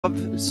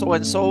so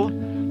and so,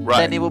 Right.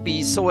 then it will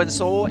be so and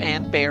so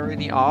and bear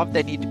any of.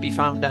 They need to be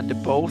found under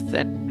both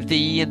and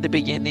the in the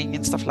beginning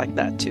and stuff like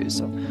that too.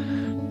 So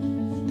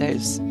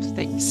there's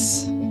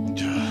things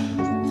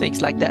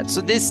like that.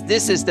 So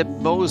this is the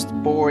most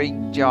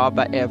boring job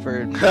I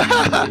ever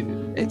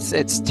do.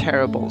 It's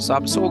terrible. So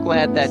I'm so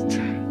glad that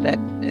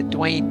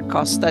Dwayne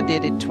Costa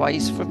did it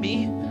twice for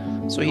me.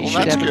 So he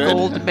should have a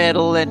gold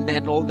medal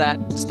and all that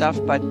stuff.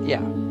 But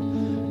yeah,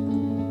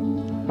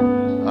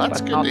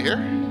 that's good to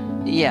hear.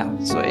 Yeah.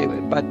 So,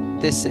 but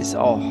this is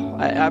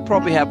I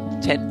probably have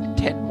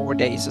 10 more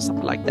days or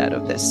something like that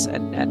of this,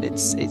 and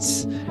it's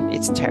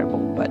terrible.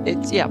 But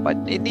but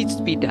it needs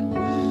to be done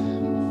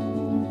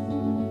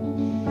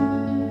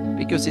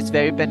because it's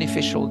very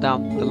beneficial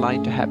down the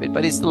line to have it.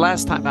 But it's the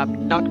last time.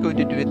 I'm not going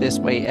to do it this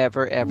way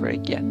ever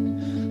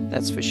again.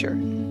 That's for sure.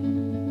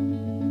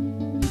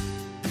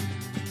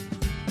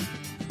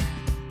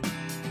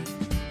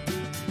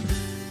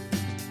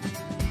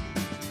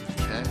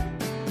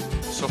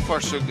 So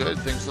far, so good.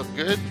 Things look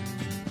good.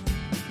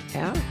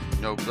 Yeah.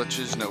 No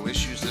glitches, no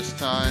issues this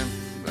time.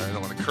 I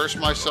don't want to curse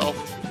myself.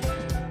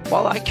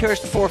 Well, I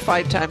cursed 4 or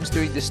 5 times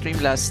during the stream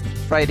last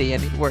Friday,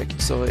 and it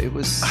worked, so it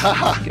was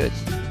good.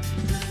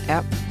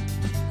 Yep.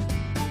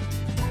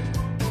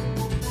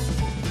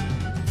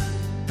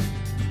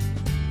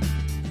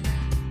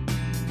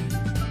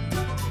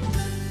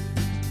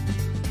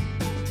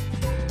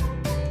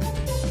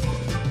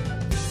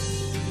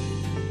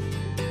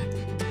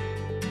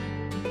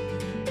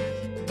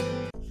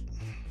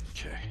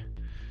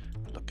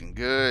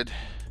 Good.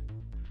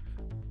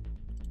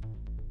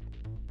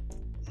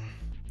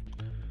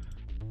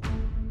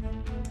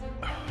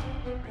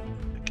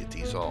 Get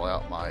these all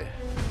out my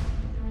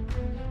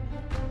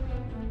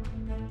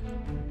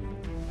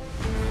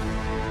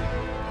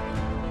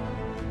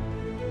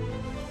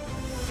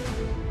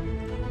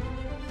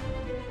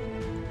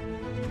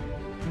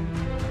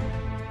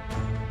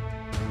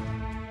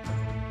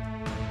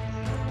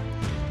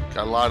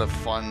got a lot of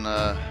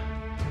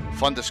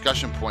fun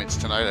discussion points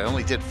tonight. I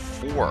only did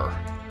 4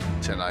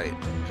 tonight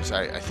because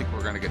I think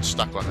we're going to get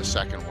stuck on the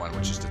second one,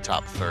 which is the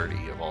top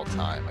 30 of all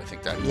time. I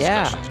think that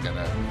discussion is going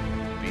to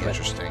be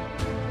interesting.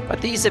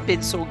 But these have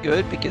been so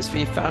good because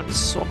we found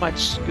so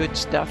much good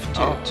stuff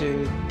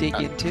to dig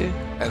into.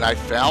 And I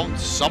found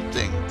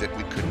something that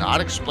we could not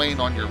explain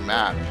on your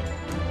map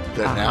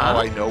that now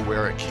I know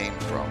where it came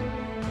from.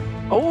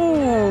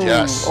 Oh,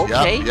 yes.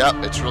 Okay.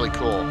 Yep, it's really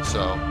cool.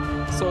 So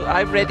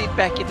I read it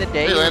back in the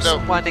day. Hey,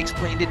 someone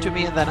explained it to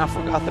me, and then I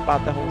forgot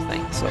about the whole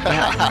thing. So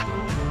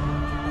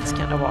it's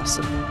kind of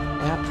awesome.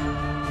 Yeah.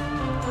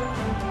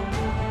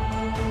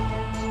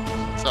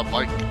 What's up,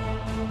 Mike?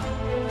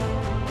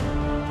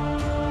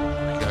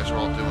 You guys are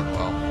all doing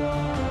well.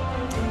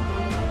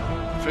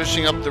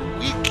 Finishing up the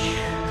week,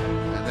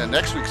 and then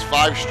next week's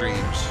 5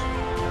 streams.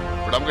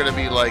 But I'm going to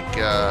be like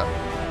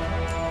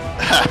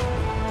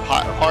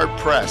hard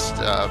pressed,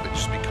 but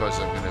just because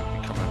I'm going to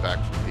be coming back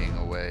from being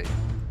away.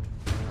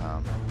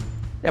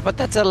 Yeah, but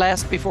that's the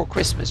last before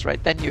Christmas, right?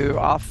 Then you're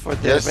off for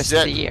the rest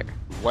of the year.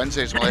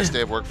 Wednesday's my last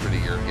day of work for the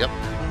year. Yep.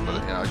 But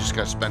I just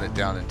got to spend it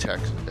down in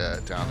Texas,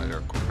 down at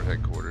our corporate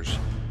headquarters.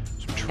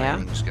 Some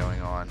trainings going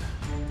on.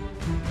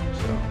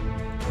 So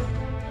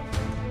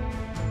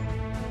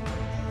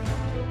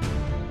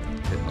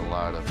getting a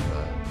lot of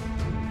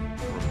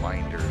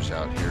reminders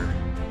out here.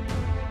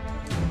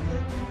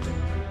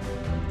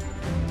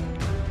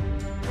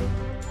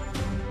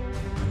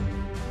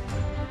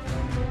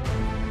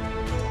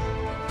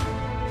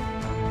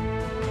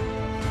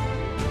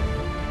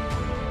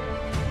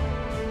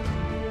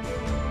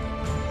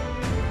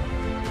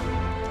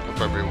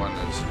 Everyone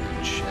is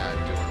in chat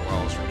doing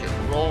well as we're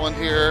getting rolling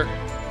here.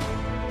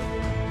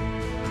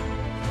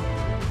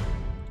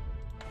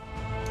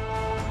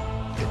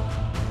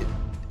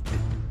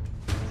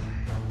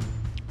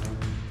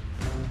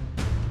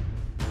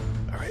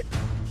 All right,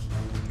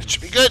 it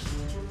should be good.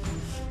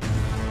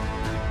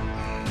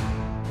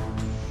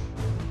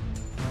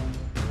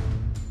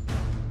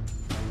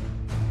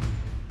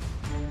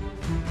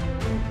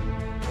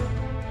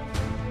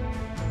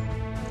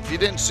 If you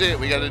didn't see it,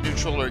 we got a new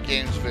Troller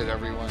Games vid,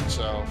 everyone,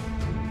 so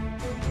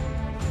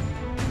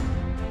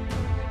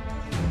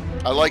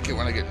I like it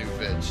when I get new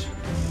vids.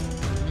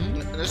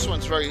 And this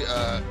one's very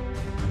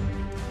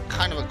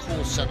kind of a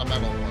cool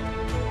sentimental one,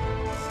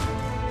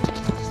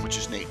 which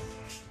is neat.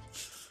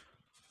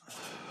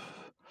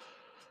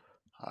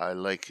 I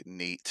like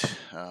neat.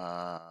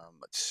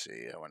 Let's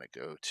see, I want to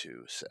go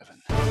to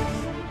 7.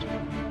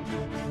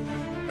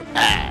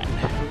 Add.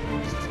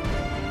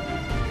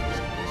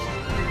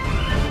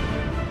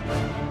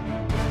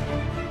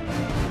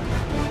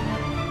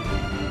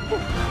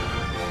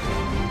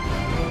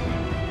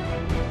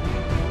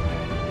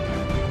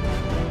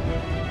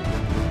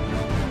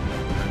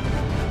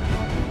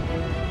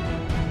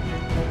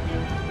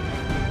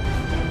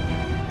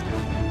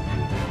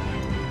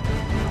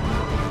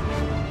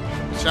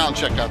 Sound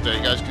check out there.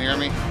 You guys can hear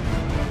me?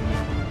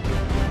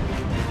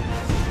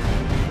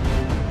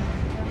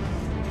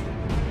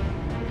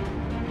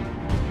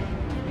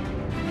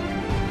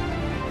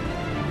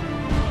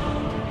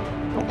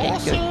 Okay,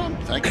 awesome.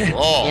 good. Thank you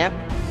all. Yep.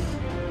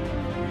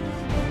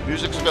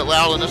 Music's a bit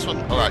loud on this one.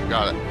 All right,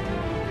 got it.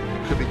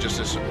 It could be just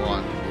this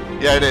one.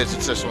 Yeah, it is.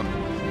 It's this one.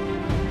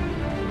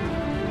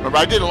 Remember,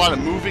 I did a lot of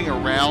moving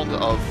around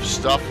of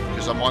stuff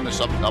because I'm on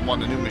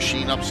the new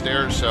machine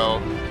upstairs.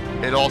 So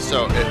it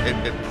also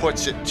it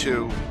puts it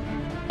to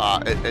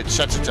it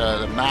sets it to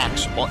the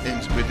max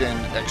within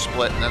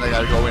XSplit, and then I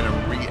got to go in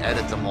and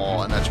re-edit them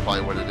all, and that's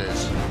probably what it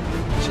is.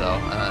 So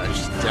I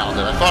just downed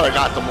it. I thought I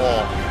got them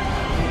all,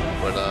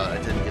 but I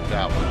didn't get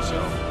that one.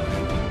 So.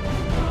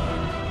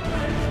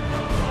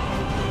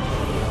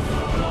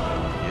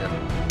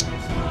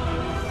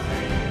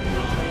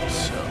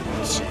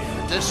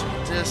 Disc.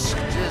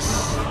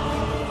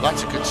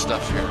 Lots of good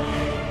stuff here.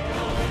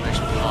 Nice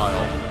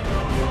pile.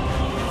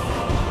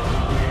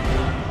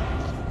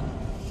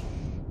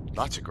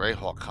 Lots of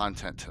Greyhawk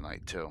content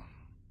tonight too,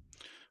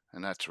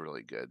 and that's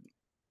really good.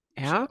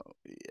 Yeah. So,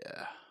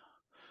 yeah.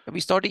 Are we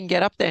starting to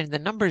get up there in the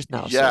numbers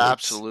now? Yeah, so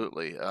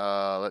absolutely.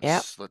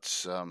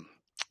 Let's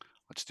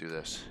do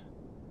this.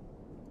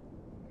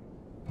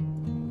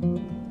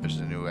 There's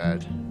the new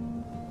ad.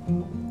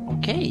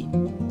 Okay.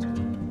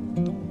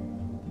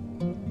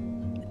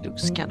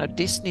 Looks kind of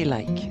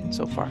Disney-like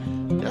so far.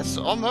 Yes,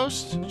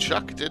 almost.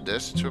 Chuck did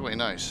this. It's really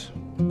nice.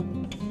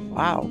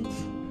 Wow.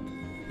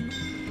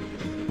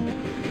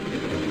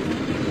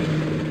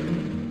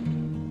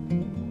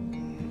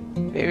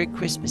 Very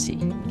Christmassy.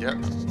 Yep.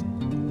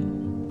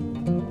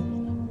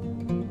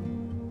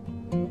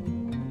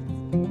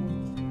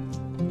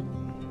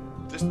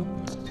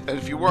 And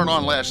if you weren't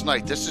on last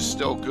night, this is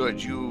still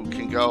good. You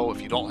can go,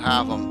 if you don't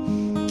have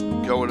them,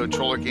 go to a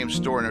Troller Game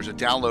store, and there's a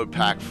download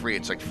pack free.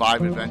 It's like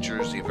 5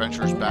 adventures, the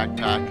Adventurer's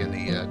Backpack, and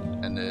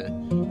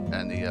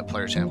the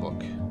Player's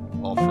Handbook,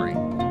 all free.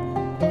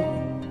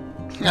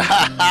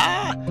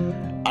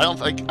 I don't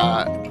think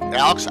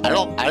Alex. I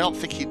don't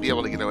think he'd be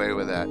able to get away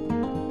with that.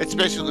 It's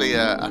basically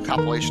a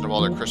compilation of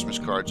all their Christmas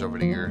cards over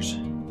the years.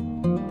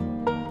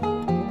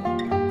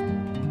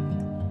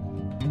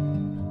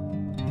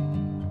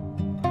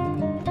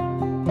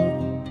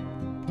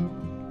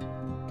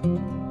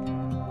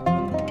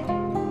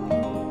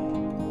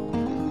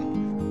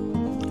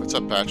 What's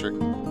up, Patrick?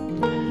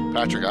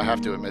 Patrick, I have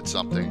to admit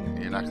something.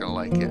 You're not gonna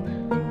like it,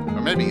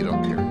 or maybe you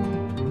don't care.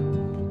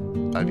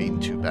 I've eaten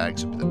 2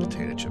 bags of the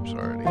potato chips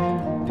already.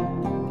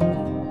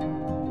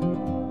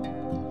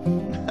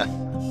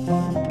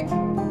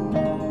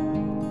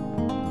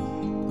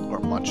 Or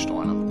munched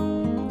on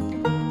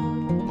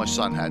them. My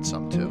son had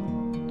some too.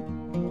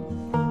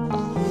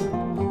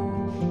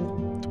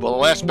 Well, the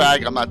last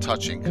bag I'm not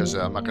touching because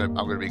I'm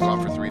gonna be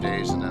gone for 3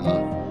 days, and then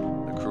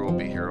the crew will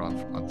be here on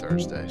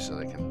Thursday, so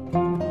they can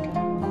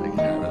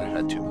have it. I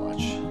had too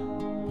much.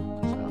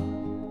 So,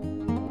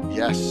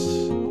 yes.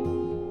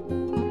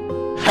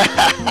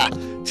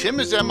 Tim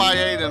is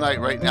MIA tonight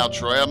right now,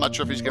 Troy. I'm not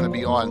sure if he's going to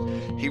be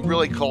on. He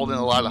really called in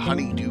a lot of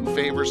honeydew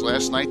favors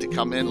last night to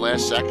come in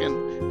last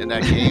second in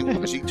that game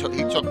because he took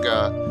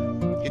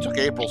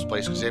April's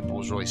place because April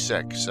was really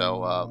sick.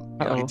 So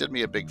he did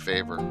me a big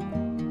favor.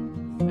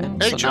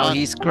 And hey, so John. now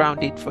he's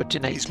grounded for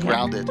tonight. He's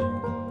grounded.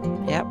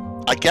 Yep.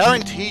 I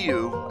guarantee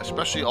you,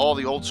 especially all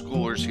the old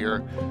schoolers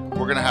here,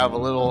 we're gonna have a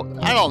little.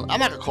 I'm not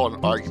gonna call it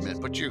an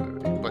argument, but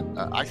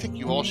I think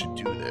you all should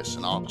do this,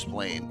 and I'll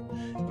explain.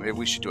 Maybe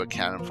we should do a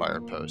cannon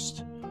fire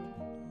post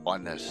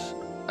on this.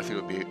 I think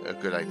it would be a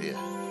good idea,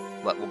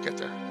 but we'll get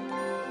there.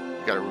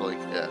 We got to really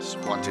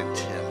wanted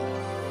Tim.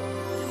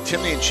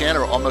 Tim the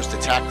Enchanter almost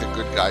attacked the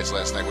good guys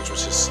last night, which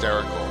was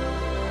hysterical.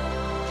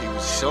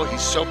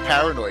 He's so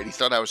paranoid. He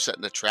thought I was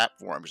setting a trap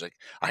for him. He's like,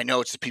 I know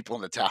it's the people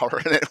in the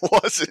tower, and it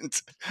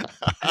wasn't.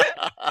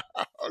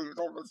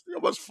 He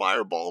almost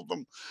fireballed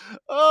them.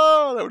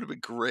 Oh, that would have been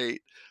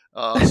great.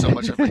 So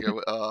much I forget.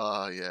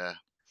 Yeah.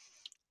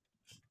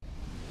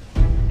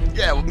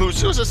 Yeah, it was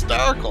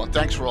hysterical. And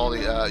thanks for all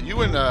the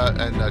you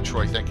and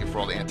Troy. Thank you for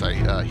all the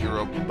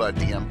anti-hero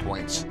DM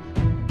points.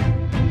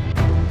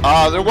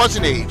 There was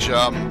an age.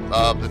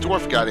 The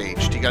dwarf got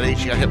aged. He got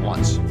aged. He got hit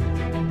once.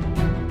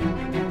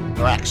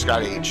 Rax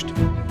got aged.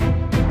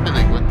 I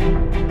think what.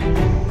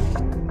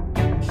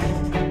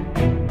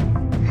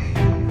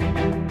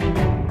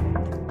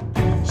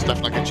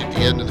 Stuff like at the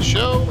end of the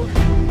show.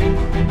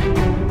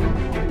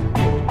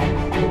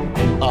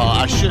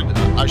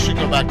 I should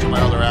go back to my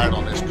other ad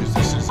on this because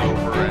this is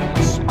over and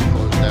it's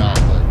closed out.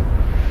 But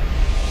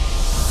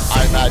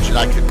I imagine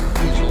I could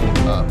easily,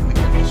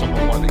 if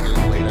someone wanted to get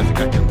it late, I think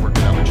I could work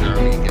it out with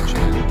Jeremy and get you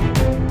in.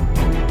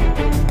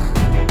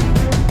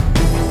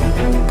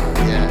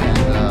 Yeah,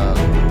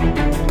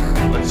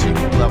 and let's see,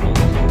 leveled.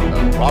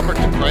 Robert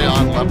the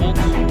Crayon leveled.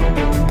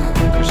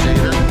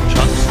 Crusader,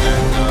 Chucks,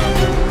 and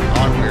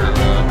Onweir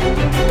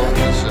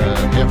is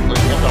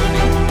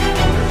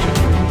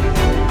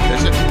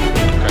Is it?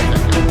 Okay,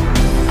 thank you.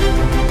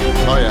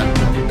 Oh yeah,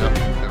 yep,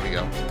 there we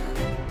go.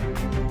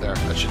 There,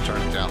 that should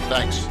turn it down.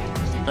 Thanks.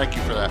 Thank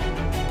you for that.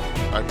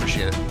 I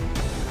appreciate it.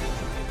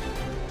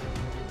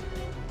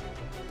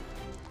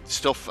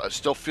 Still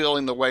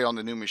feeling the way on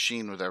the new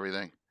machine with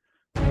everything.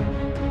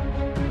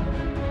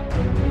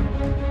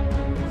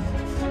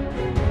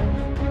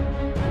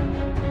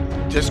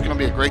 This is going to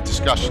be a great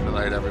discussion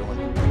tonight, everyone.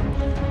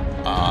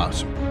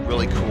 Some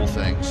really cool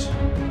things.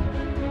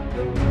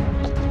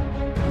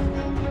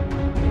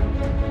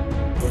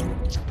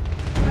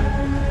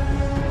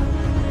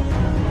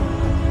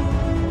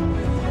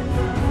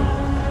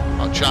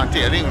 Oh, John D,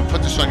 I didn't even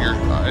put this on your.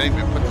 I didn't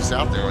even put this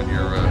out there on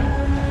your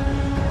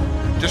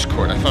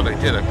Discord. I thought I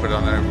did. I put it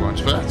on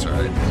everyone's, but that's all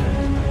right. Like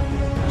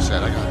I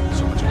said, I got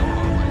so much going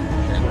on in my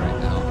head right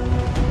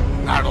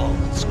now. Not all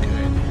of it's good.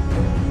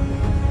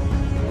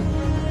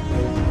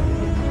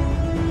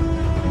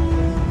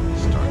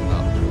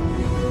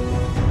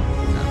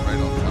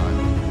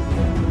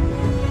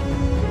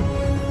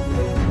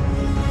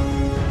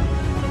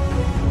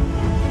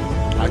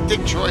 I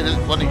think, Troy,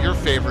 one of your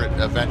favorite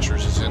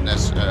adventures is in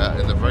this,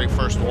 in the very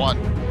first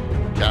one,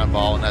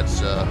 Cannonball, and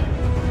that's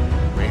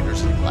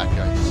Raiders and Black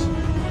Ice.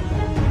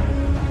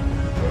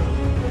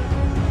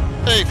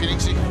 Hey,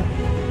 Phoenixy.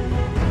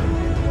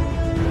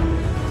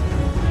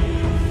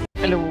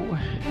 Hello.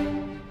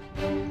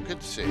 Good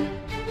to see you.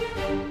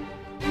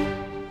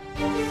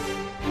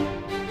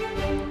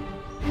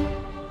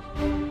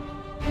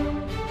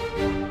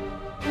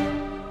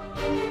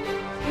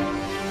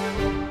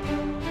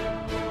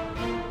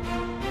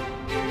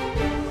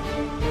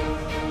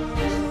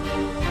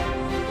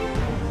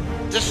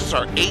 This is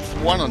our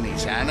 8th one on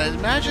these, Anna.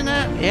 Imagine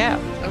that. Yeah,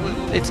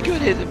 it's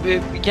good. We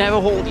can have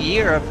a whole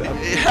year of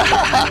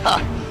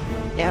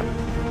Yep.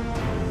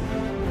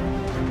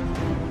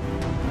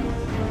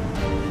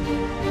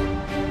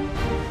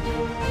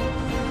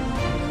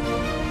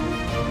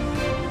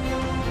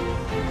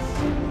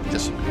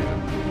 This will be a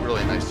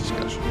really nice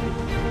discussion.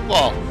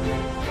 Well,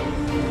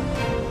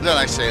 then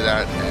I say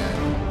that,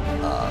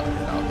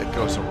 and it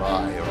goes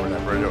awry or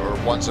whatever, or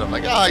ones that I'm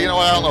like, you know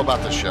what, I don't know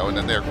about this show, and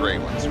then they're great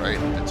ones, right?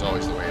 It's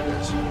always the way it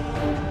is.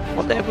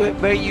 Well, they were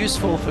very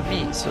useful for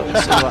me, so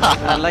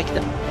I like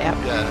them. Yeah.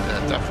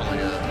 Yeah, definitely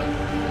a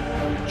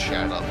good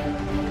chat up.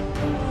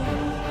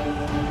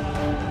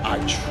 I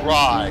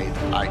tried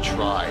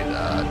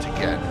to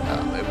get.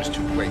 It was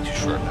way too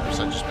short notice.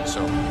 I've just been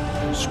so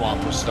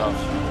swamped with stuff.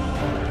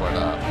 But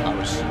I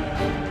was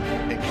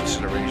in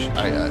consideration.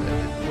 I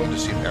wanted to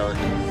see if Eric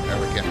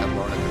and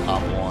Mona could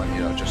hop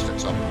on, just at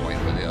some point.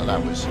 But that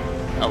was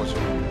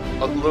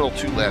a little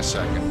too last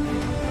second.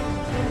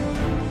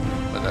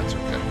 But that's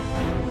okay.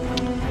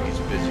 He's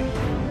busy.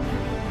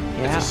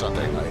 Yeah. It's a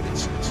Sunday night.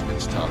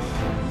 It's tough.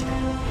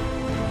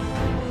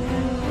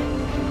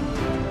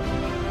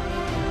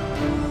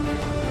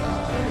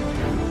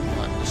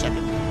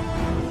 Second.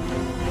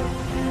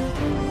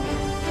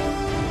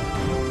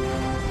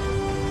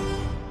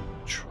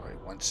 Troy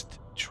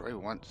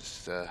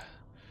wants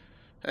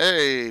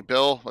hey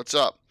Bill, what's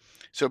up?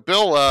 So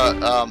Bill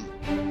and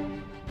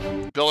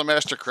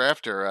Master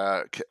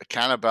Crafter,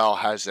 Cannibal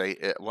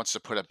wants to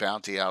put a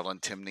bounty out on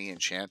Tim the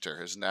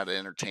Enchanter. Isn't that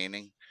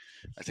entertaining?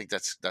 I think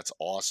that's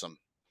awesome.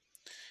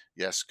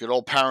 Yes, good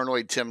old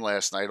paranoid Tim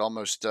last night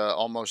almost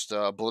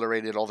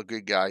obliterated all the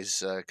good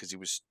guys because he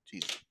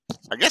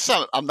I guess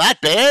I'm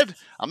that bad.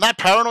 I'm that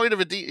paranoid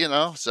of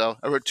a So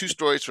I wrote 2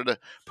 stories for the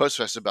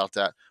Postfest about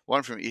that.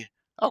 One from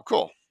Oh,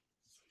 cool.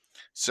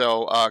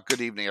 So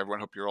good evening, everyone.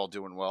 Hope you're all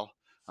doing well.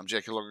 I'm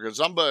Jake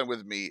Gazumba, and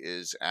with me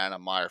is Anna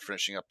Meyer,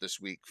 finishing up this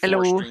week.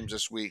 4 streams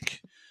this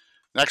week.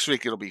 Next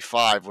week it'll be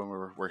 5 when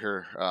we're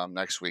here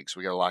next week. So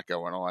we got a lot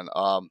going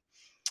on.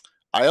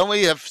 I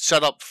only have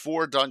set up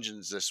 4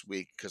 dungeons this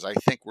week because I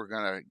think we're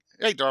gonna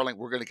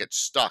get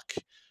stuck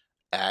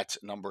at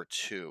number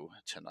 2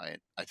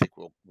 tonight. I think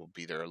we'll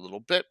be there a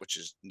little bit,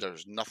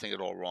 there's nothing at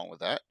all wrong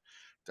with that.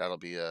 That'll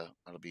be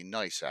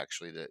nice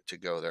actually to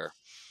go there.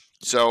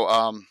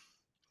 So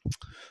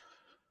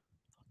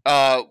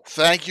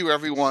thank you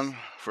everyone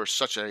for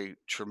such a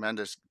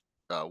tremendous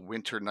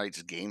Winter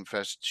Nights Game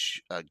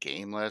Fest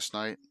game last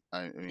night.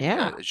 I mean,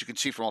 yeah. As you can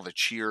see from all the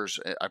cheers,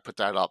 I put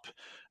that up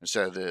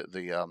instead of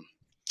the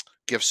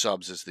gift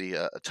subs is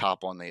the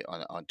top on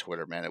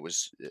Twitter. Man, it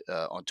was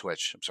on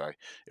Twitch. I'm sorry,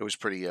 it was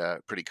pretty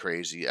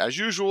crazy as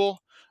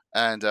usual,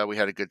 and we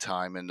had a good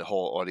time, and the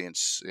whole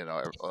audience,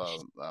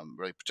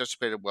 really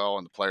participated well,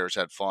 and the players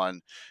had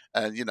fun,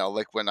 and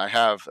like when I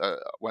have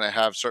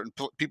certain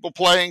people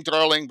playing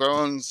Darling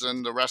Bones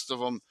and the rest of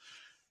them,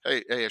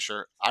 hey,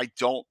 sure, I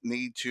don't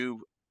need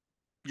to.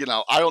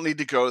 I don't need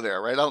to go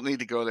there, right? I don't need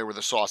to go there with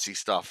the saucy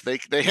stuff.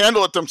 They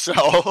handle it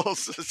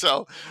themselves.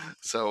 so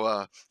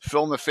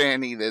Phil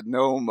Mafani, the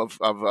gnome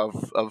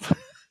of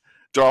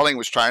Darling,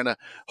 was trying to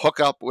hook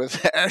up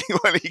with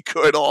anyone he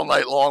could all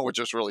night long, which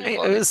was really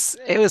funny.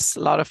 It was a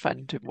lot of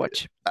fun to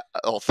watch.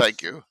 Oh,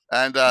 thank you.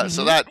 And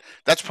so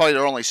that's probably the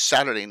only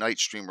Saturday night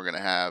stream we're gonna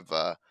have.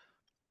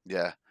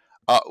 Yeah.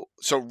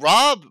 So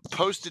Rob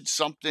posted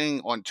something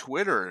on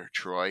Twitter,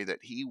 Troy, that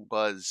he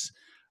was.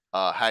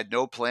 Had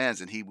no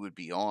plans and he would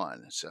be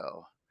on.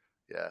 So,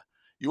 yeah.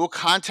 You will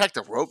contact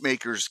the Rope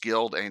Makers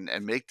Guild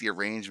and make the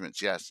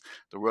arrangements. Yes,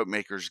 the Rope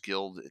Makers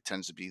Guild, it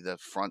tends to be the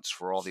fronts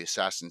for all the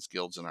Assassin's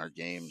Guilds in our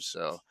games.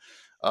 So,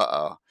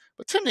 but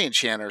Tim the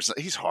Enchanter,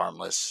 he's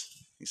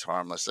harmless. He's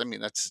harmless. I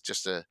mean, that's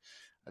just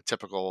a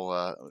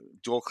typical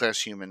dual class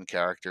human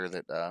character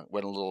that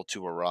went a little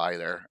too awry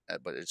there,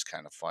 but it's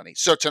kind of funny.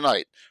 So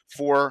tonight,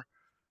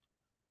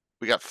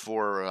 we got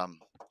four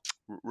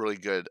really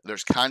good.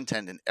 There's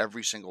content in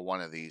every single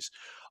one of these.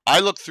 I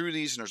looked through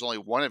these, and there's only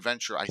one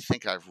adventure I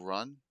think I've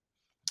run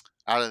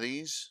out of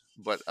these,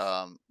 but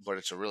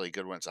it's a really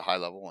good one. It's a high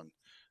level one,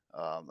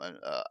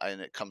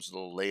 and it comes a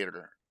little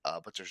later.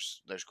 But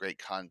there's great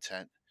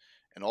content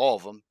in all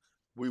of them.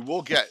 We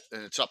will get,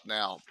 and it's up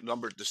now.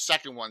 The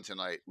second one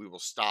tonight. We will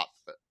stop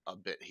a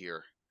bit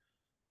here.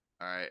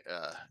 All right,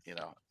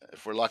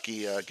 if we're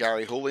lucky,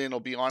 Gary Julian will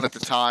be on at the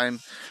time.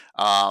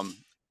 I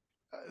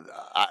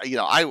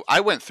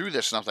went through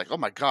this and I was like, oh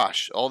my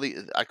gosh,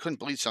 I couldn't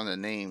believe some of the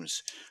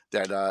names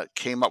that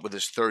came up with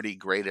this 30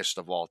 greatest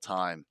of all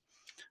time.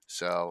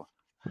 So,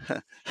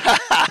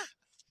 my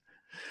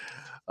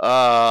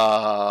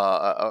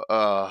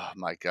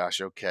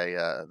gosh. Okay,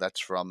 that's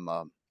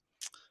from.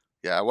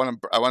 I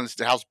want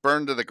the house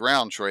burned to the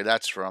ground, Troy.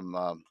 That's from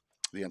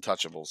the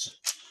Untouchables.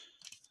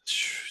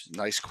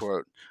 Nice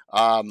quote.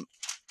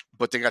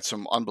 But they got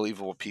some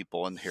unbelievable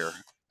people in here.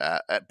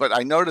 But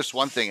I noticed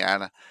one thing,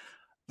 Anna.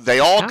 They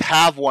all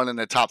have one in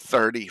the top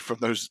 30 from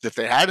those. If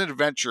they had an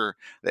adventure,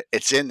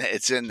 it's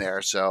in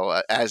there.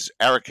 So as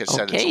Eric has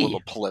said, it's a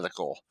little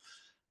political,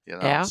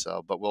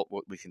 So, but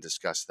we can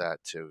discuss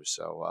that too.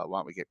 So why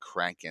don't we get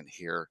cranking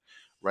here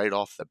right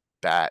off the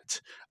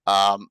bat?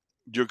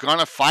 You're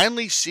gonna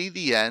finally see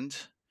the end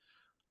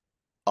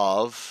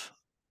of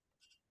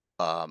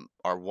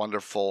our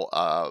wonderful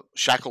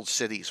Shackled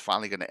City is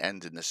finally going to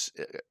end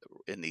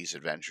in these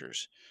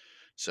adventures.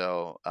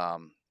 So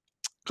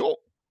cool.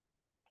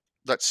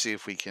 Let's see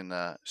if we can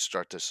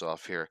start this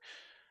off here.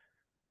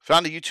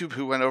 Found a YouTube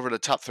who went over the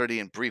top 30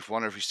 in brief.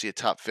 Wonder if you see a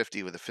top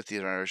 50 with a 50th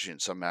anniversary in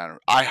some manner.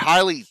 I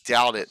highly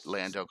doubt it,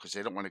 Lando, because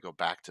they don't want to go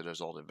back to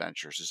those old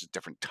adventures. It's a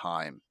different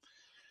time.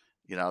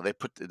 They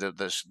put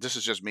this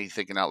is just me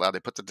thinking out loud. They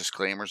put the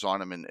disclaimers on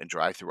them and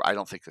drive through. I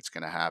don't think that's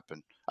going to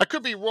happen. I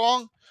could be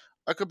wrong.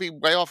 I could be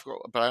way off,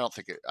 but I don't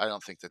think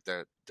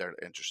that they're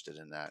interested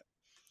in that.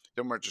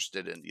 They're more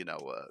interested in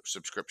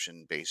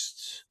subscription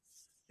based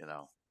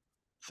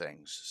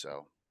things.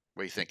 So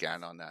what do you think,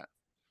 Ann, on that?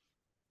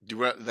 They're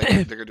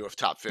going to do a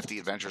top 50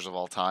 adventures of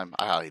all time?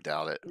 I highly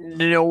doubt it.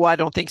 No, I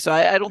don't think so.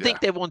 I don't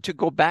think they want to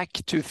go back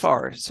too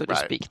far, so to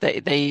speak.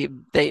 They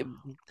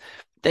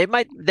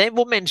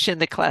will mention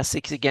the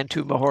classics again,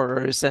 Tomb of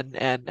Horrors and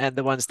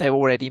the ones they've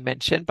already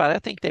mentioned, but I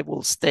think they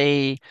will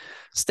stay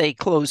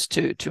close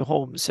to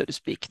home, so to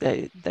speak.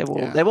 They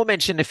will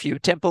mention a few.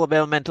 Temple of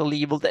Elemental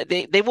Evil.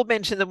 They will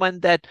mention the one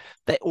that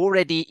they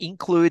already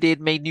included,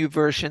 made new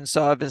versions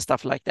of, and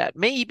stuff like that.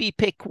 Maybe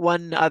pick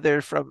one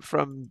other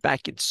from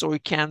back in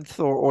Soykanth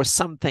or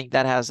something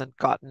that hasn't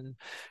gotten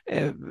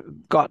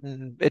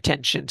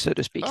attention, so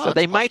to speak. So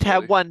they might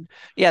have one.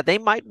 Yeah, they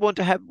might want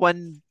to have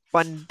one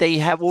they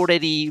have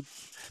already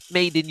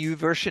made a new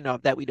version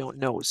of that we don't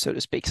know, so to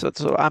speak. So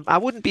I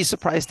wouldn't be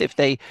surprised if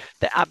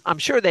I'm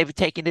sure they've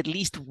taken at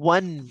least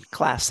one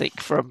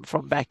classic from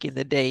back in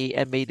the day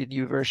and made a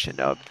new version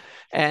of.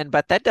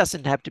 But that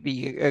doesn't have to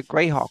be a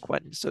Greyhawk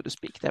one, so to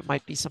speak. That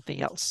might be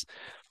something else.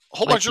 A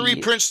whole bunch of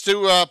reprints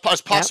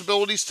as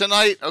possibilities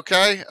tonight.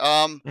 Okay.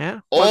 All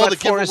the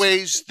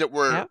giveaways that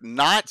were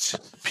not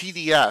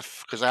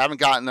PDF, because I haven't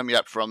gotten them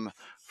yet from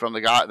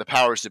the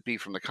powers that be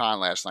from the con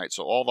last night.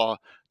 So all the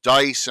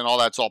dice and all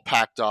that's all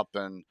packed up,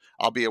 and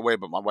I'll be away,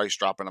 but my wife's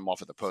dropping them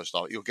off at the post.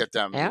 You'll get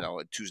them,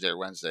 Tuesday or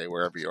Wednesday,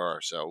 wherever you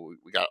are. So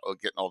we got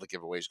getting all the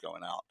giveaways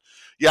going out.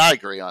 Yeah, I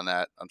agree on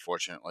that.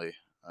 Unfortunately,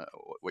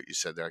 what you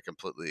said there, I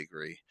completely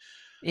agree.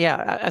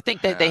 Yeah, I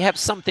think that they have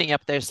something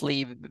up their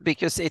sleeve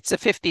because it's a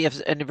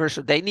 50th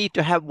anniversary. They need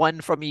to have one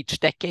from each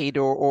decade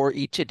or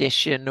each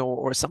edition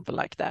or something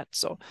like that.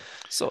 So,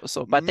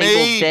 but they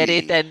will get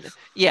it,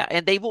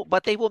 and they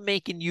will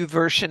make a new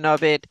version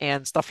of it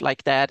and stuff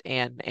like that,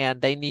 and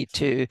they need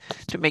to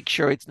make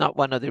sure it's not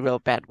one of the real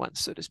bad ones,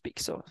 so to speak.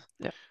 So,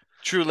 yeah.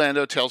 True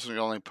Lando tells me the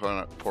only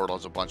portal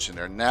has a bunch in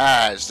there.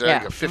 Naz, there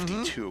you go,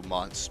 52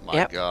 months.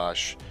 My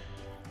gosh.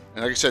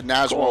 And like I said,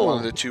 Naz won one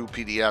of the two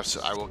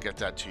PDFs. I will get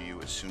that to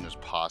you as soon as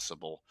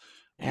possible.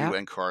 You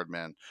and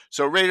Cardman.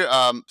 So,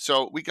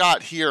 so we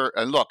got here,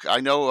 and look,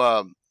 I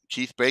know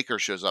Keith Baker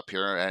shows up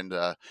here, and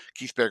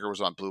Keith Baker was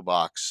on Blue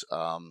Box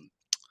on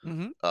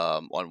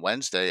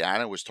Wednesday.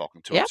 Anna was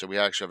talking to him, so we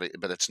actually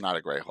have but it's not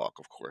a Greyhawk,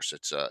 of course.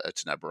 It's an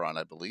Eberron,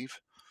 I believe,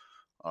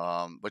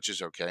 which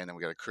is okay. And then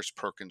we got a Chris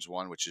Perkins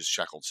one, which is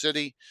Shackled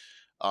City.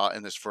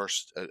 In this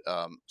first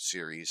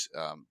series.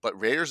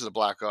 But Raiders of the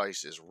Black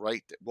Ice is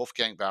right there.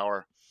 Wolfgang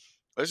Bauer.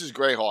 This is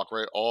Greyhawk,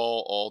 right?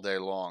 All day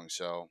long.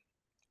 So,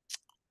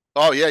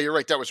 oh, yeah, you're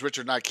right. That was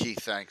Richard, not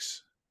Keith.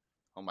 Thanks.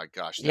 Oh, my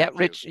gosh.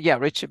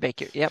 Richard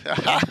Baker. Yep.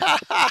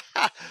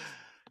 That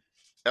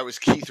was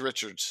Keith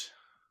Richards.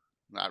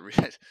 Not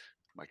really.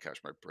 My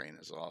gosh, my brain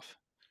is off.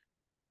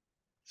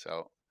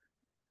 So,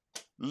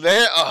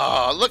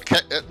 look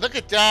at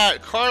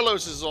that.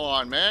 Carlos is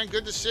on, man.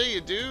 Good to see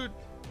you, dude.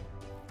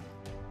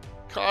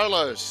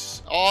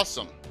 Carlos,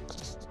 awesome.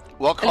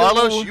 Well,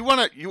 Carlos,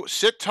 Hello. you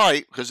sit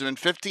tight because in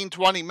 15,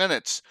 20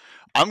 minutes,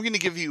 I'm going to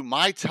give you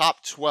my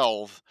top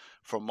 12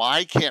 from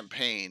my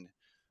campaign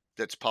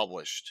that's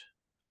published,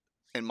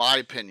 in my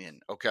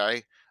opinion.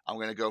 Okay. I'm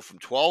going to go from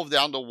 12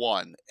 down to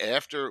 1.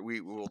 After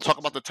we'll talk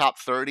about the top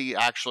 30,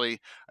 actually,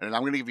 and then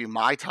I'm going to give you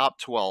my top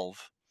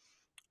 12.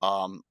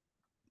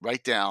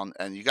 Write down,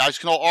 and you guys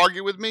can all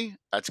argue with me.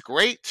 That's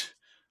great.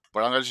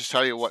 But I'm going to just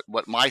tell you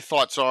what my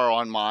thoughts are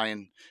on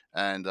mine.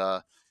 And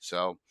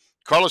so,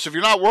 Carlos, if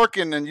you're not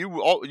working and you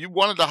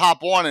wanted to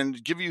hop on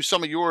and give you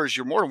some of yours,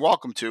 you're more than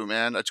welcome to,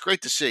 man. It's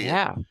great to see you.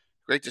 Yeah.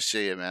 Great to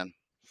see you, man.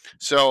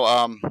 So,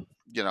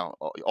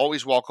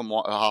 always welcome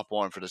to hop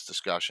on for this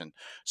discussion.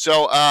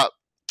 So,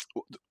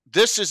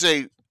 this is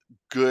a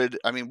good.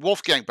 I mean,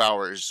 Wolfgang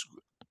Bauer is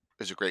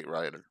a great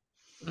writer,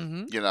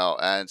 Hmm.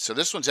 and so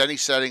this one's any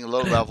setting,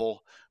 low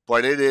level,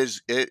 but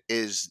it's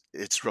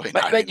really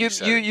But not any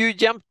setting. you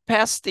jumped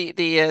past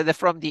the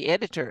from the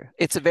editor.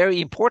 It's a very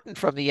important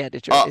from the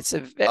editor. Uh, It's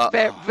a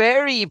uh,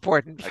 very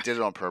important. I did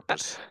it on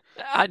purpose.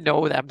 I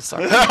know that. I'm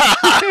sorry.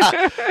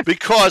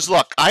 Because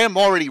look, I am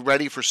already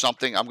ready for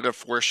something. I'm going to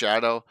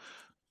foreshadow.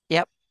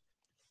 Yep.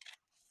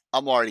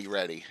 I'm already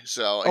ready.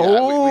 So yeah,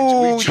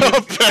 Oh, we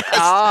jump past.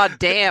 ah,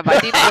 damn! I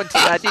didn't want to.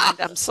 I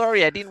didn't. I'm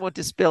sorry. I didn't want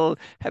to spill.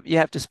 You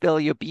have to spill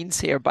your beans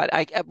here, but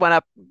when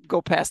I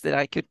go past it,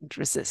 I couldn't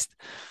resist.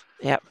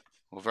 Yep.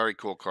 Well, very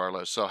cool,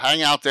 Carlos. So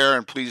hang out there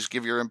and please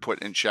give your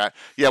input in chat.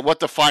 Yeah, what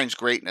defines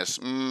greatness?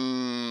 Yeah.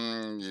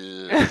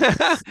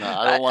 No,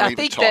 I don't want to even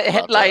think talk the about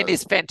headline that.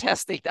 is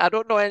fantastic. I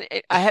don't know.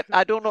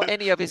 I don't know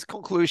any of his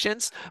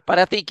conclusions, but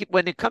I think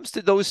when it comes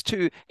to those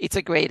two, it's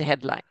a great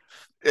headline.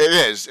 It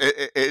is.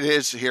 It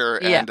is here.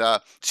 Yeah.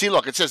 And see,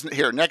 look, it says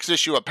here, next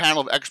issue, a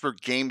panel of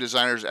expert game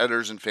designers,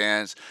 editors, and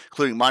fans,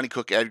 including Monty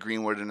Cook, Ed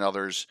Greenwood, and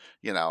others.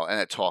 And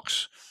it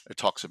talks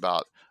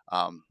about,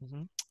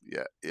 Mhm.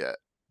 yeah.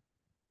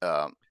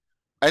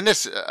 And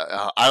this,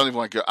 I don't even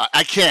want to go.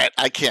 I can't.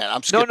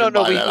 I'm skipping No.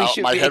 by that. We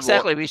should My head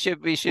exactly. will,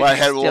 We should my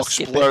head will just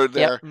skip it. explode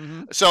there. Yep.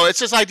 Mm-hmm. So it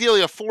says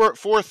ideally a four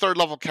third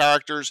level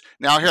characters.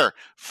 Now here,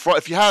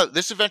 if you have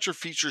this adventure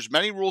features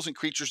many rules and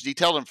creatures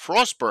detailed in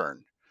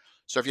Frostburn.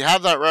 So if you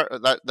have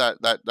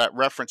that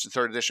reference in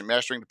third edition,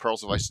 Mastering the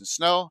Pearls of Ice and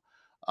Snow,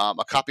 a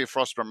copy of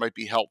Frostburn might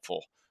be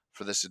helpful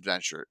for this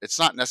adventure. It's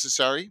not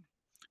necessary,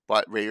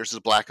 but Raiders of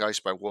the Black Ice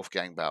by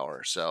Wolfgang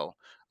Bauer. So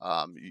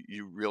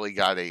you really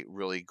got a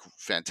really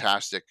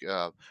fantastic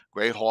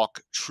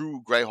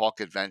true Greyhawk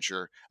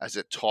adventure as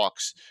it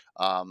talks.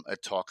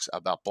 It talks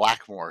about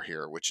Blackmoor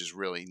here, which is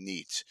really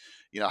neat.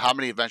 How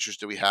many adventures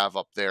do we have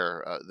up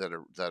there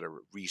that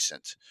are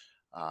recent?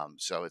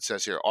 So it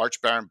says here,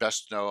 Archbaron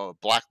best to know.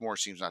 Blackmoor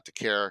seems not to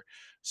care.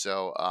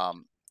 So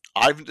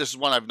this is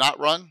one I've not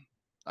run.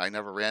 I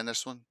never ran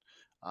this one.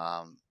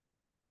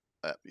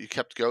 You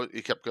kept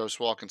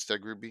Ghostwalk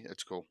instead, Ruby.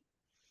 It's cool.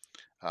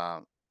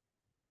 Let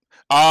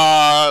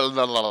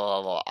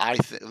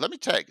me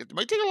take a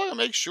look and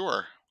make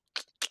sure.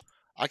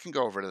 I can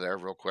go over to there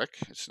real quick.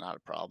 It's not a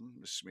problem.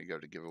 Let me go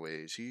to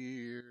giveaways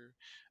here.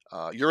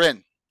 You're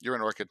in,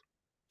 Orchid.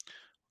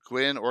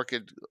 Gwyn,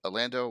 Orchid,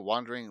 Orlando,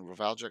 Wandering,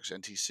 Revalgex,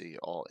 NTC,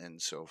 all in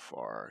so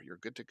far. You're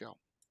good to go.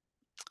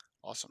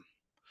 Awesome.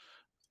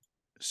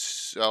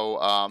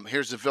 So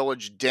here's the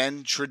village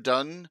Den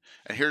Tridun,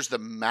 and here's the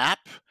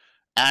map.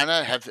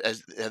 Anna, have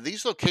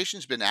these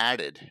locations been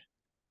added?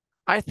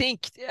 I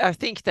think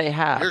they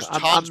have. Here's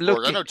I'm Tonsborg.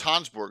 looking. I know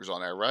Tonsborg's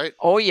on there, right?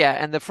 Oh yeah,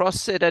 and the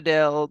Frost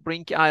Citadel,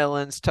 Brink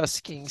Islands,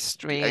 Tusking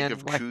Strand,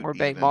 Blackmoor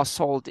Bay,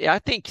 Mosshold. Yeah, I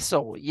think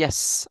so.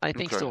 Yes, I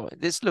think so.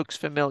 This looks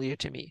familiar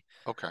to me.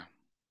 Okay.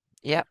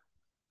 Yep.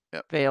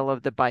 Vale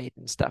of the Bite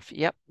and stuff.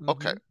 Yep. Mm-hmm.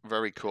 Okay.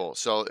 Very cool.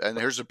 So, and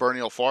here's the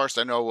Burnial Forest.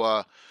 I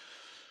know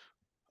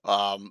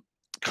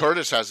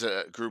Curtis has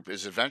a group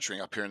is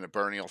adventuring up here in the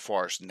Burnial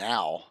Forest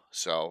now.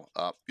 So,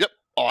 yep.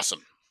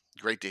 Awesome.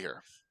 Great to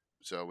hear.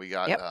 So we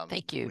got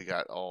thank you. We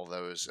got all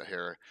those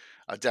here.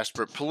 A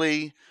Desperate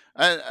Plea,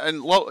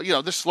 and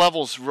this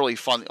level's really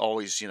fun.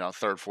 Always,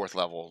 third, fourth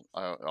level.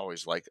 I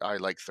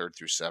like third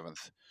through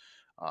seventh.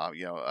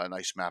 A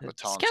nice map of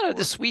Tonsborg. It's kind of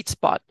the sweet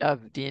spot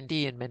of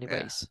D&D in many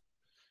ways.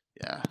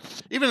 Yeah,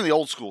 even in the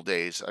old school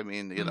days. I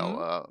mean,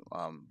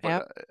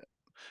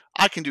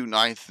 I can do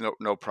ninth,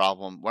 no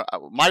problem.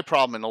 My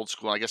problem in old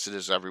school, I guess it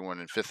is everyone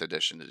in fifth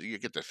edition, is you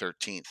get to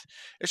 13th.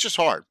 It's just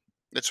hard.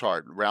 It's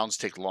hard. Rounds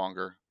take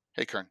longer.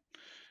 Hey, Kern.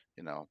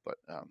 But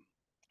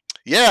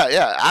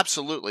yeah,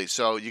 absolutely.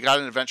 So you got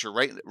an adventure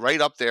right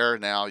up there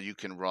now. You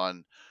can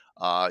run,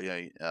 and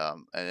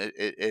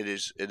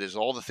it is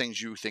all the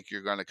things you think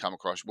you're going to come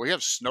across. We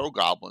have snow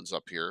goblins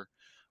up here,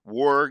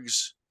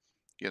 wargs,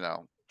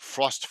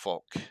 frost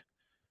folk.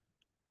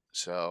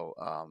 So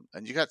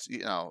and you got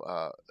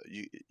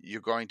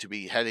you're going to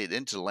be headed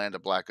into the land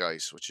of black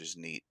ice, which is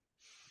neat.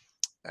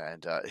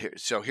 And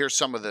here's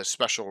some of the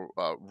special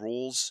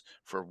rules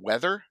for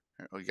weather.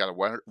 We got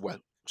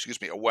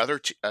a weather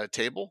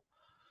table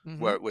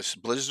with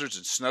blizzards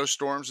and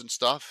snowstorms and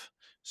stuff.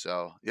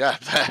 So yeah,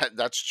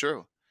 that's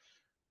true.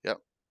 Yep.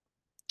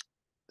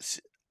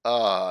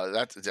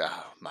 Oh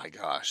my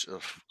gosh.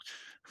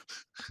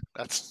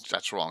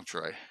 That's wrong,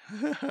 Troy.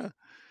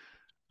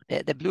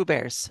 The blue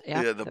bears.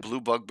 Yeah. Yeah, the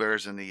blue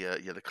bugbears and the Yeah.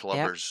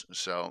 clubbers.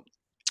 So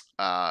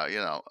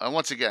and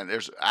once again,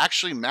 there's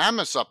actually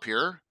mammoths up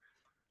here,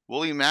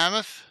 woolly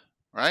mammoth,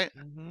 right?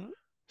 Hmm.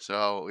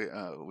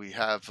 So we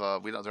have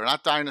we don't they're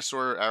not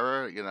dinosaur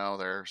era,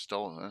 they're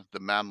still the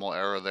mammal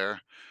era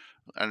there,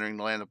 entering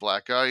the land of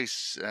black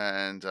ice,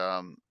 and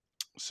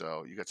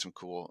so you got some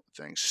cool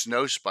things.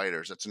 Snow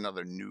spiders, that's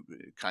another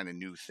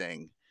new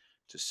thing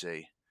to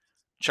see.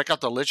 Check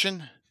out the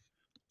lichen.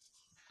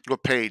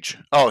 What page?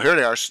 Oh, here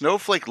they are.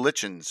 Snowflake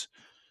lichens.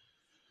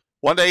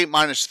 1 to 8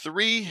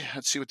 -3.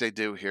 Let's see what they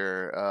do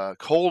here.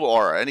 Cold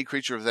aura. Any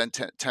creature within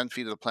 10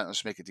 feet of the plant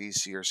must make a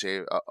DC or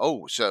save.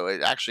 So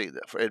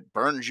it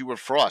burns you with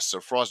frost.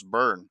 So frost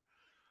burn.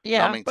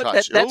 Yeah, Numbing but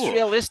touch. that's Ooh.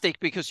 realistic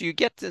because you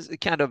get this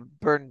kind of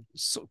burn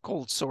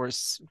cold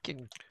sores.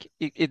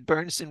 It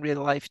burns in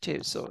real life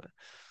too. So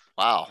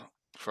Wow.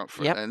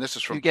 yep, And this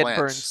is from you get plants.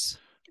 burns.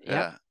 Yep.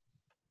 Yeah.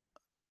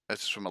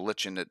 This is from a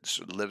lichen that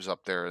lives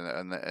up there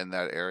in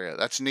that area.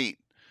 That's neat.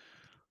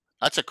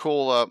 That's a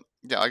cool.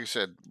 Yeah, like I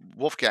said,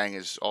 Wolfgang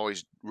has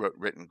always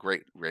written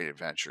great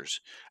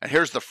adventures. And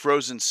here's the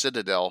Frozen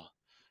Citadel,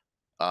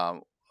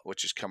 um,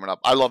 which is coming up.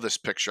 I love this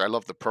picture. I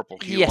love the purple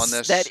hue on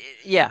Yes, this.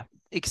 yeah,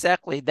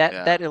 exactly. That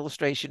Yeah, that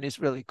illustration is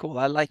really cool.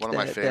 I like one of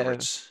my the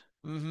favorites.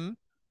 mm-hmm.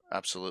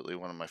 Absolutely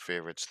one of my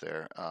favorites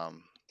there. Let's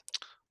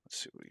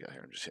see what we got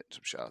here. I'm just hitting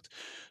some shots.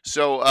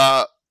 So,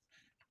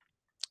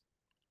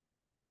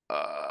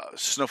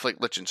 Snowflake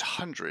Lichens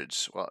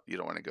hundreds. Well, you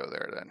don't want to go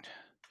there then.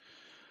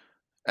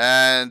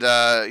 And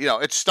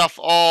it's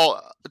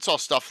all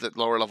stuff that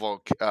lower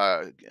level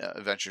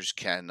adventures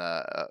can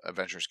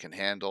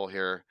handle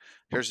here.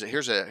 Here's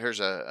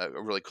a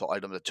really cool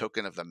item, the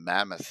token of the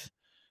mammoth.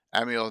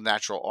 Ammo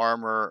natural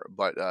armor,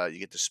 but you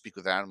get to speak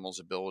with animals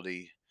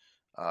ability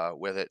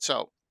with it.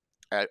 So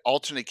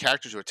alternate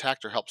characters who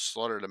attacked or help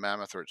slaughter the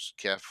mammoth or its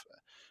calf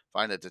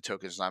find that the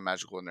token is not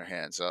magical in their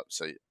hands. So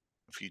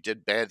if you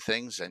did bad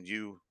things, and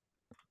you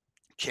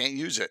can't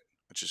use it,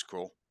 which is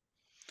cool.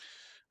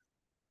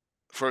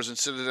 Frozen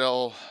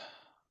Citadel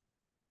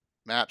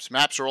maps.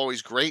 Maps are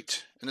always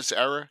great in this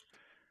era.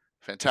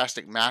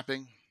 Fantastic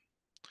mapping.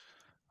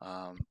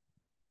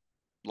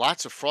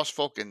 Lots of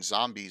frostfolk and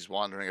zombies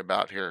wandering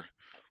about here.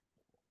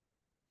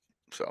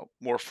 So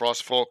more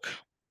frostfolk.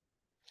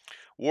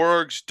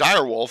 Wargs,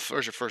 direwolf.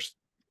 There's your first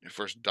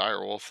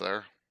direwolf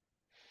there.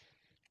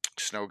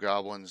 Snow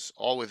goblins,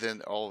 all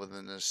within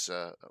this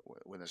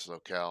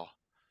locale.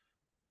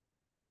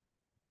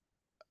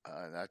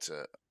 That's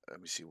a. Let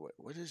me see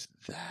what is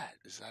that?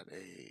 Is that a?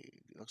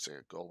 It looks like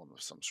a golem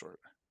of some sort.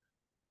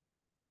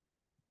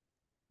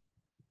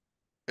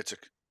 It's a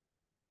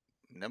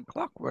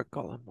Clockwork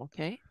golem.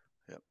 Okay.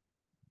 Yep.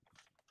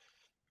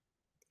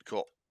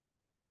 Cool.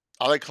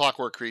 I like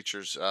clockwork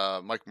creatures.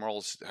 Mike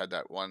Merle's had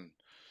that one,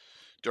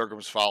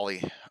 Durgam's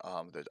Folly,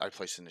 that I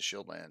placed in the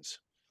Shieldlands.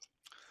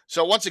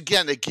 So once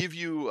again, they give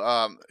you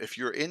if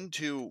you're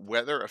into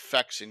weather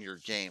effects in your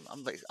game.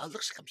 It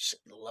looks like I'm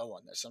sitting low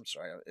on this. I'm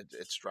sorry,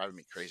 it's driving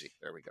me crazy.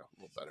 There we go, a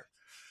little better.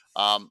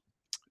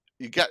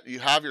 You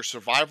have your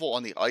survival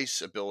on the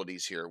ice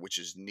abilities here, which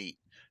is neat.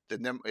 The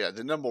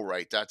nimble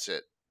right. That's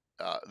it.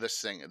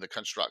 This thing, the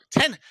construct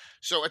 10.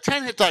 So a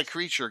 10 hit die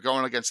creature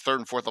going against third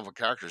and fourth level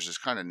characters is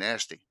kind of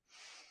nasty.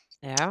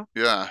 Yeah.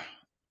 Yeah.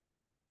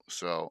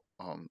 So,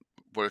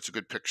 but it's a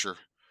good picture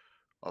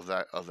of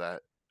that.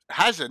 It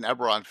has an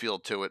Eberron feel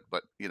to it,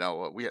 but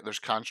there's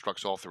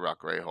constructs all throughout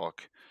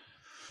Greyhawk,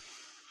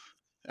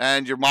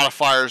 and your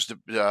modifiers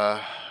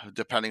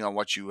depending on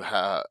what you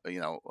have.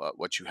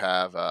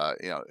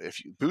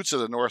 If Boots of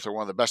the North are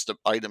one of the best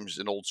items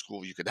in old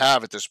school you could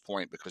have at this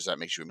point, because that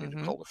makes you immune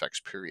to cold effects.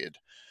 Period.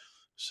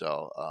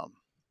 So,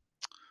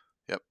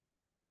 yep.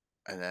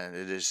 And then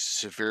it is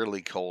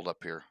severely cold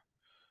up here.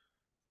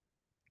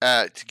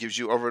 It gives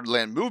you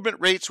overland movement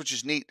rates, which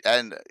is neat,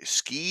 and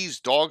skis,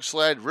 dog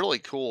sled, really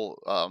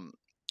cool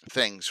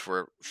things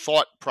for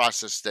thought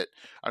process that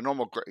a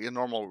normal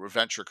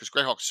adventure, because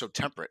Greyhawk's so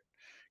temperate,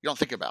 you don't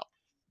think about,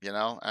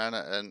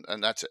 and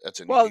that's a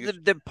Well,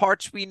 neat. the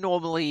parts we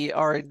normally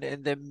are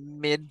in the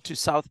mid to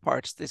south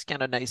parts, this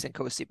kind of nice and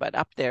cozy, but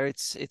up there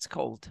it's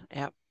cold.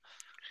 Yeah.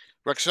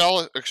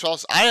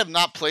 Rexelis, I have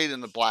not played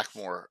in the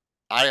Blackmoor.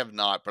 I have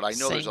not, but I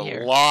know there's a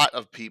lot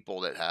of people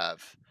that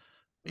have.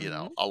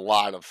 A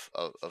lot of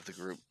the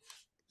group.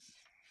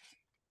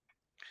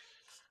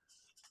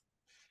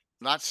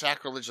 Not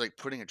sacrilege like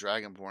putting a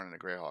Dragonborn in a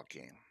Greyhawk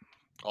game.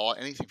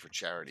 Anything for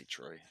charity,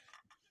 Troy.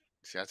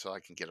 See, that's all I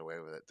can get away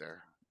with it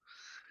there.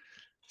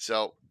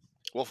 So,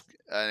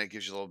 and it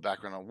gives you a little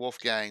background on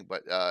Wolfgang,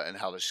 but and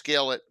how to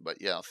scale it.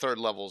 But yeah, third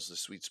level is the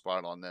sweet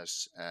spot on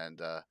this, and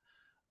the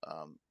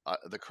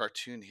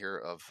cartoon here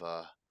of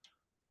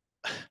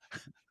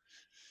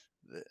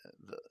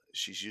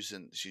she's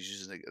using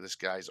this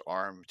guy's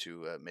arm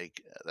to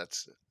make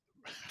that's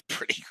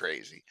pretty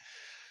crazy.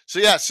 So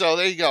yeah, so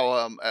there you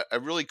go. A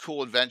really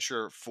cool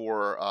adventure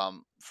for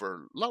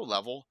low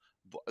level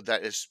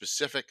that is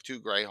specific to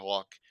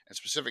Greyhawk and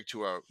specific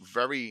to a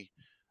very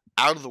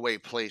out of the way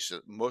place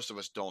that most of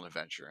us don't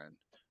adventure in,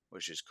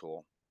 which is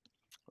cool.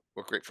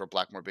 We're great for a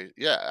Blackmore base.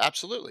 Yeah,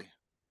 absolutely.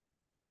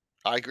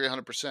 I agree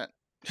 100%.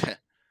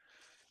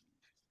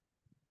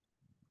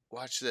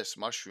 Watch this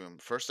mushroom.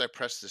 First, I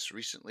pressed this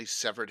recently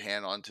severed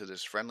hand onto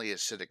this friendly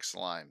acidic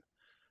slime.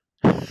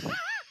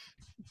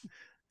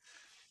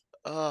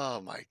 Oh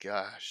my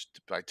gosh!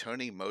 By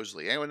Tony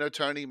Mosley. Anyone know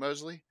Tony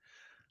Mosley?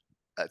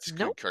 That's a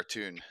Nope. good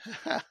cartoon.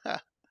 All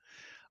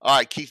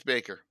right, Keith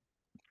Baker.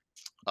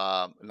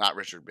 Not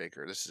Richard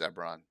Baker. This is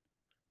Ebron.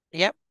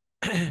 Yep.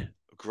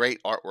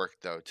 Great artwork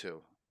though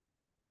too.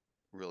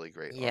 Really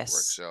great artwork.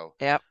 Yes. So,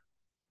 Yep.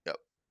 yep.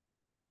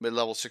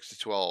 Mid-level 6 to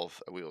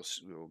 12. We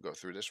will go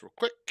through this real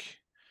quick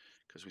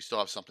because we still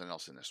have something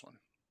else in this one.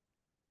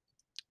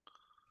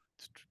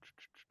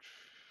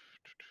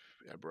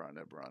 Ebron.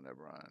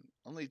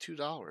 Only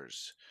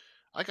 $2.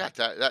 I got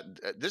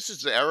that. This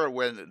is the era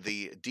when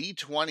the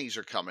D20s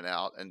are coming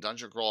out, and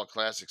Dungeon Crawler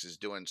Classics is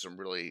doing some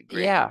really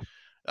great. Yeah.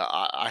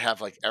 I have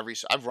like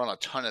I've run a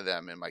ton of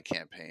them in my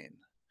campaign,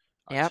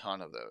 a Yep.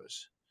 ton of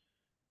those,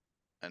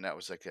 and that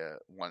was like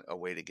a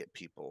way to get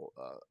people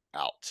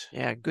out.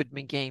 Yeah.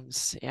 Goodman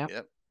Games. Yep.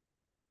 Yep.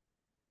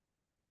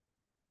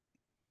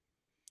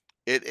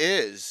 It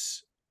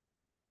is.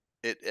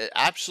 It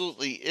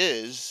absolutely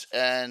is.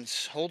 And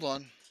hold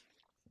on.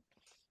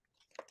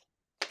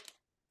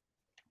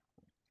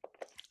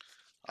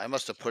 I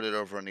must have put it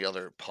over in the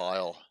other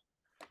pile.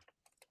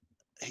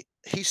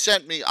 He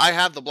sent me. I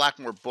have the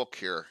Blackmore book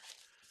here.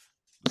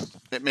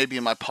 It may be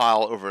in my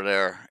pile over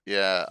there.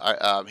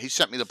 Yeah. He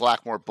sent me the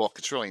Blackmore book.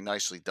 It's really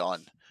nicely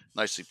done,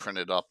 nicely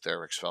printed up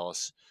there,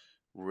 fellas.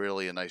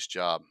 Really a nice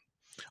job.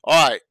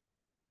 All right.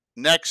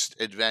 Next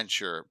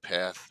adventure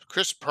path.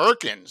 Chris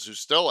Perkins,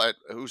 who's still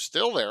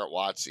there at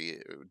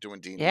WotC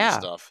doing D&D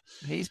stuff.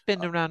 He's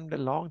been around a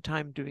long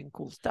time doing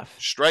cool stuff.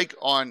 Strike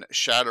on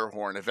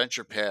Shatterhorn,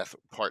 Adventure Path,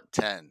 Part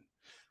 10.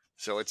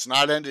 So it's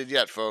not ended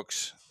yet,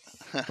 folks.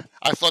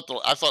 I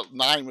thought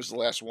 9 was the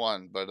last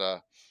one,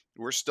 but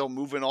we're still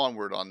moving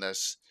onward on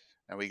this,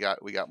 and we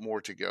got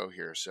more to go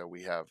here. So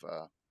we have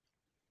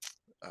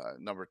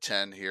number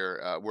 10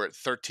 here. We're at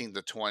 13th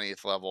to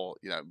 20th level.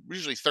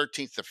 Usually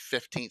 13th to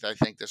 15th. I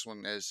think this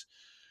one is.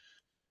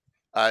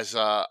 As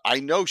I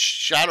know,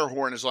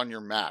 Shatterhorn is on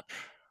your map.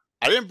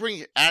 I didn't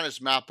bring Anna's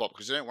map up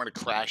because I didn't want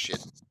to crash it.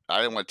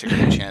 I didn't want to take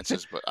any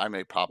chances, but I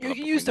may pop it up.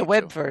 You can use the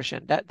web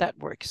version. That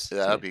works.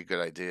 Yeah, that'd be a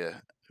good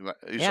idea.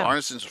 It was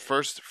Arneson's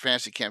first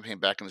fantasy campaign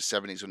back in the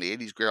 70s when the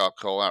 80s Greyhawk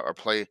co-op, our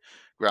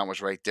playground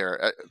was right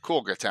there.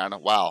 Cool, Gatana.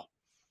 Wow.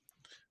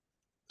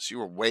 So you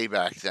were way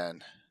back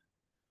then.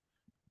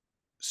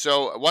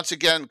 So once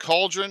again,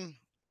 Cauldron,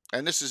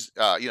 and this is,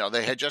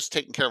 they had just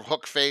taken care of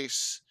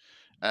Hookface,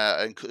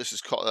 and this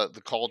is called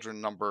the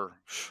Cauldron number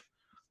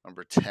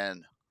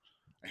 10.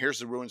 Here's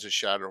the ruins of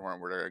Shatterhorn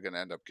where they're going to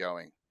end up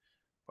going.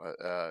 But,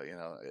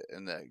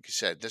 and like you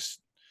said, this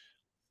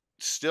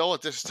still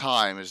at this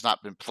time has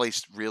not been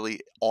placed really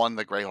on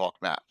the Greyhawk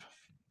map.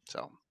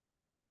 So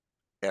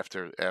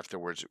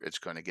afterwards, it's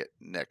going to get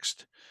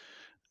nixed.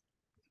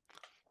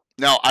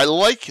 Now, I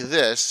like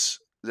this,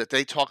 that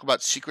they talk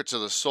about Secrets of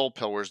the Soul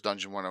Pillars,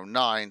 Dungeon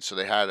 109, so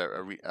they had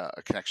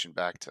a connection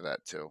back to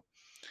that, too.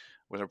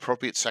 With an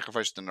appropriate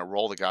sacrifice to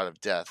enroll the god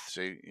of death.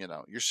 So,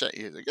 you're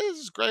saying, like, this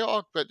is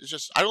Greyhawk, but it's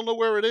just, I don't know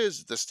where it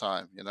is at this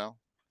time,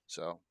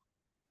 So,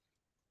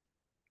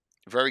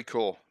 very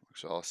cool,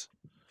 Marcellus.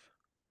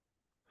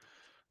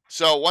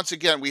 So, once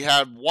again, we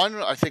had one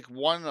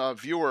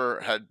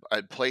viewer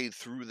had played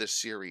through this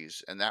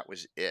series, and that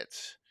was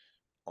it.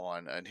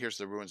 And here's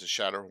the ruins of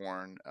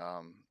Shatterhorn.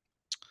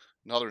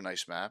 Another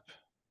nice map,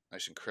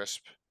 nice and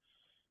crisp.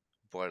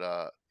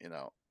 But,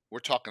 we're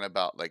talking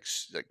about like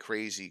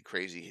crazy,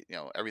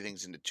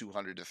 everything's in the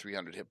 200 to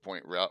 300 hit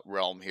point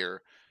realm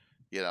here.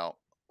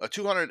 A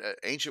 200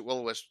 ancient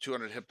will-o-wisp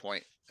 200 hit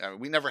point. I mean,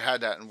 we never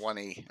had that in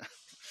 1E.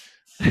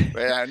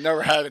 I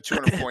never had a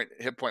 200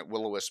 hit point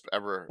will-o-wisp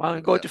ever.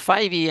 Well, go to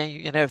 5E and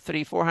you can have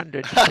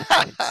 300-400 hit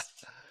points.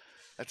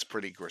 That's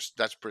pretty gross.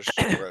 That's pretty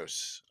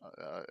gross.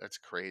 That's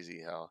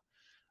crazy how.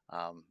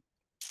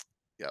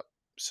 Yep.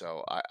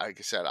 So like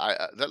I said,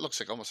 that looks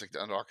like almost like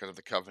the Ark of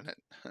the Covenant.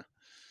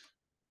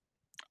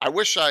 I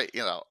wish like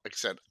I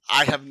said,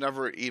 I have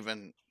never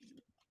even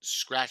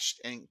scratched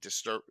ink to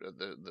start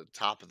the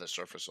top of the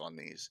surface on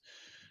these.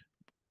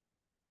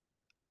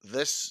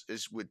 This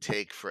would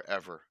take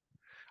forever.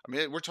 I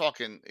mean, we're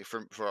talking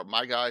for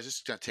my guys, this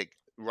is going to take,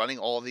 running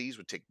all of these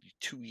would take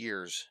 2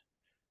 years.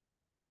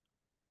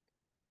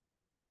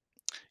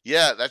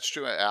 Yeah, that's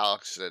true.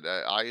 Alex said,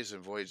 Eyes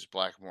and Voids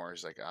Blackmore.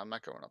 He's like, I'm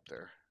not going up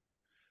there.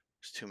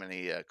 There's too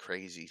many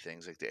crazy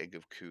things like the Egg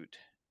of Coot.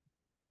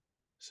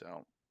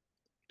 So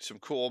some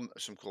cool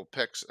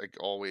picks like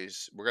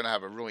always. We're gonna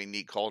have a really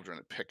neat Cauldron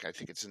to pick. I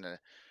think it's in the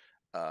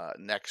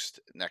next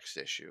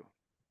issue.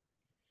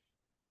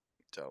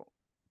 So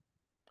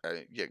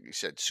yeah, you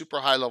said super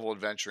high level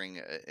adventuring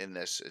in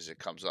this as it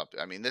comes up.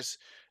 I mean, this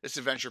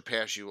adventure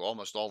pass you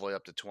almost all the way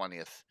up to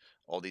 20th.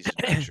 All these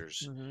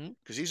adventures,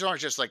 because these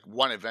aren't just like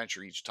one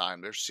adventure each time.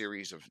 They're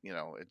series of,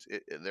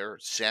 they're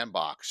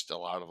sandboxed, a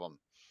lot of them.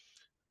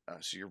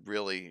 So you're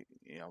really,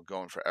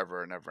 going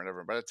forever and ever and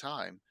ever. By the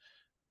time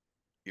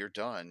you're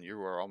done, you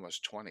are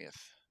almost 20th.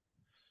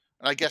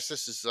 And I guess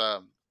this is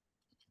the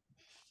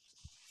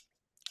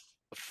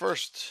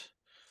first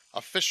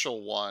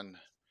official one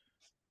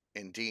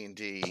in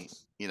D&D.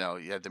 You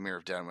had the Mirror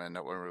of Deadman.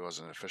 That one really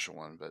wasn't an official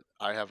one, but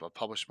I have a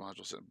published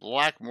module set.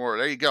 Blackmore.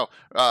 There you go.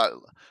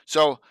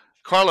 So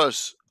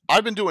Carlos,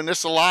 I've been doing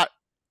this a lot,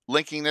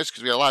 linking this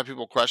because we got a lot of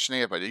people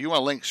questioning it. But if you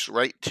want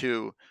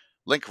to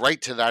link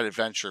right to that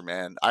adventure,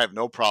 man, I have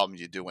no problem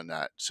you doing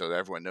that, so that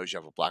everyone knows you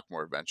have a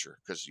Blackmore adventure,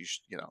 because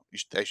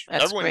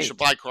everyone should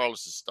buy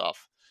Carlos's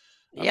stuff.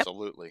 Yep.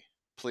 Absolutely,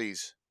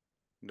 please,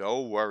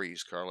 no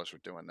worries, Carlos, we're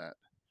doing that.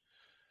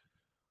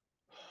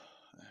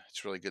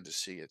 It's really good to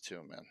see you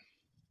too, man.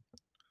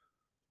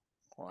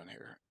 On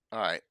here. All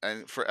right,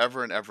 and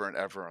forever and ever and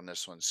ever on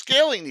this one.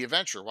 Scaling the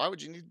adventure. Why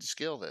would you need to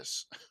scale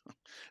this?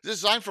 This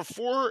is designed for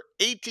 4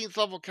 18th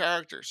level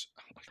characters.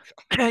 Oh my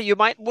God. You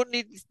might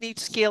need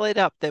to scale it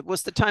up. That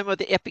was the time of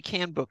the Epic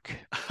Handbook.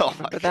 Oh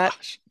my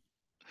gosh.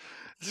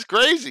 This is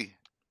crazy.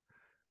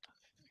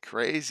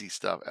 Crazy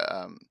stuff.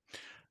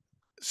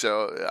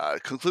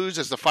 Concludes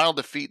as the final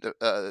defeat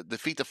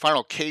the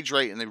final cage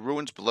raid in the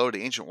ruins below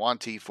the ancient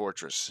Wanti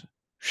fortress.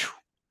 Whew.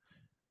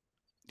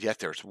 Yet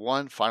there's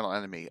one final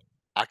enemy,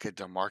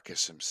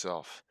 Akademarcus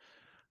himself,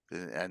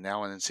 and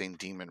now an insane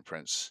demon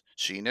prince.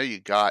 So you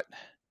got it.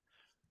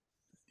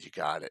 You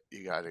got to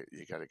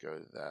go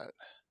to that.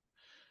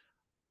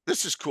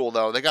 This is cool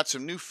though. They got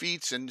some new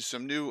feats and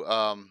some new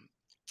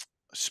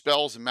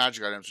spells and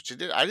magic items, which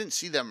I didn't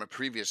see them in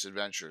previous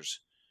adventures.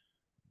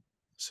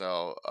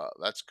 So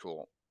that's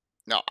cool.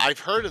 Now I've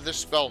heard of this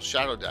spell,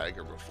 Shadow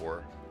Dagger,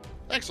 before.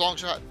 Thanks,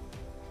 Longshot.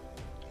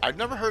 I've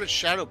never heard of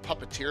Shadow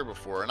Puppeteer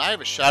before, and I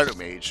have a Shadow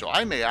Mage, so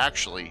I may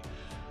actually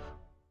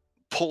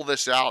pull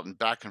this out and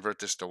back convert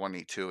this to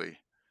 1E2E.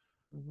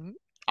 Mm-hmm.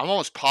 I'm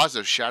almost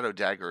positive Shadow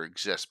Dagger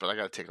exists, but I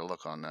got to take a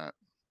look on that.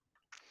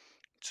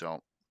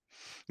 So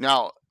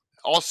now,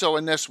 also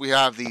in this, we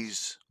have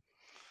these.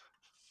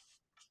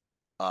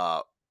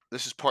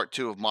 This is part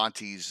 2 of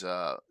Monty's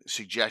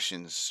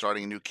suggestions,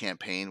 starting a new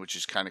campaign, which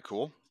is kind of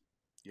cool.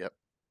 Yep,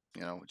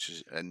 which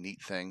is a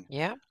neat thing.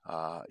 Yeah.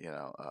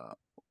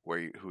 Who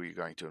are you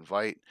going to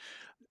invite?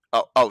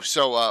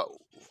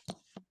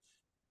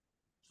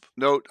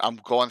 Note, I'm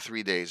going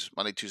 3 days,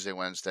 Monday, Tuesday,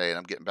 Wednesday, and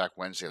I'm getting back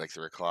Wednesday, like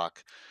 3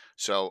 o'clock.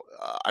 So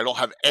I don't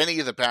have any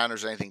of the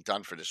banners or anything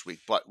done for this week,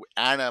 but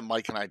Anna,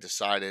 Mike, and I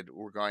decided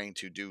we're going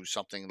to do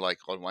something like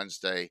on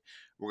Wednesday.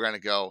 We're going to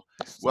go,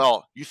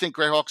 well, you think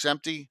Greyhawk's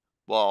empty?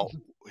 Well,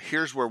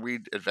 here's where we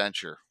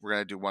adventure. We're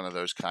going to do one of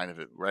those kind of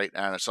it, right,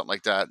 Anna? Something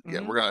like that. Mm-hmm.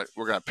 Yeah,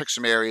 we're gonna pick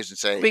some areas and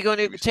say we're going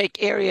to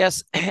take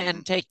areas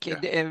and take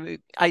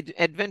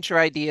adventure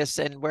ideas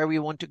and where we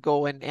want to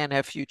go and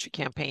have future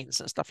campaigns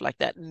and stuff like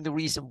that, and the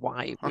reason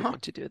why we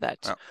want to do that.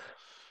 Yeah.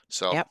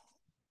 So, yep.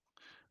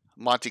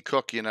 Monty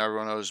Cook,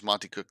 everyone knows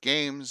Monty Cook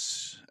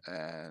Games,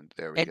 and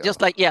there we go. And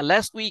just like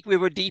last week we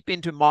were deep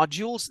into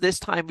modules. This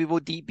time we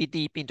will be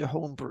deep into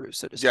homebrew,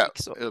 so to speak. Yeah,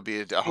 so it'll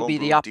be a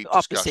homebrew deep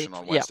discussion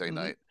on Wednesday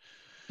night.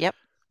 Yep.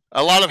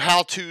 A lot of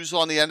how-tos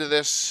on the end of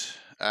this,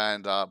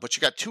 and but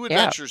you got 2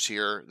 adventures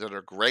here that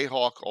are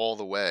Greyhawk all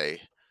the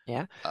way.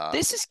 Yeah,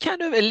 this is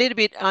kind of a little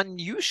bit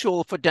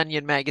unusual for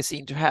Dungeon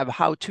Magazine to have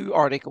how-to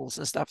articles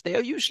and stuff. They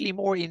are usually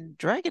more in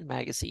Dragon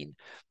Magazine.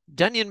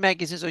 Dungeon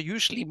magazines are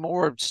usually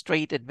more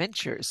straight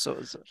adventures.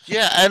 So.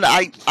 Yeah, and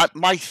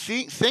my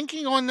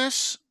thinking on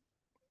this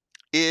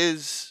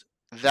is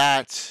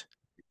that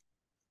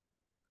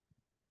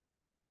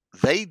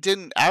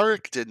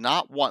Eric did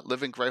not want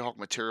Living Greyhawk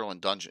material in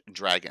Dungeon and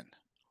Dragon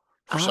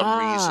for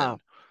some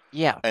reason.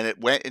 Yeah, and it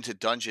went into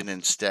Dungeon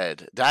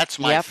instead. That's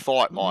my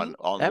thought on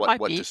that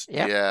what this.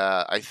 Yep.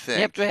 Yeah, I think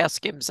you have to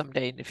ask him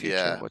someday in the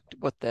future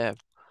what the.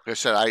 Like I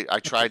said, I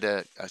tried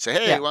to say,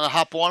 hey, you want to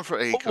hop on for?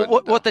 He couldn't.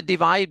 What the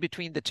divide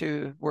between the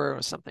two were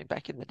or something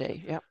back in the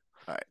day. Yeah.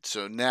 All right,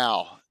 so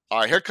now,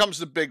 here comes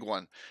the big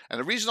one, and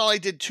the reason I only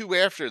did 2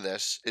 after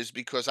this is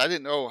because I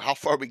didn't know how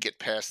far we get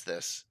past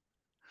this.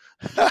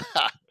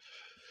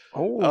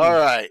 Oh, all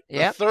right.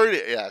 Yeah. 30.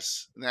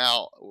 Yes.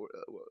 Now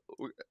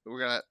we're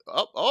gonna.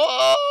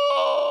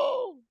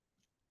 Oh!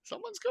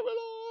 Someone's coming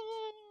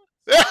on.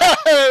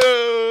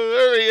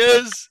 There he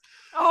is.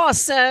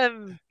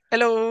 Awesome.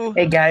 Hello.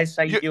 Hey guys,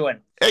 how you doing?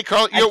 Hey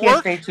Carl, you at work?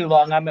 I can't stay too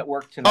long. I'm at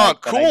work tonight. Oh,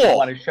 cool. But I just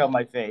want to show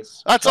my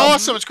face. That's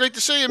awesome. It's great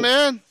to see you,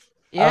 man.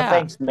 Yeah.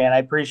 Thanks, man. I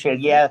appreciate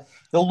it. Yeah,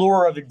 the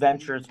lure of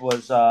adventures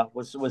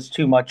was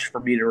too much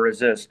for me to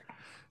resist.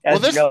 As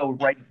you know,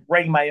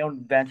 writing my own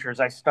adventures,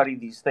 I study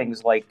these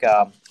things like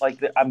I'm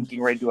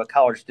getting ready to do a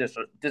college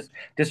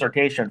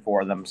dissertation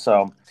for them.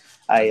 So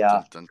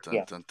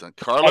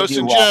Carlos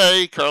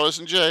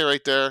and Jay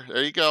right there.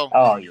 There you go.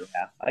 Oh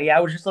yeah. I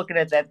was just looking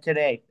at that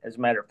today, as a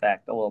matter of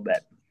fact, a little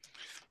bit.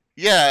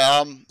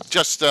 Yeah,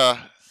 just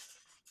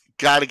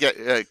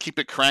gotta keep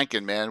it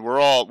cranking, man. We're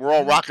all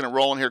rocking and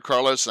rolling here,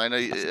 Carlos. I know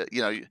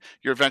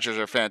your adventures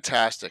are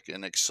fantastic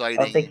and exciting.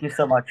 Oh, thank you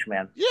so much,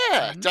 man.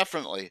 Yeah,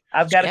 definitely.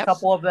 I've got a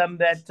couple of them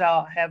that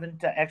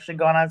haven't actually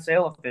gone on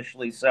sale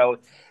officially, so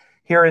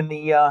here in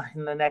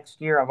the next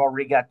year. I've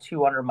already got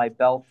two under my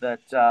belt that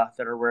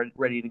are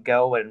ready to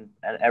go and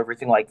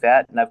everything like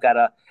that. And I've got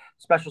a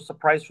special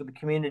surprise for the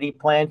community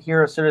planned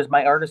here as soon as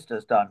my artist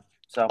is done.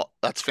 So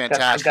that's I've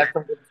fantastic. got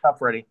some good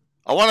stuff ready.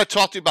 I want to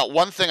talk to you about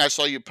one thing I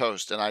saw you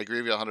post, and I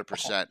agree with you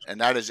 100%,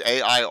 and that is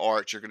AI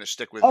art. You're going to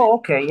stick with Oh,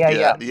 okay.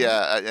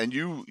 yeah. And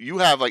you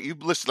have you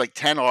listed like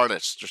 10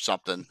 artists or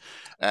something,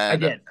 I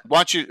and did. why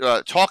don't you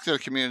talk to the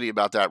community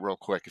about that real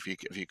quick if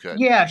you could.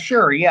 Yeah,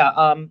 sure.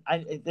 Yeah.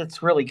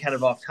 It's really kind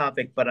of off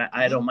topic, but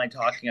I don't mind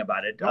talking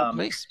about it. No,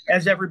 please.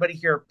 As everybody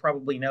here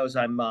probably knows,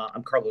 I'm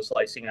Carlos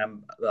Lysing.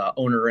 I'm the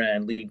owner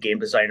and lead game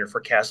designer for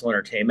Castle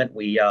Entertainment.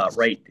 We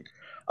write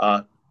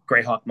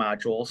Greyhawk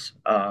modules,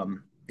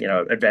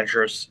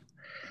 adventures.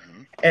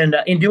 And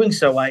in doing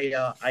so,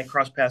 I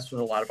cross paths with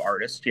a lot of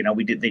artists.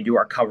 They do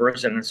our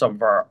covers, and in some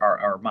of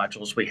our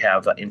modules, we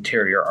have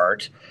interior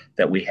art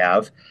that we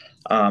have.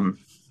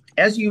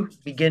 As you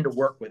begin to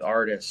work with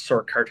artists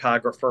or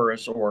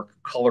cartographers or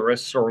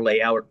colorists or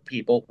layout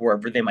people,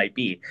 wherever they might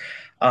be,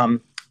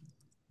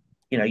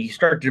 you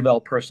start to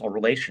develop personal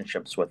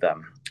relationships with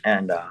them.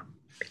 And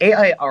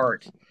AI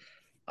art,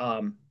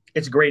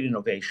 it's a great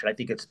innovation. I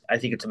think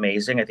it's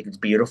amazing. I think it's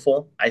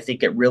beautiful. I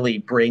think it really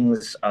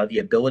brings the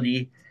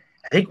ability.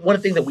 I think one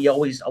thing that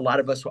a lot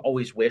of us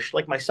always wish,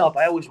 like myself,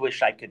 I always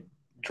wish I could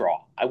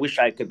draw. I wish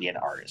I could be an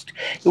artist.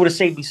 It would have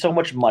saved me so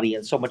much money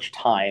and so much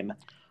time,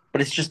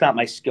 but it's just not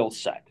my skill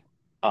set.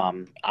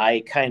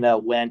 I kind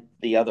of went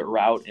the other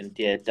route and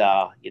did,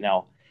 I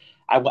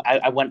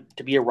went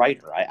to be a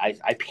writer.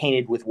 I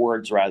painted with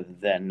words rather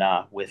than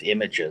with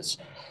images.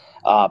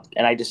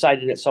 And I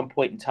decided at some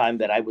point in time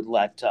that I would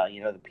let,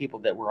 the people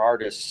that were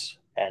artists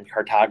and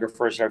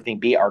cartographers and everything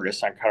be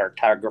artists and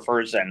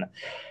cartographers, and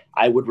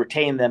I would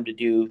retain them to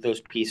do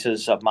those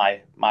pieces of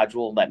my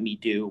module and let me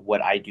do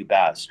what I do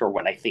best, or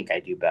what I think I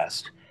do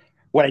best,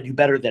 what I do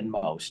better than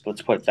most.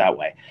 Let's put it that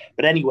way.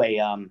 But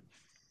anyway,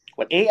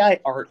 what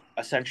AI art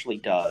essentially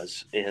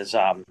does is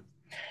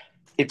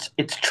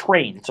it's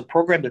trained. It's a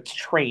program that's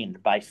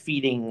trained by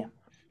feeding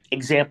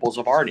examples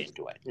of art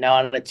into it. Now,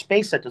 on its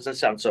face, that doesn't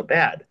sound so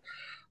bad.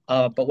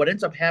 But what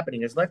ends up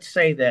happening is, let's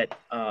say that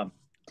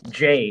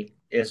Jay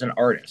is an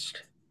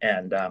artist,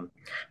 and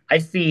I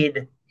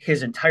feed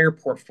his entire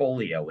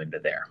portfolio into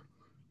there.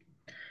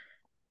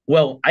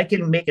 Well, I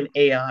can make an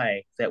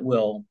AI that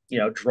will,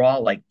 draw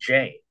like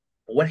Jay.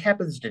 But what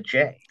happens to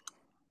Jay?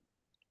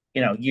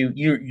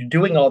 You're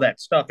doing all that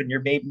stuff, and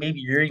maybe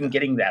you're even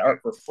getting that art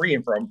for free,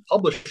 and from a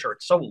publisher,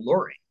 it's so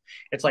alluring.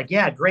 It's like,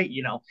 yeah, great,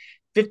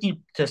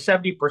 50 to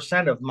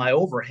 70% of my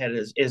overhead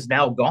is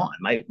now gone.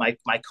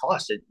 My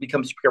cost, it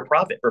becomes pure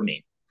profit for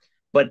me.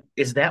 But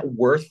is that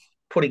worth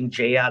putting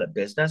Jay out of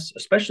business,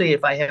 especially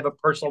if I have a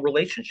personal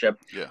relationship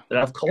that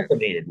I've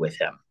cultivated with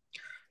him?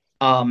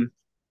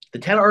 The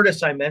 10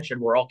 artists I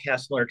mentioned were all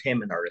Castle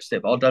Entertainment artists.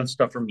 They've all done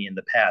stuff for me in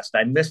the past.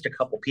 I missed a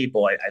couple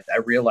people. I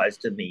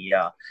realized in the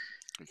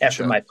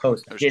after my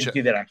post, I didn't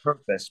do that on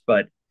purpose.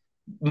 But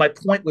my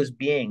point was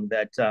being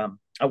that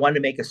I wanted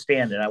to make a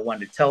stand, and I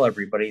wanted to tell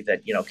everybody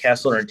that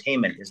Castle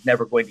Entertainment is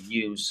never going to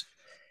use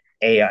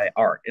AI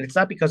art. And it's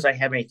not because I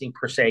have anything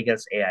per se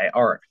against AI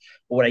art.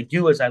 But what I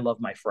do is I love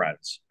my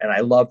friends, and I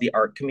love the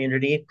art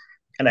community,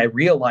 and I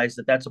realize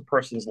that that's a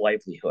person's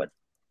livelihood.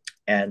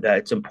 And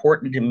it's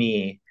important to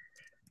me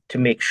to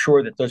make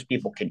sure that those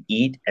people can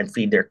eat and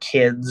feed their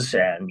kids,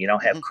 and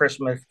have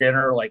Christmas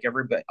dinner like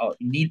everybody,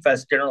 Need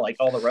Fest dinner like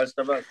all the rest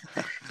of us.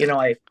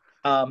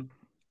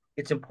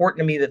 It's important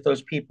to me that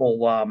those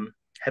people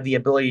have the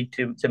ability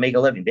to make a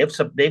living.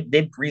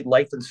 They've breathed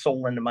life and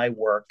soul into my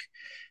work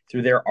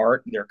through their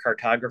art and their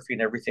cartography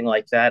and everything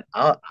like that.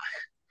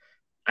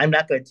 I'm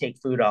not going to take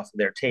food off of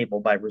their table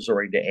by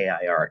resorting to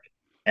AI art.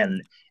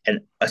 And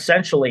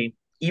essentially,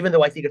 even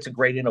though I think it's a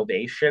great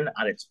innovation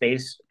on its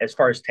face as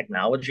far as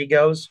technology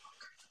goes,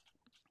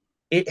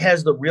 it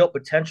has the real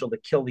potential to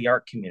kill the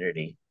art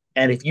community.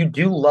 And if you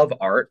do love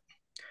art,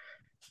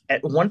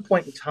 at one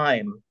point in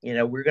time,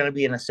 we're going to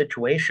be in a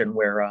situation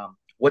where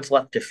what's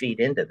left to feed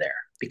into there,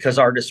 because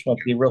artists won't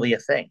be really a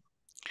thing.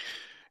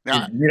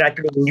 Now, you're not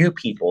getting new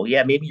people.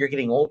 Yeah, maybe you're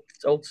getting old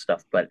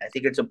stuff, but I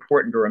think it's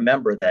important to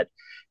remember that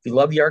if you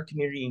love the art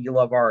community and you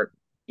love art,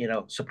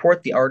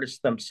 support the artists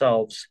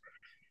themselves.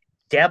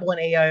 Dabble in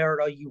AI art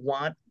all you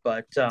want,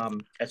 but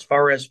as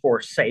far as for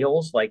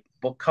sales, like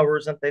book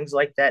covers and things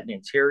like that, and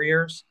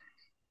interiors,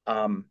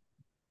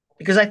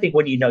 because I think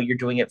when you're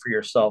doing it for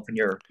yourself and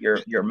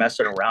you're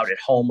messing around at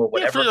home or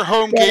whatever, for your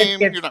home game,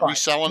 you're not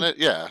reselling it.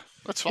 Yeah,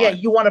 that's fine. Yeah,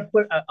 you want to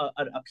put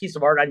a piece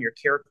of art on your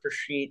character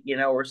sheet,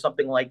 or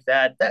something like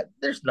that. That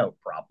there's no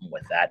problem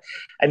with that.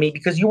 I mean,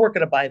 because you weren't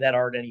going to buy that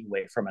art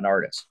anyway from an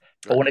artist.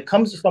 But when it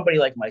comes to somebody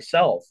like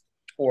myself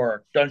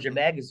or Dungeon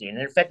Magazine,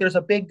 and in fact, there's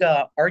a big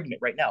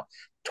argument right now.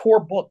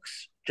 Tor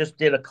Books just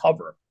did a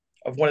cover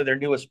of one of their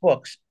newest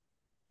books,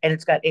 and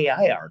it's got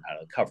AI art on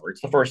the cover.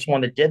 It's the first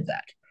one that did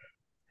that.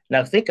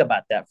 Now think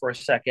about that for a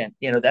second.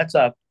 That's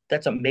a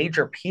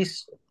major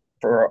piece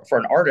for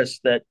an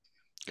artist that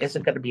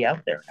isn't going to be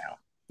out there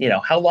now.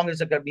 How long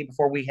is it going to be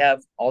before we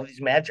have all these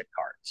magic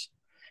cards?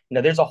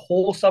 there's a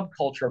whole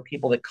subculture of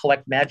people that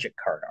collect magic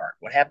card art.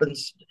 What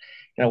happens?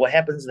 What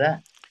happens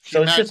then?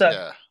 So it's just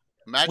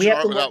Imagine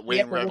art without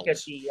Wayne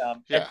Reynolds. We have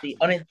to look at the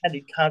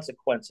unintended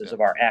consequences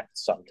of our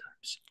acts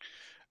sometimes.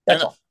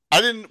 That's all. I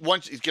didn't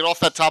want you to get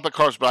off that topic,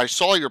 Carlos, but I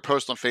saw your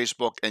post on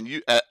Facebook, and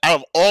you, out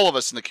of all of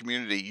us in the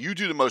community, you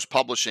do the most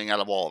publishing out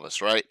of all of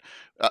us, right?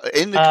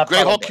 In the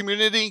Greyhawk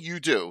community, you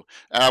do.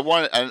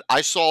 And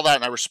I saw that,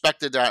 and I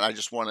respected that, and I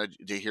just wanted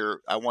to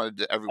hear. I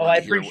wanted everyone. I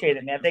appreciate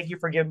it, man. Thank you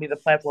for giving me the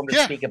platform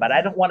to speak about it.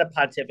 I don't want to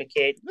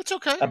pontificate. That's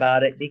okay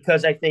about it,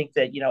 because I think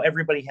that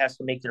everybody has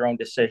to make their own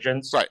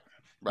decisions, right?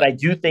 But I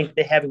do think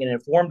that having an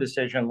informed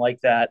decision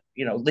like that,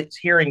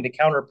 hearing the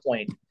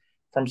counterpoint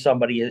from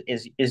somebody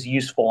is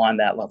useful on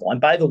that level. And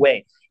by the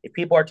way, if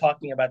people are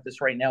talking about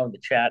this right now in the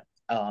chat,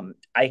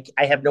 I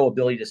have no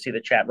ability to see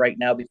the chat right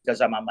now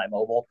because I'm on my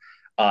mobile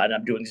and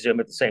I'm doing Zoom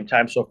at the same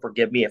time. So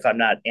forgive me if I'm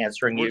not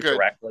answering you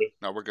directly.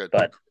 No, we're good.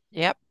 But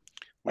we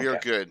are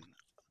good.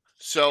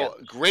 So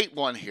great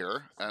one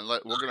here, and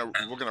we're gonna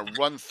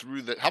run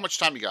through the. How much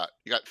time you got?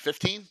 You got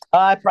 15?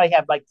 I probably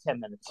have like 10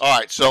 minutes. All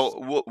right,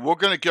 so we're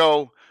gonna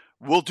go.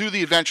 We'll do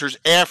the adventures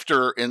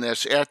after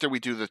we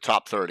do the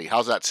top 30.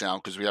 How's that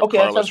sound? Because we have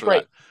Carlos for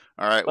that.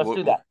 All right, let's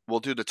do that. We'll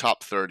do the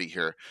top 30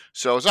 here.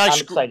 So as I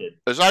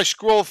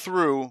scroll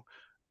through,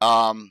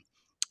 the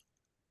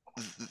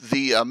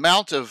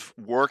amount of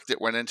work that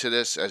went into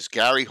this, as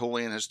Gary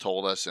Julian has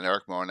told us, and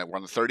Eric Mona,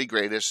 one of the 30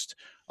 greatest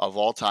of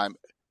all time.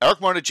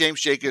 Eric Mona, James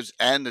Jacobs,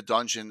 and the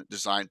Dungeon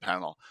Design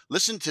Panel.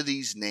 Listen to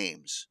these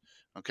names,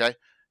 okay?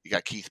 You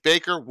got Keith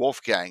Baker,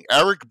 Wolfgang.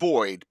 Eric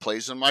Boyd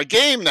plays in my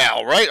game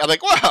now, right? I'm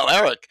like, wow,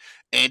 Eric.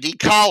 Andy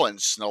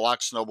Collins,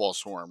 Snowlock Snowball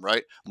Swarm,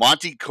 right?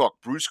 Monty Cook,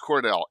 Bruce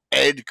Cordell,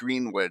 Ed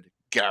Greenwood,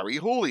 Gary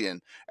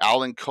Julian,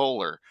 Alan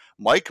Kohler,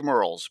 Mike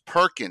Merles,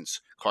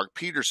 Perkins, Clark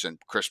Peterson,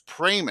 Chris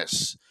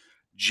Pramus,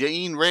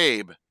 Jane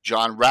Rabe,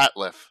 John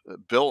Ratliff,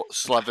 Bill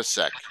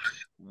Slevacek.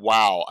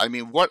 Wow. I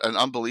mean, what an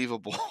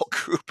unbelievable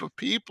group of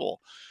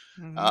people.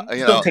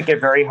 Still take it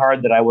very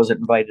hard that I wasn't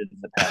invited in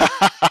the past.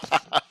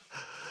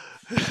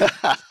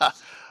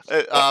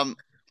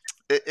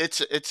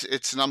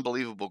 It's an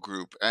unbelievable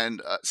group,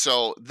 and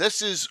so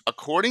this is,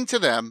 according to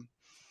them,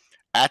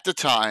 at the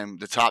time,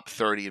 the top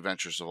 30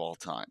 adventures of all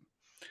time.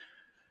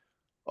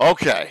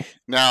 Okay,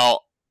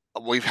 now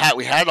we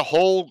had a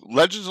whole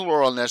Legends of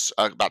Lore on this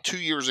about 2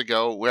 years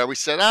ago, where we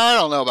said, I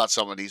don't know about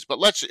some of these, but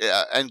let's.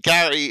 And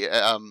Gary,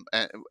 and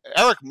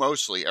Eric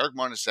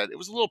Mona said it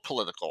was a little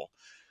political,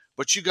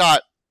 but you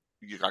got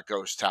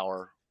Ghost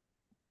Tower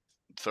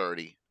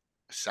 30.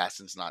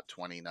 Assassin's Knot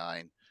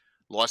 29,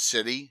 Lost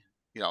City,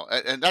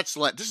 and this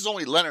is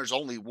only Leonard's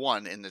only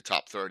one in the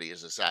top 30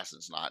 is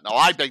Assassin's Knot. Now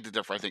I beg to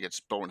differ. I think it's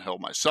Bone Hill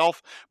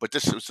myself, but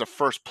this was the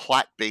first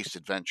plot-based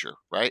adventure,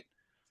 right?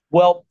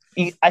 Well,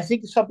 I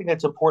think something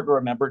that's important to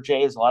remember,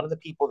 Jay, is a lot of the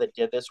people that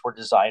did this were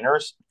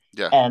designers.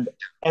 Yeah. And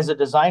as a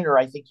designer,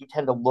 I think you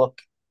tend to look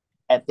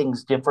at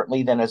things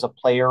differently than as a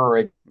player or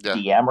a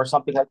DM or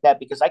something like that,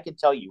 because I can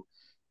tell you,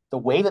 the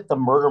way that the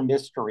murder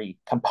mystery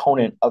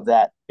component of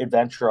that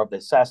adventure of the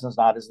Assassin's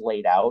Knot is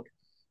laid out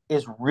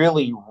is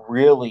really,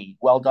 really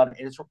well done.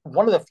 And it's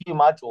one of the few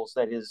modules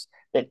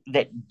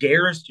that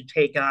dares to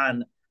take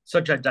on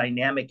such a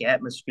dynamic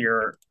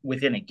atmosphere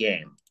within a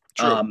game.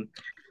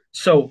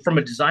 So from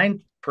a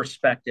design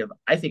perspective,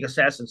 I think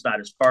Assassin's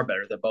Knot is far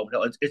better than Bone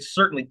Hill. It's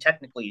certainly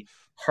technically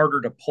harder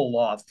to pull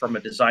off from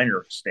a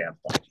designer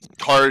standpoint.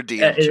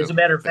 As a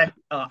matter of fact,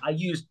 I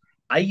used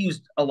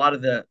a lot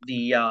of the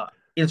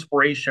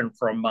inspiration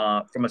from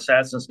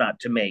Assassin's Knot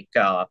to make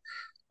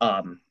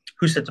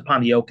Who Sits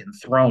Upon the Oaken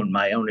Throne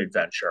my own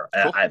adventure,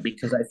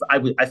 because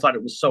I thought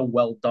it was so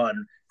well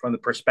done from the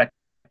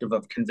perspective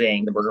of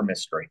conveying the murder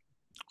mystery.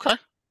 Okay,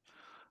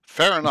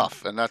 fair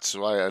enough, and that's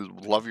why I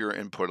love your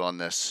input on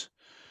this.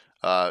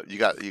 You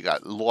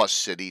got Lost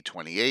City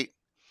 28,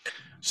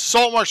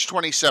 Saltmarsh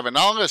 27.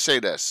 Now I'm going to say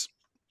this: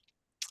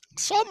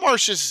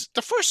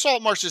 the first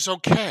Saltmarsh is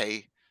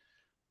okay.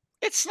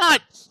 It's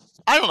not.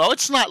 I don't know.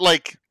 It's not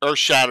like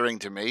earth-shattering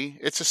to me.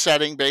 It's a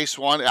setting-based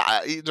one.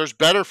 There's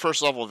better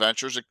first-level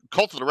adventures.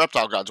 Cult of the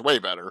Reptile God's way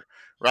better,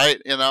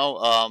 right?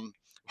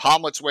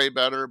 Hamlet's way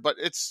better, but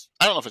I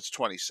don't know if it's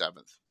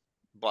 27th,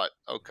 but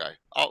okay.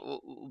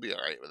 We'll be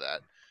all right with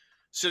that.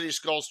 City of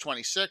Skulls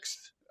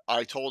 26th.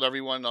 I told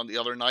everyone on the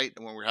other night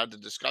when we had the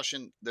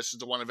discussion, this is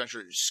the one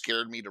adventure that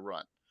scared me to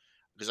run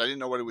because I didn't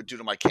know what it would do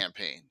to my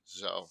campaign.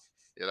 So,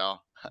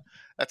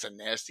 that's a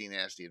nasty,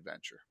 nasty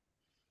adventure.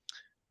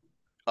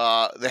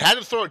 They had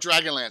to throw a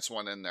Dragonlance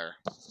one in there.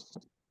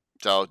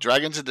 So,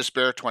 Dragons of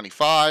Despair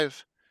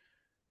 25.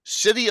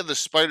 City of the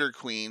Spider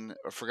Queen,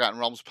 a Forgotten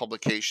Realms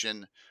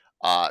publication,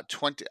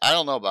 20. I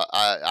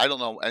don't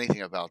know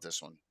anything about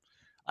this one.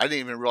 I didn't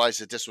even realize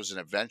that this was an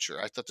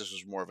adventure. I thought this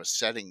was more of a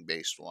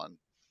setting-based one.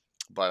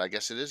 But I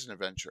guess it is an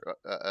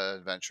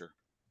adventure.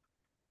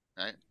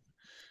 Right?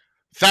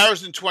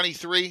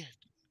 1023,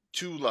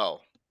 too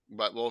low.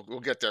 But we'll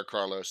get there,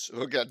 Carlos.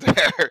 We'll get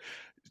there.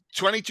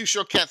 22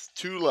 Shoketh,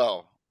 too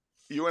low.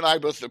 You and I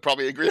both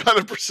probably agree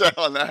 100%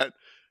 on that.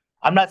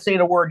 I'm not saying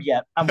a word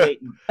yet. I'm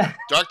waiting.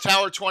 Dark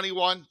Tower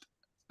 21.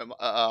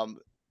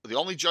 The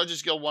only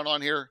Judges Guild one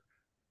on here,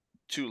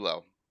 too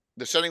low.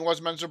 The setting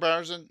was Men's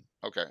Barzin.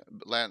 Okay,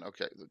 Land.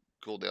 Okay,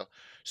 cool deal.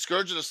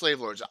 Scourge of the Slave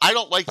Lords. I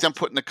don't like them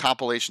putting the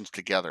compilations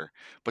together,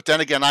 but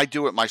then again, I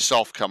do it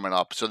myself coming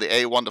up. So the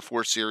A1 to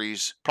 4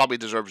 series probably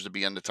deserves to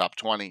be in the top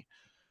 20.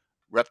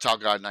 Reptile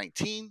God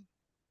 19.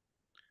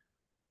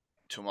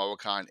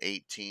 Tomoe-kan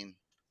 18.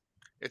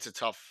 It's a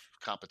tough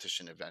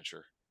competition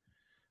adventure.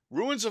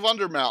 Ruins of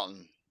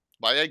Undermountain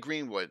by Ed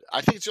Greenwood.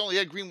 I think it's the only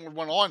Ed Greenwood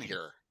one on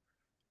here.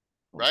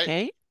 Right?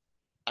 Okay.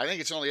 I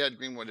think it's only Ed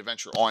Greenwood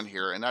adventure on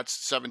here, and that's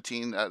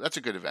 17. That's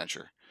a good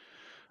adventure.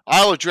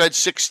 Isle of Dread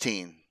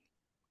 16.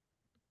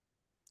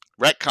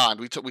 Retconned.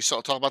 We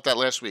talked about that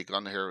last week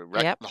on here.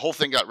 Yep. The whole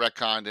thing got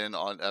retconned in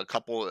on a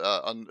couple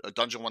on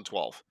Dungeon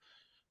 112.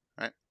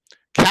 Right.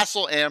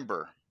 Castle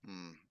Amber.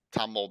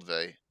 Tom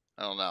Moldvay.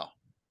 I don't know.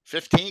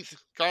 15th,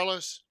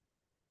 Carlos?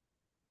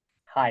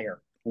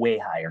 Higher. Way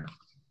higher.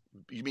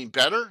 You mean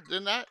better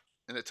than that?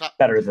 In the top?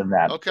 Better than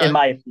that. Okay. In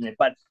my opinion.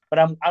 But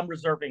I'm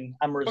reserving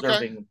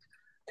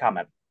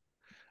comment.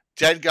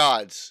 Dead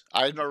Gods.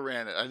 I never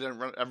ran it. I've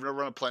never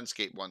run a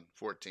Planescape one.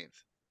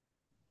 14th.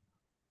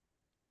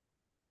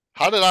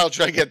 How did Isle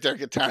Dread get there?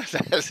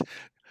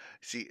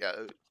 See,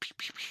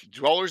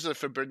 Dwellers of the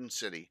Forbidden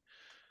City.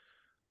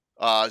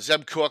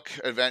 Zeb Cook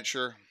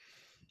adventure.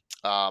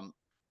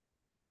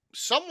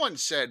 Someone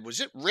said, was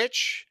it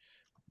Rich?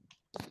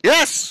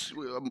 Yes,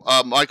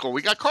 Michael.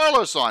 We got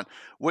Carlos on.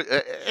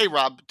 Hey,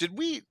 Rob. Did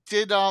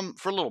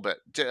for a little bit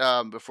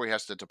before he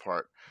has to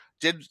depart?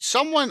 Did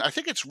someone? I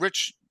think it's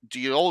Rich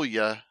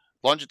Diolia.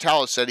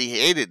 Longitalis said he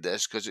hated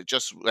this because it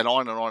just went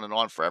on and on and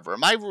on forever.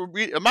 Am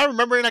I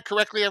remembering that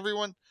correctly,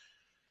 everyone?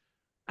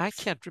 I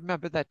can't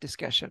remember that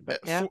discussion, but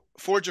yeah.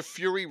 Forge of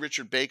Fury,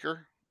 Richard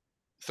Baker,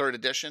 3rd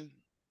edition.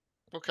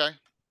 Okay.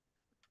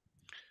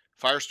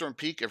 Firestorm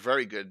Peak, a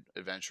very good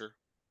adventure.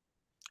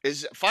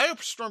 Is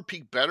Firestorm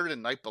Peak better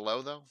than Night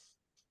Below, though?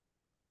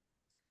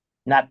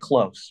 Not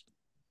close.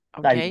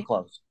 Okay. Not even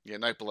close. Yeah,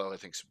 Night Below, I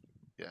think so.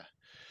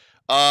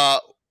 Yeah.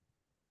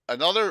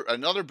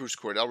 Another Bruce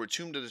Cordell,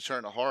 Return to the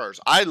Return of Horrors.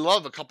 I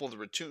love a couple of the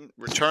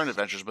return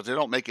adventures, but they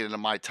don't make it into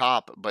my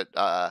top. But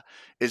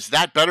is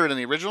that better than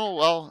the original?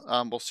 Well,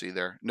 we'll see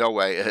there. No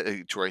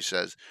way, Troy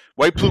says.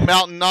 White Plume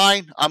Mountain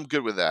 9, I'm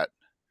good with that.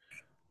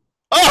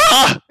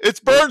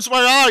 It burns my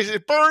eyes.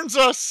 It burns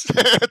us.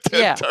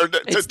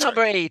 It's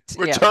number 8.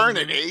 Return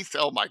at 8th.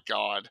 Oh, my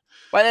God.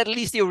 But at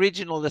least the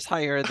original is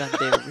higher than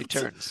the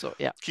return. So,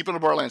 yeah. Keeping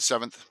the Barland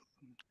 7th.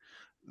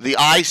 The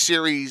I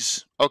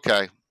series,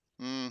 okay.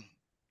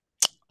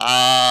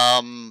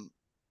 I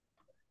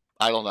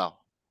don't know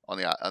on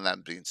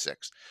that being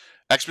 6th.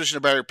 Expedition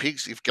of Barrier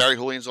Peaks. If Gary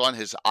Julian's on,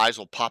 his eyes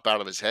will pop out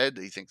of his head.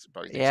 He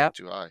probably thinks it's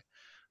too high.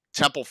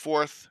 Temple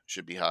 4th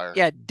should be higher.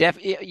 Yeah,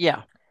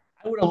 yeah.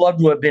 I would have loved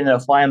to have been a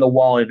fly on the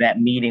wall in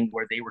that meeting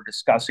where they were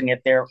discussing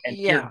it there and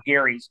hear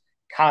Gary's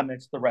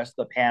comments to the rest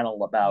of the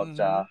panel about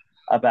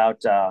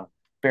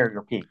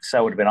Barrier Peaks.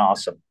 That would have been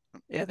awesome.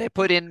 Yeah, they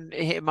put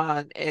him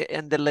on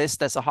in the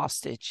list as a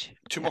hostage.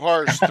 Tomb of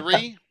Horrors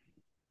 3.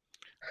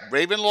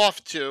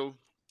 Ravenloft 2.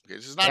 Okay,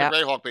 this is not a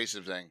Greyhawk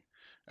basic thing.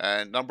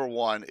 And number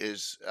 1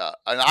 is,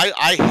 and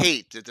I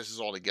hate that this is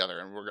all together.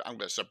 And I'm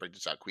going to separate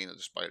this out. Queen of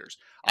the Spiders.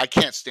 I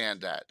can't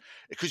stand that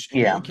because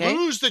you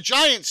lose the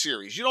Giant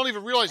series. You don't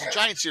even realize the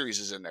Giant series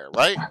is in there,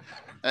 right?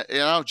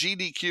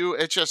 GDQ.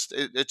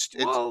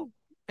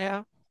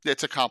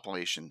 It's a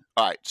compilation.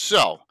 All right.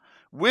 So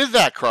with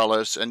that,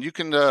 Carlos, and you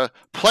can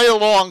play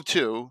along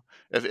too.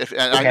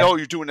 I know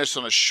you're doing this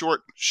on a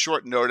short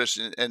notice,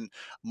 and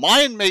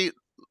mine may.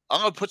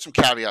 I'm going to put some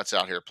caveats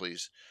out here,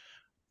 please.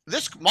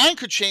 Mine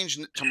could change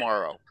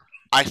tomorrow.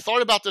 I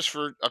thought about this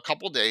for a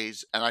couple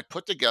days, and I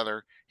put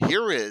together.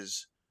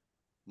 Here's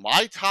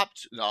my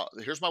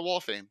here's my Wall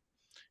of Fame.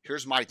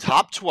 Here's my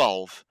top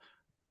 12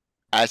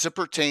 as it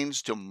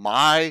pertains to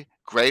my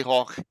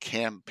Greyhawk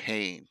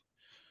campaign.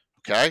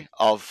 Okay,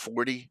 of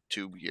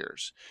 42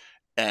 years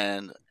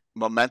and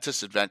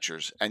momentous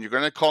adventures. And you're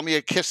going to call me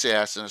a kiss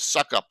ass and a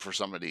suck up for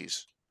some of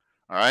these.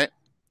 All right.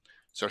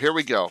 So here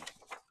we go.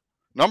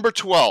 Number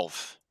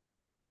 12.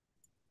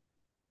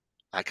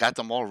 I got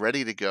them all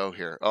ready to go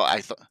here.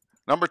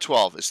 Number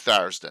 12 is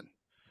Tharizdun.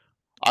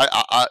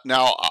 I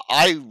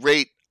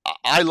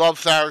love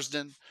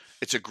Tharizdun.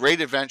 It's a great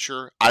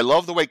adventure. I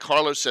love the way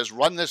Carlos says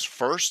run this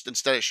first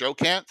instead of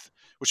Shokanth,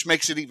 which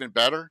makes it even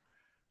better.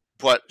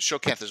 But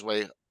Shokanth is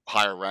way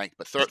higher ranked.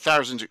 But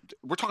Tharizdun,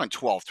 we're talking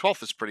 12.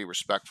 12th is pretty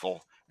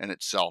respectful in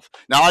itself.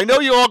 Now I know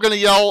you're all going to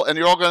yell and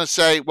you're all going to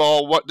say,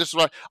 "Well, this is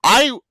what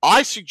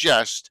I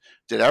suggest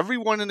that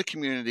everyone in the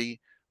community."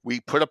 We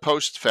put a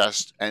post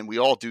fest and we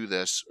all do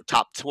this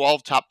top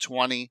 12, top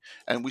 20,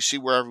 and we see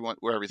where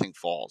everything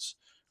falls.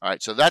 All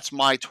right. So that's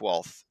my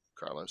 12th,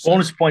 Carlos.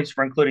 Bonus points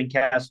for including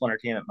Castle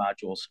Entertainment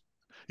modules.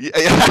 Yeah.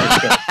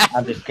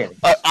 I'm just kidding.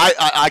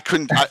 I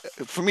couldn't,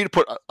 for me to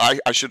put, I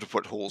should have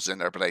put holes in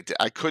there, but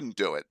I couldn't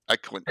do it. I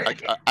couldn't.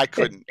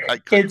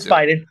 It's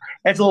fine.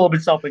 It's a little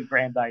bit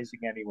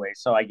self-aggrandizing anyway.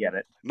 So I get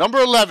it. Number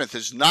 11th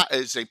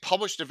is a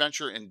published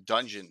adventure in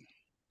Dungeon.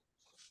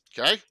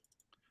 Okay.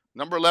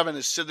 Number 11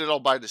 is Citadel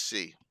by the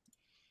Sea.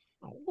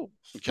 Oh.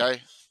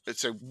 Okay,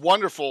 it's a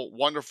wonderful,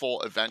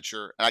 wonderful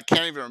adventure, and I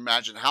can't even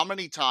imagine how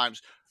many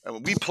times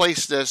we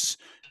placed this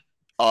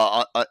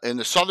in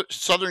the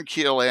southern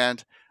Keel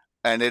Land,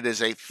 and it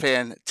is a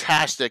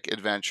fantastic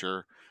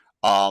adventure.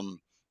 And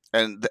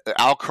the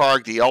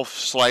Alcarg, the Elf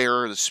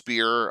Slayer, the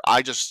Spear,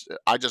 I just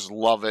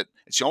love it.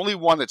 It's the only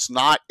one that's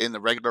not in the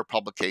regular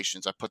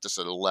publications. I put this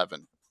at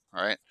 11.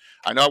 All right.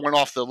 I know I went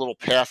off the little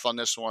path on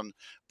this one,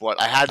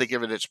 but I had to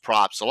give it its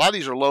props. A lot of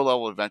these are low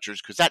level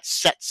adventures because that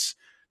sets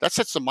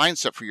the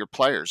mindset for your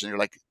players, and you're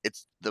like,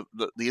 it's the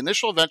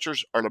initial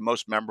adventures are the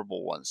most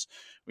memorable ones.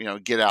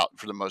 Get out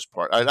for the most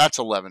part. That's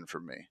 11 for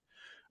me.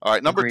 All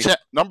right, number 10.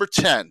 Number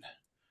 10.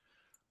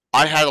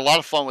 I had a lot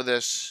of fun with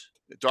this.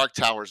 Dark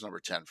Tower is number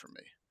 10 for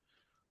me.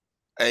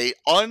 A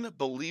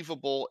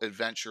unbelievable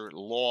adventure.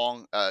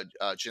 Long.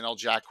 Janelle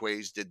Jacques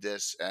did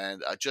this,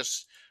 and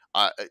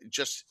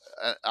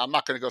I'm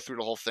not going to go through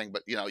the whole thing,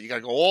 but you got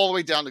to go all the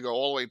way down to go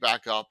all the way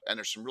back up, and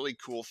there's some really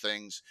cool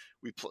things.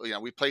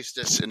 We placed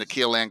this in the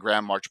Keel Land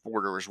Grand March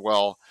border as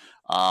well.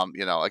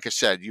 Like I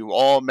said, you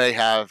all may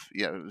have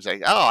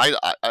say, oh,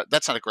 I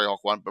that's not a Greyhawk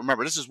one, but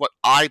remember, this is what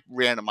I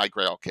ran in my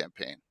Greyhawk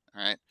campaign.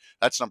 All right,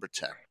 that's number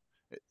 10.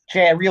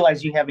 Jay, I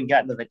realize you haven't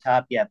gotten to the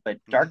top yet, but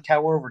Dark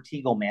Tower over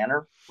Teagle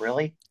Manor,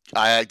 really?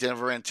 I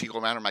never ran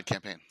Teagle Manor in my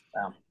campaign.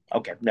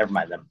 Okay, never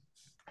mind then.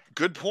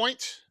 Good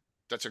point.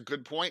 That's a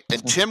good point.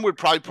 And Tim would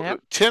probably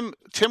put Tim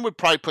would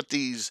probably put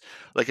these,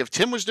 like, if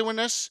Tim was doing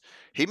this,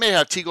 he may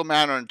have Teagle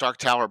Manor and Dark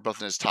Tower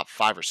both in his top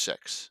 5 or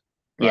 6.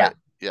 Right?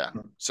 Yeah.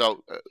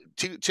 So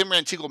Tim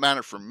ran Teagle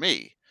Manor for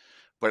me,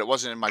 but it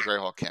wasn't in my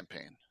Greyhawk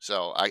campaign.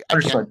 So I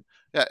can't.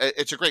 Yeah,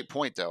 it's a great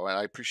point though, and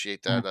I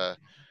appreciate that.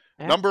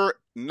 Number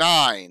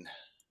 9,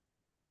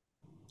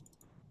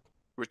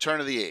 Return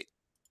of the Eight,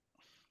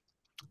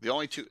 the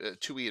only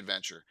 2E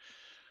adventure.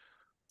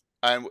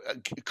 And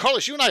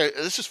Carlos, you and I,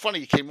 this is funny.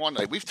 You came on.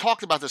 We've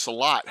talked about this a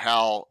lot.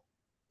 How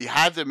you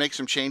had to make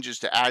some changes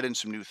to add in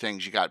some new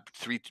things. You got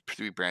three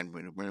brand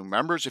new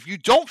members. If you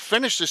don't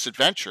finish this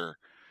adventure,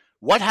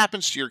 what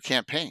happens to your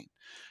campaign?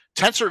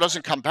 Tensor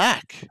doesn't come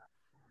back.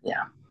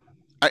 Yeah,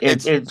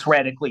 it's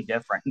radically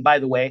different. And by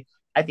the way,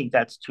 I think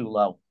that's too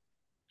low.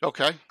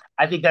 Okay.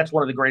 I think that's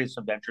one of the greatest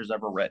adventures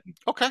ever written.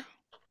 Okay.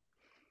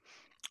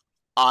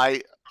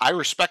 I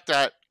respect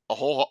that a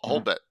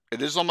whole bit.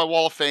 It is on my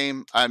wall of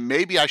fame.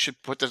 Maybe I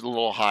should put this a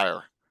little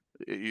higher.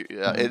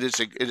 It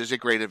is a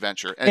great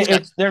adventure.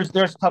 And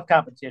there's tough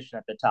competition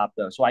at the top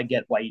though, so I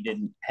get why you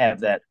didn't have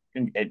that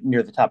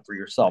near the top for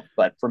yourself.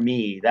 But for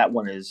me, that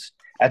one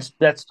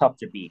that's tough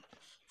to beat.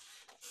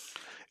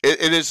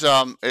 It is.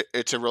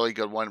 It's a really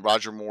good one.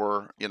 Roger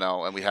Moore,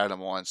 and we had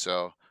him on.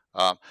 So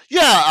I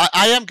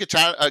am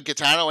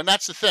Gitano, and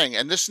that's the thing.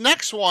 And this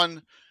next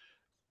one,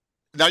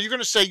 now you're going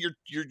to say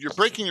you're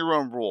breaking your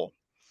own rule.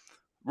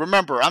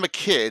 Remember, I'm a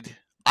kid.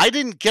 I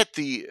didn't get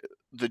the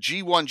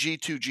G1,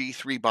 G2,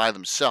 G3 by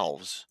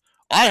themselves.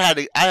 I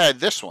had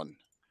this one.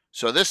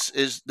 So this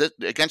is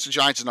Against the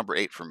Giants is number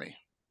 8 for me.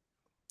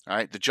 All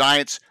right, the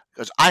Giants,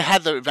 because I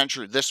had the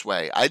adventure this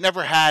way. I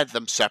never had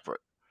them separate.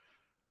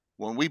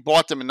 When we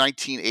bought them in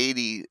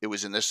 1980, it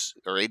was in this,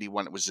 or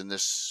 81, it was in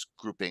this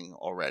grouping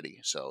already.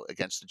 So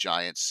Against the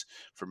Giants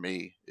for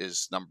me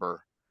is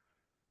number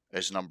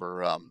 8,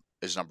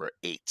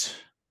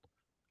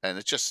 and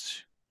it's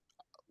just.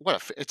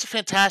 It's a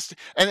fantastic,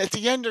 and at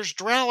the end there's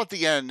Drow at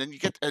the end,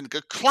 and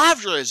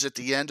Clavra is at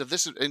the end of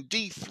this, and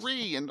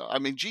D3, and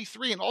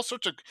G3, and all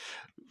sorts of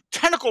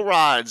tentacle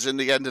rods in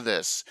the end of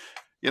this,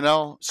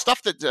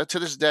 stuff that to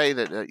this day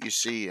that you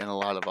see in a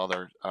lot of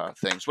other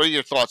things. What are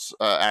your thoughts,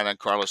 Anna and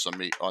Carlos, on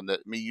me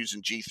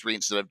using G3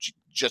 instead of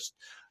just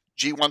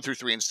G1 through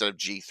 3 instead of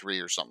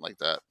G3 or something like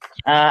that?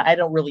 I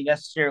don't really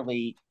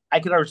necessarily. I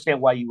can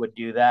understand why you would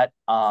do that.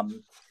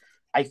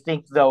 I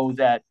think though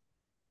that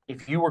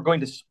if you were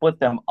going to split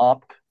them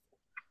up,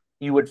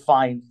 you would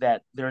find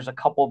that there's a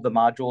couple of the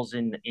modules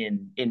in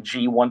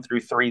G1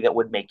 through 3 that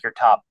would make your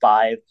top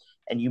 5,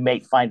 and you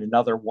may find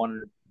another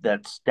one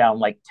that's down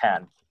like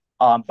 10.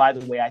 By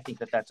the way, I think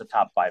that's a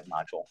top 5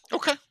 module.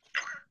 Okay.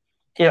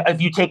 If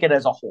you take it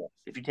as a whole.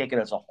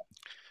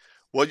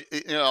 Well,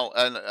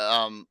 and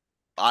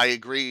I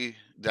agree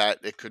that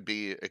it could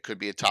be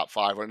a top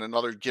 5 on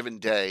another given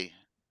day.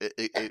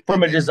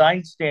 From a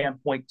design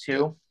standpoint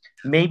too.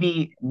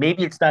 Maybe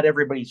it's not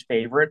everybody's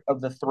favorite of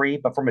the 3,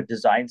 but from a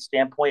design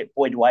standpoint,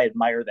 boy, do I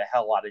admire the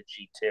hell out of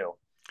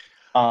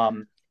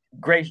G2.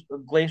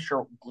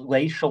 Glacial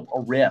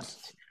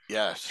Rift,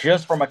 yes,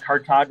 just from a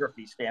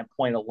cartography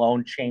standpoint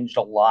alone, changed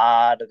a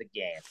lot of the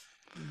game.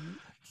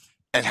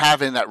 And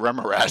having that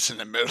Remoras in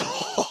the middle,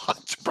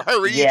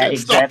 yeah,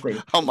 exactly.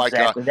 Stuff. Oh my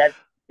god,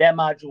 that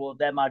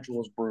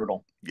module is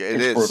brutal. Yeah,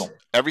 it's brutal.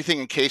 Everything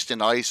encased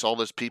in ice, all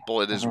those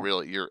people, it is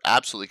really. You're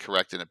absolutely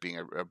correct in it being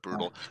a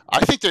brutal.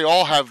 I think they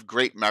all have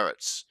great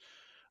merits.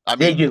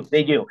 They do.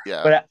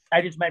 Yeah. But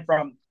I just meant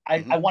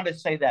I want to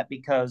say that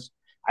because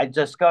I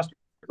discussed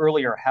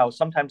earlier how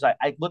sometimes I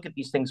look at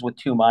these things with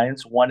two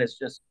minds. One is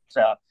just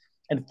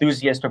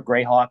enthusiast of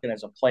Greyhawk and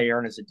as a player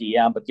and as a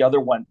DM, but the other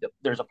one,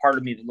 there's a part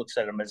of me that looks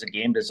at them as a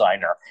game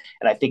designer,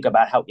 and I think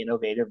about how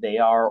innovative they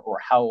are or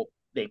how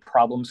they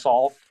problem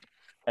solve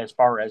as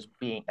far as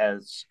being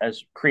as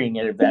creating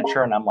an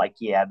adventure. And I'm like,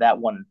 yeah, that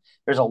one.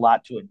 There's a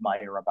lot to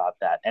admire about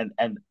that.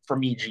 And for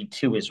me,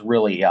 G2 is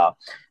really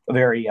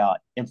very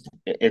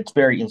it's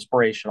very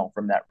inspirational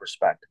from that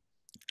respect.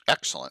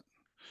 Excellent.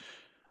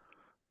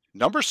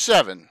 Number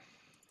 7,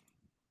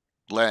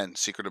 Len,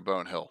 Secret of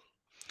Bone Hill.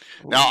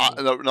 Now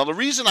the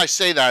reason I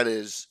say that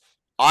is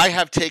I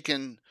have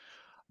taken,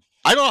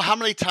 I don't know how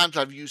many times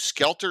I've used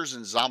Skelters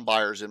and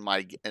Zombiers in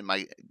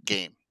my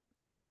game.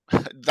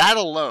 That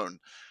alone,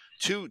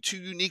 two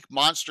unique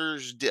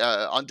monsters,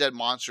 undead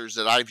monsters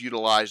that I've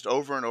utilized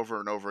over and over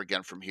and over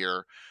again from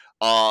here.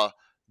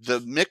 The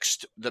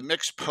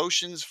mixed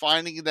potions,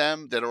 finding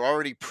them that are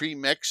already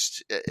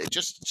pre-mixed,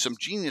 just some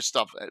genius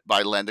stuff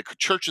by Len. The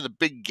Church of the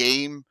Big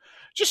Game,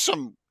 just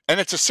some, and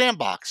it's a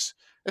sandbox.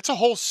 It's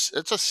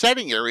a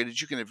setting area that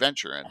you can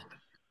adventure in.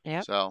 Yeah.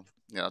 So,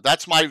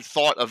 that's my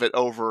thought of it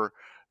over.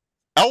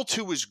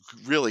 L2 is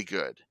really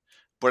good,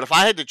 but if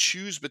I had to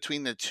choose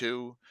between the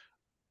two,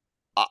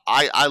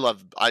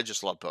 I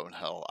just love Bone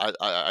Hill.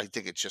 I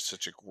think it's just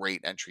such a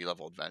great entry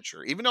level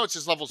adventure. Even though it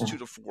says levels 2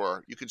 to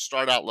 4, you can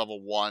start out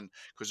level 1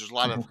 because there's a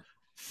lot of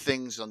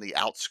things on the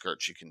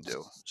outskirts you can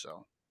do.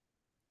 So,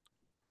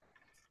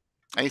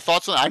 any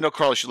thoughts on that? I know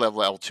Carl should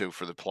level L2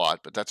 for the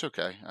plot, but that's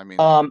okay. I mean,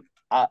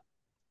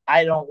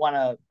 I don't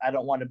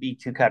want to be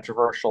too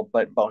controversial,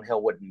 but Bone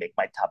Hill wouldn't make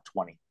my top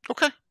 20.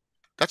 Okay,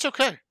 that's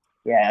okay.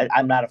 Yeah,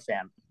 I'm not a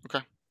fan.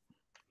 Okay.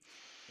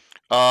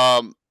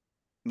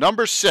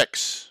 Number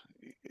 6.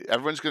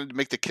 Everyone's going to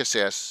make the kiss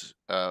ass.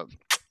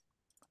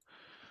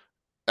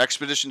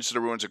 Expeditions to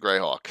the Ruins of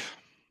Greyhawk.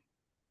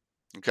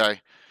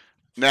 Okay.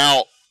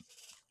 Now,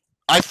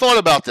 I thought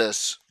about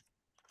this,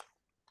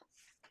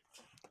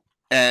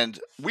 and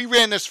we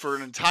ran this for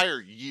an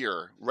entire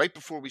year right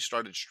before we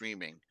started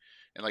streaming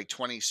in like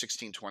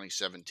 2016,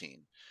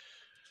 2017.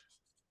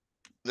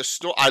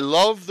 I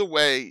love the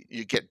way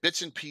you get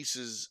bits and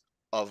pieces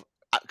of,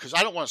 because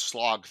I don't want to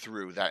slog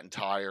through that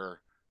entire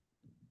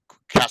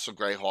Castle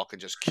Greyhawk and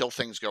just kill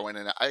things going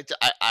in.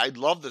 I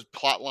love the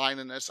plot line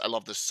in this. I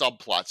love the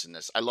subplots in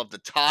this. I love the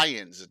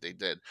tie-ins that they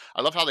did.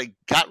 I love how they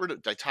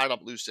tied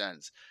up loose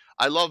ends.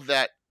 I love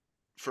that.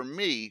 For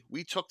me,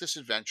 we took this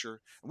adventure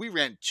and we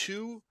ran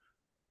 2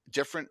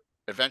 different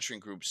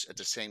adventuring groups at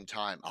the same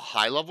time. A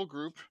high-level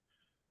group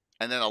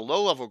and then a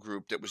low-level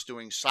group that was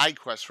doing side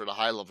quests for the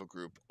high-level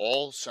group,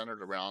 all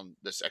centered around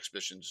this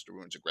expedition to the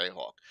Ruins of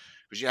Greyhawk.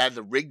 Because you had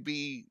the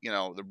Rigby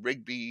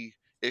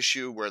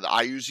issue where the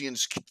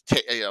Iusians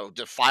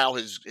defile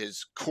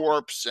his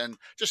corpse, and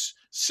just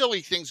silly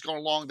things going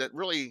along that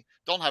really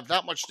don't have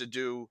that much to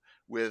do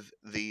with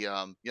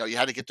the you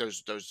had to get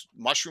those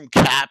mushroom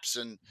caps,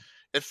 and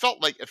it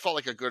felt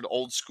like a good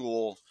old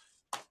school,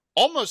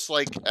 almost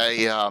like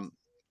a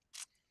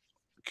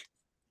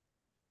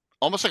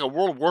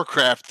World of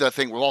Warcraft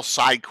thing with all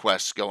side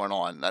quests going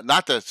on.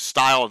 Not the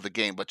style of the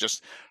game, but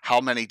just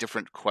how many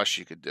different quests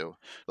you could do.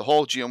 The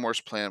whole Geomorph's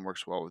plan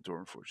works well with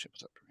Durin Forge.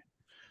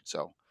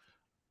 So,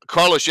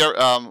 Carlos,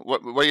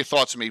 what are your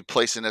thoughts on me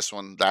placing this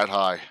one that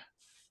high?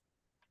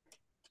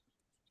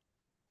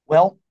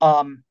 Well,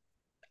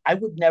 I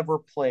would never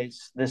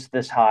place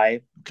this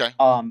high. Okay.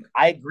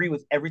 I agree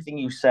with everything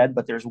you said,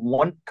 but there's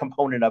one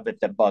component of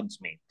it that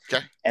bugs me.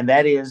 Okay. And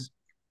that is,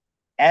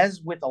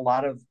 as with a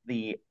lot of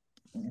the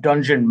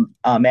Dungeon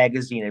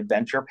Magazine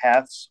adventure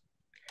paths,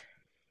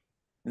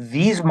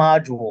 these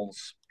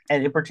modules,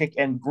 and in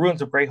particular, and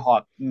Ruins of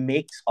Greyhawk,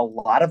 makes a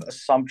lot of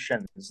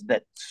assumptions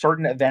that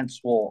certain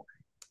events will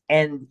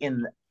end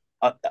in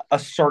a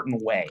certain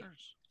way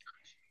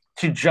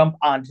to jump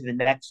onto the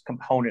next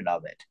component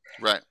of it.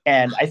 Right.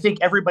 And I think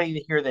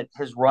everybody here that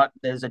has run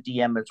as a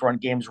DM that's run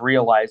games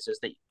realizes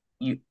that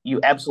you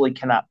absolutely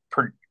cannot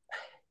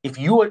if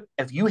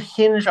you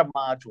hinge a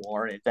module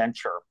or an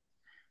adventure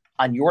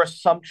on your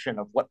assumption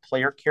of what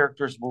player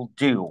characters will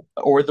do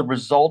or the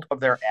result of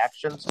their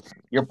actions,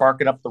 you're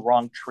barking up the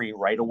wrong tree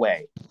right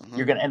away. Mm-hmm.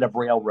 You're going to end up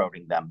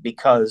railroading them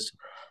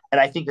and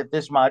I think that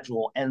this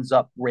module ends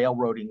up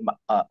railroading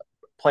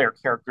player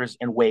characters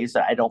in ways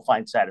that I don't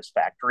find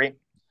satisfactory.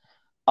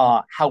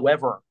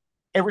 However,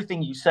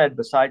 everything you said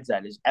besides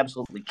that is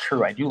absolutely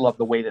true. I do love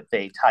the way that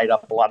they tied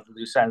up a lot of the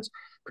loose ends,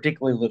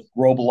 particularly with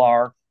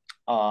Robilar.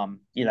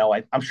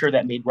 I'm sure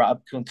that made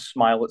Rob Kuntz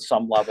smile at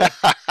some level.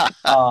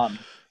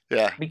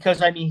 Yeah. Because,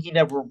 he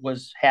never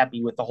was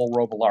happy with the whole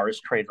Robilar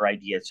as trader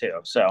idea, too.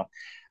 So,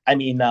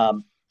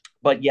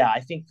 but yeah, I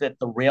think that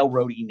the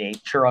railroady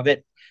nature of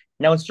it.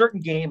 Now, in certain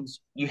games,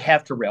 you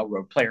have to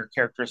railroad player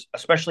characters,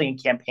 especially in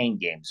campaign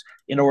games,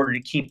 in order to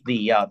keep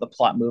the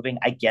plot moving.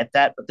 I get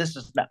that, but this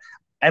is not.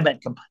 I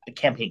meant a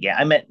campaign game.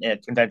 I meant a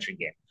convention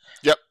game.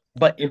 Yep.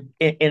 But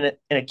in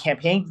a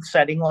campaign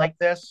setting like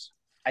this,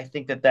 I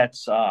think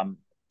that's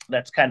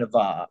kind of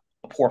a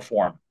poor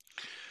form.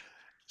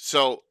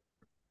 So,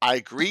 I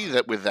agree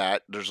that with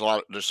that, there's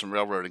some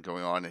railroading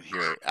going on in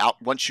here.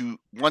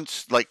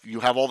 Once like you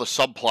have all the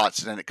subplots,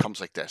 and then it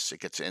comes like this. It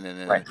gets in and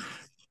in. Right.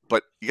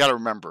 But you got to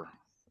remember.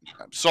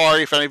 I'm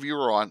sorry if any of you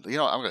were on. You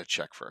know, I'm going to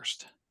check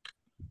first.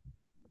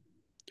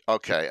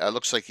 Okay, it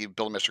looks like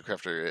Bill Mr.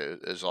 Crafter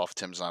is off.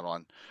 Tim's not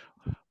on.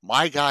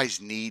 My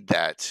guys need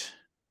that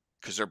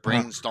because their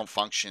brains don't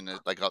function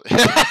like. I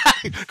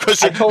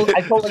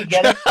totally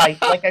get it.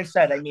 Like I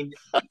said, I mean,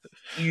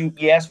 you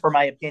asked for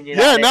my opinion.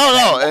 Yeah,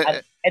 no.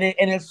 And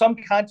in some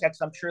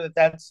context, I'm sure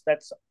that's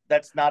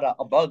not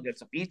a bug.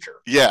 That's a feature.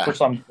 Yeah. For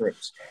some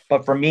groups,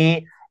 but for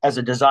me as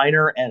a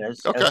designer and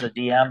as a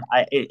DM,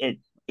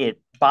 it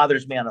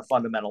bothers me on a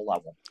fundamental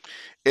level.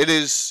 It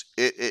is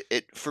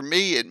it for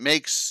me.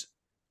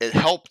 It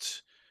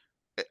helped.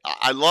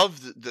 I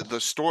love the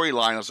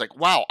storyline. I was like,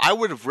 wow, I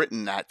would have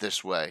written that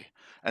this way.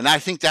 And I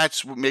think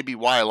that's maybe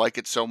why I like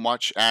it so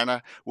much,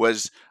 Anna,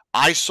 was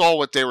I saw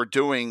what they were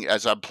doing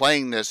as I'm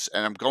playing this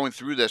and I'm going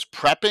through this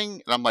prepping.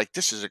 And I'm like,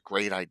 this is a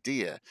great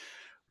idea.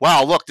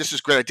 Wow, look, this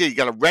is a great idea. You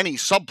got a Rennie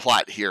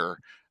subplot here,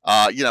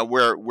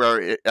 where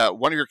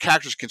one of your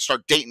characters can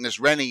start dating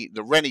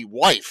the Rennie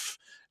wife.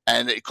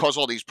 And it caused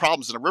all these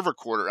problems in the river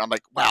quarter. I'm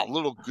like, wow,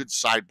 little good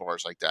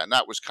sidebars like that. And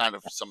that was kind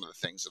of some of the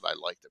things that I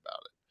liked about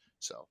it.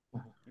 So,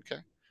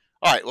 okay.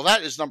 All right. Well,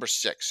 that is number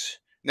 6.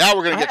 Now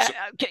we're going to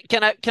get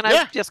Can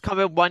I just come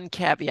with one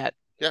caveat?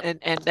 Yeah.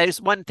 And there's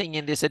one thing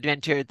in this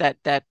adventure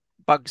that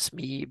bugs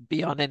me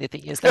beyond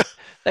anything is that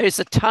there is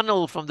a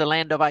tunnel from the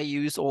land of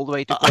Ius all the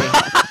way to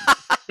Greyhawk.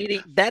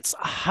 Meaning that's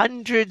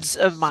hundreds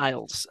of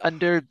miles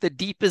under the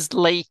deepest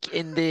lake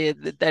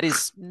that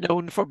is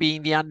known for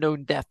being the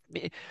unknown depth.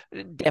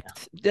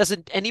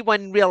 Doesn't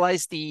anyone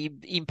realize the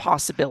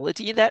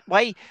impossibility in that?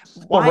 Why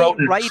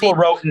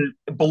Roten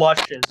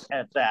blushes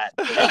at that.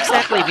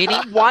 Exactly.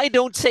 Meaning, why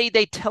don't say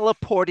they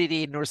teleported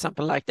in or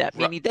something like that?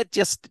 Meaning that's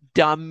just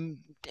dumb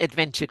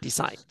adventure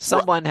design.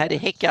 Someone had a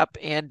hiccup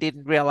and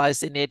didn't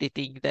realize in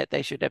editing that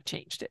they should have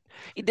changed it.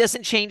 It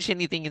doesn't change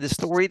anything in the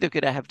story. They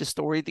could have the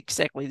story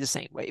exactly the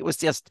same way. It was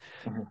just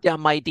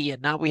dumb idea.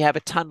 Now we have a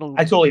tunnel.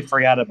 I totally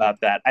forgot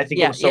about that. I think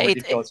it was so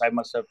ridiculous. I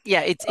must have.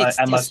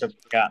 I must have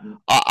forgotten.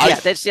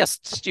 That's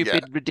just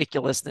stupid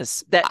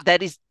ridiculousness.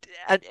 That is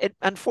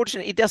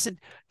unfortunately. It doesn't.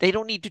 They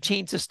don't need to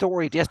change the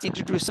story. Just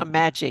introduce some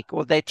magic,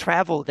 or they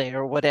travel there,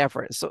 or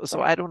whatever.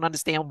 So I don't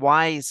understand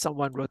why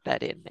someone wrote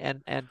that in,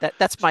 and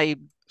that's my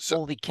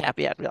only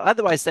caveat.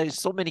 Otherwise, there's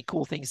so many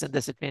cool things in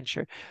this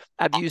adventure.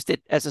 I've used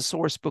it as a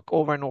source book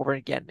over and over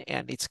again,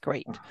 and it's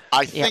great.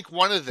 I think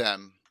one of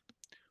them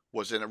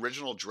was an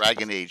original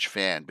Dragon Age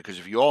fan, because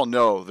if you all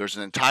know, there's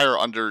an entire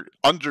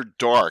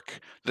Underdark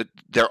that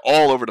they're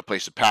all over the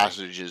place, the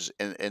passages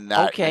in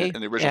that in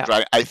the original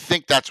Dragon. I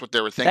think that's what they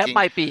were thinking. That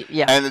might be,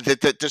 and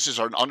that this is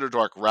an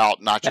Underdark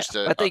route, not just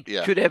but they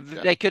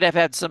could have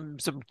had some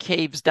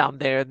caves down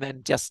there and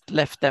then just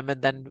left them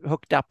and then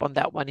hooked up on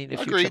that one in a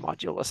future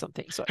module or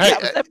something. So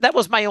that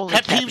was my only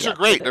pet peeves are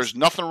great. There's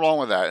nothing wrong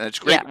with that, and it's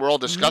great we're all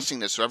discussing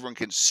this so everyone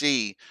can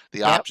see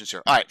the options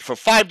here. All right, for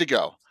 5 to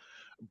go,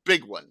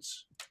 big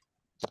ones.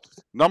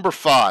 Number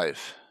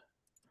 5,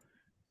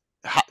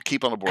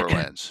 keep on the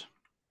Borderlands.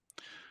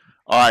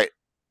 All right.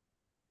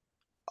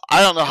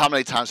 I don't know how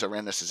many times I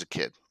ran this as a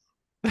kid,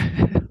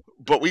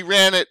 but we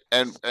ran it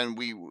and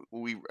we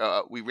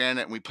ran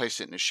it and we placed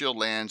it in the Shield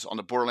Lands on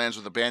the Borderlands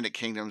with the Bandit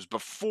Kingdoms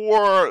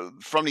before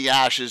From the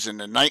Ashes in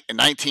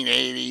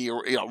 1980,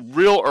 or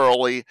real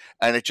early,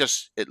 and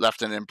it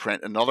left an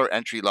imprint. Another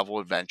entry level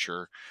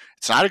adventure.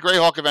 It's not a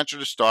Greyhawk adventure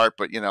to start,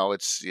 but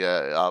it's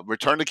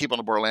Return to Keep on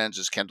the Borderlands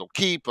is Kendall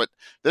Keep. But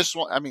this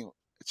one, I mean,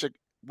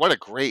 what a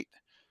great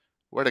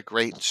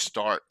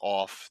start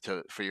off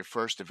for your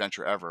first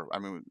adventure ever. I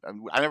mean,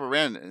 I never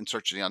ran In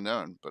Search of the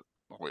Unknown, but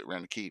we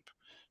ran to Keep.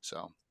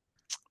 So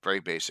very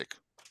basic.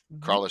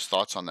 Carla's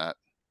thoughts on that?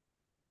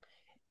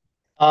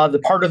 The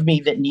part of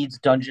me that needs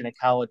dungeon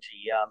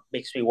ecology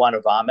makes me want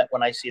to vomit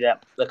when I see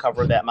the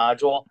cover of that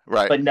module.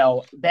 Right. But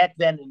no, back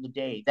then in the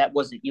day, that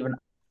wasn't even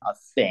a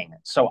thing.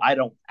 So I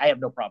have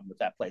no problem with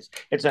that place.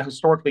 It's a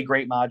historically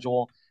great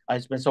module.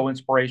 It's been so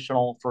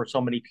inspirational for so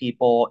many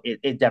people.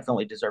 It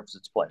definitely deserves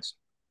its place.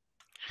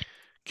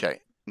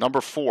 Okay.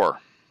 Number 4.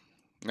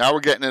 Now we're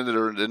getting into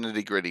the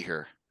nitty-gritty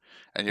here.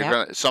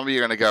 And some of you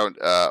are gonna go,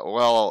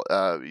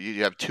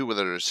 you have 2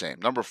 that are the same.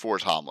 Number 4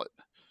 is Hamlet.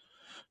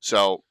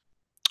 So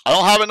I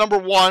don't have it number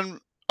 1.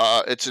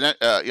 It's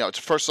it's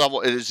first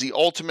level. It is the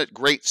ultimate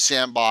great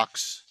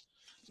sandbox.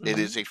 It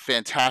is a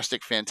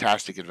fantastic,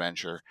 fantastic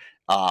adventure.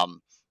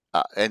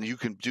 And you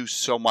can do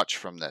so much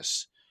from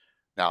this.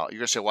 Now you're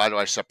gonna say, why do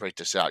I separate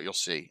this out? You'll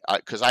see.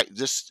 Because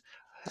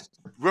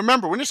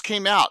remember when this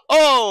came out.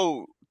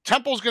 Oh,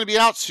 Temple's going to be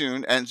out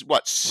soon, and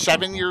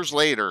 7 years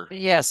later?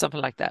 Yeah, something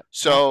like that.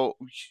 So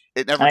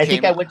it never. I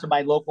think I went to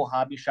my local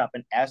hobby shop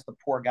and asked the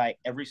poor guy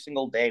every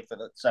single day for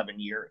the 7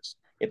 years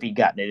if he'd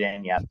gotten it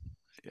in yet.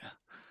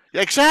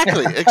 Yeah,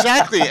 exactly.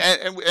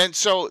 and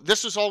so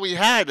this is all we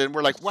had, and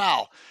we're like,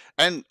 wow.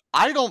 And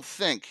I don't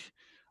think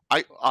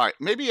all right,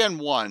 maybe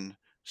N1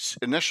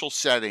 initial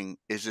setting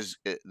is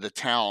the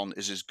town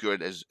is as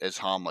good as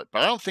Hamlet,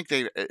 but I don't think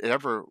they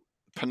ever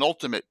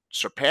penultimate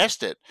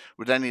surpassed it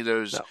with any of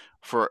those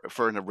for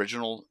an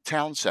original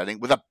town setting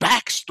with a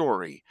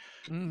backstory.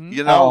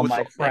 You know,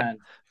 my friend.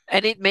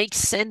 And it makes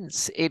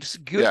sense. It's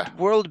good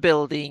world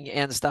building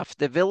and stuff.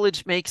 The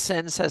village makes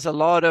sense, has a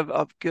lot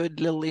of good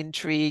little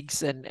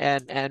intrigues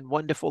and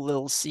wonderful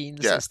little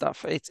scenes and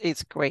stuff.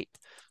 It's great.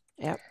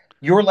 Yeah.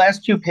 Your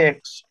last two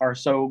picks are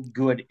so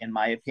good, in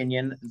my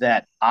opinion,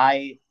 that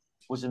I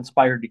was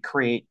inspired to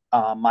create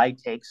my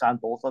takes on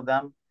both of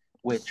them,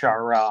 which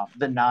are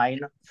the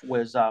 9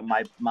 was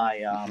my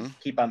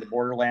Keep on the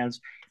Borderlands,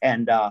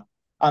 and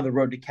On the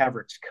Road to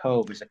Cavericks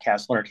Cove is a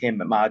Castle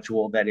Entertainment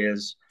module that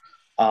is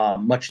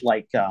much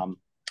like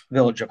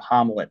Village of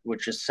Hamlet,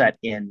 which is set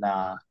in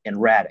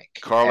Radek.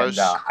 Carlos,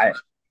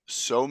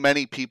 so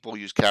many people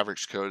use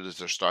Cavericks Cove as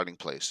their starting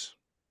place.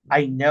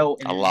 I know,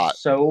 and a lot.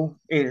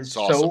 It is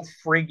so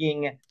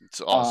frigging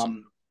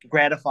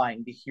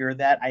gratifying to hear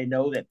that. I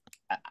know that,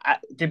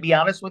 to be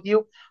honest with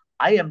you,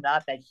 I am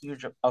not that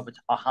huge of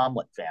a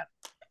Hamlet fan.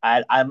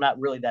 I'm not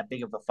really that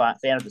big of a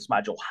fan of this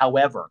module.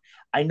 However,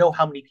 I know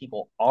how many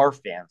people are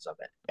fans of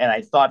it, and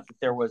I thought that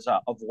there was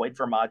a void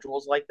for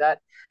modules like that.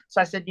 So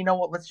I said, you know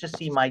what? Let's just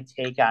see my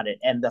take on it.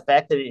 And the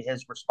fact that it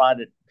has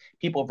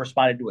people have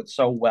responded to it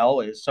so well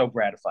is so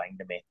gratifying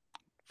to me.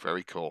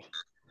 Very cool.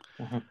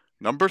 Mm-hmm.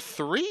 Number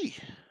 3.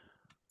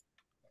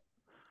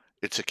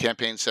 It's a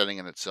campaign setting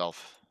in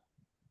itself.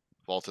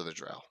 Vault of the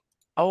Drow.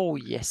 Oh,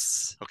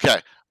 yes.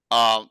 Okay.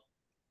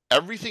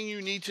 Everything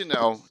you need to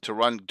know to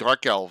run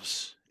Dark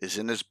Elves is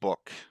in this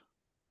book.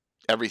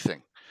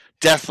 Everything.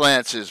 Death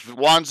Lances,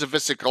 Wands of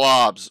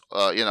Visikalabs,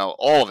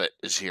 all of it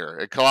is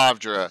here.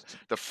 Calavdra,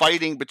 the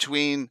fighting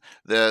between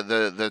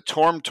the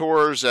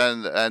Tormtors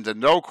and the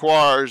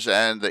Noquars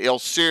and the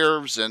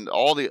Ilsirvs and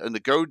the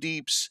Go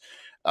Deeps.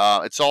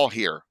 It's all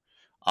here.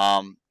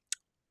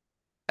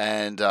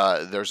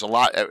 There's a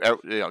lot,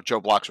 Joe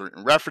Block's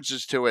written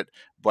references to it,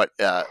 but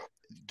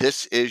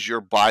this is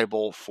your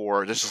Bible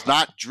this is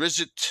not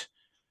Drizzt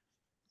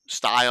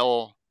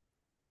style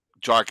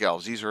Dark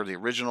Elves. These are the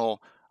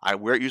original,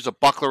 use a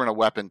buckler and a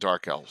weapon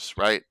Dark Elves,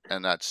 right?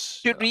 And that's...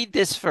 You should read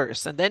this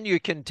first, and then you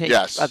can take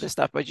other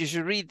stuff, but you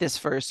should read this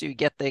first so you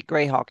get the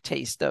Greyhawk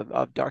taste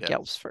of Dark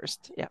Elves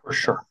first. Yeah. For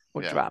sure.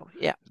 Or Drow,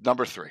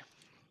 Number 3.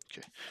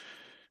 Okay.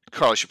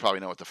 Carl, you should probably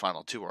know what the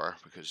final 2 are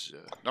because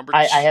number.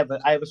 I have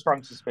a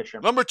strong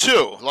suspicion. Number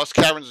 2, Lost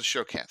Caverns of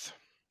Shokanth.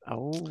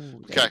 Oh,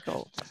 okay.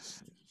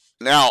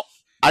 Now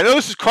I know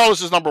this is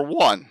Carlos's number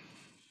 1,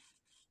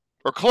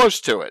 or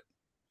close to it,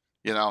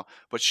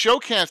 But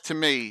Shokanth to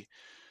me,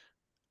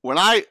 when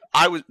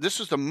this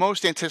was the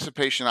most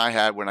anticipation I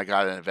had when I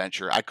got an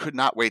adventure. I could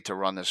not wait to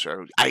run this.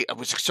 I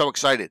was so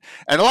excited,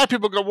 and a lot of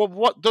people go, "Well,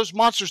 what? Those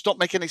monsters don't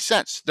make any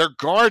sense. They're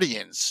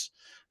guardians."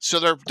 So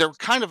they're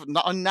kind of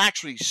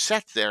unnaturally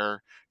set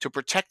there to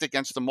protect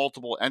against the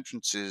multiple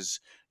entrances,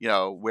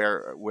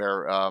 where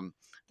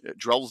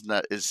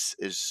Drelzna is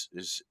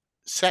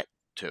set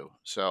to.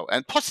 So,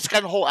 and plus it's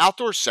got a whole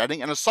outdoor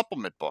setting and a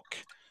supplement book.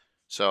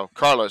 So,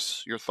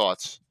 Carlos, your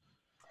thoughts?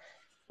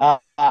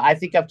 I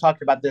think I've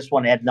talked about this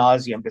one ad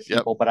nauseum to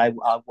people, but I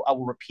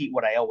will repeat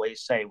what I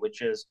always say,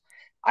 which is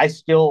I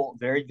still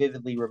very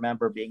vividly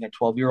remember being a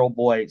 12-year-old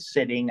boy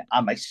sitting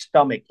on my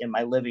stomach in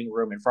my living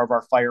room in front of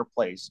our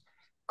fireplace,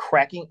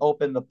 cracking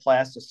open the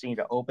plasticine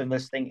to open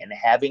this thing and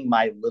having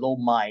my little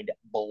mind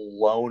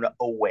blown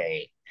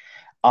away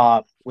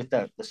with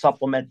the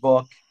supplement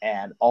book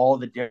and all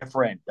the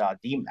different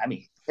demon. I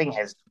mean, the thing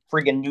has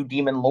friggin' new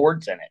demon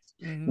lords in it,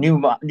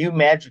 new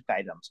magic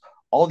items,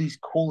 all these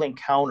cool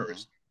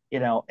encounters.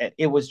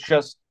 It was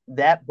just,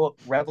 that book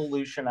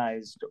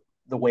revolutionized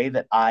the way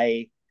that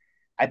I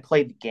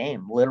played the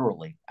game,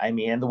 literally. I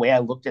mean, and the way I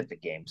looked at the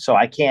game. So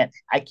I can't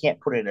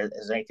put it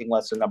as anything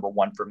less than number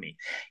 1 for me.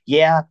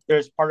 Yeah,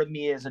 there's part of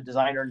me as a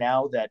designer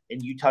now that,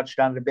 and you touched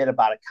on it a bit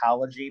about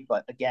ecology,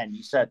 but again,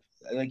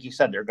 like you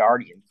said, they're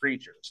guardian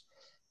creatures.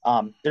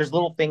 There's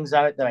little things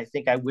on it that I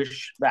think I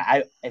wish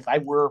that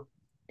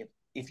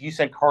if you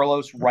said,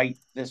 Carlos, write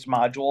this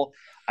module,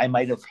 I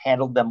might have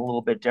handled them a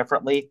little bit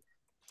differently.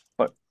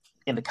 But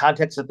in the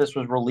context that this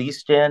was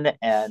released in,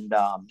 and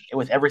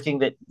with everything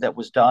that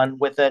was done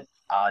with it,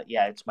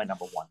 it's my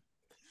number 1.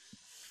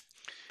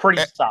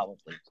 Pretty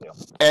solidly too.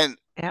 And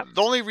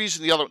the only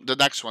reason the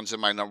next one's in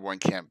my number 1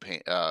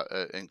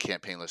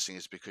 campaign listing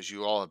is because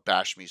you all have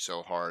bashed me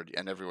so hard,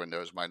 and everyone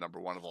knows my number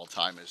 1 of all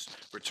time is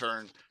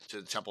Return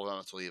to the Temple of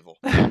Elemental Evil.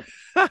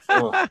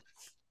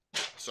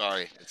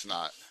 Sorry, it's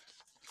not.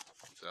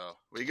 So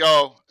we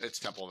go. It's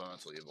Temple of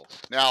Elemental Evil.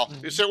 Now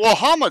you say, well,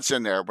 Hamlet's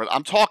in there, but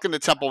I'm talking the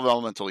Temple of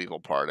Elemental Evil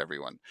part,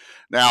 everyone.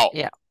 Now,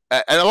 and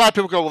a lot of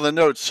people go, well, the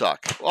nodes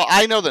suck. Well,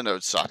 I know the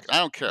nodes suck. I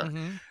don't care.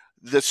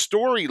 The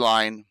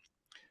storyline,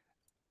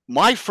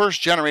 my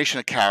first generation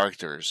of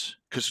characters,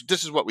 because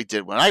this is what we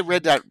did when I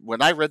read that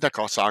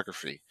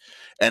glossography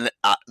and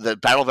the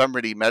Battle of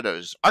Emerald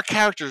Meadows, our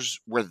characters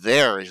were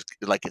there as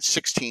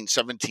 16,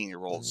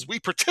 17-year-olds. We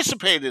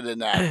participated in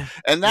that,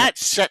 and that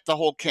set the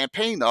whole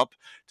campaign up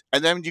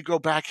And then you go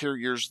back here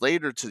years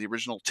later to the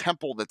original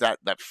temple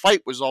that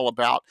fight was all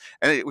about,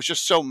 and it was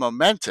just so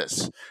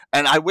momentous.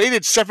 And I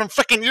waited 7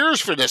 freaking years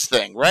for this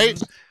thing,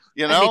 right?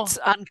 You know, and it's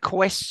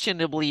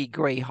unquestionably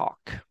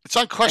Greyhawk. It's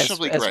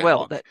unquestionably as Greyhawk.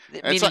 well.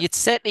 Meaning it's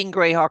set in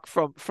Greyhawk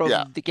from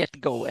the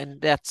get-go,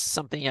 and that's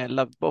something I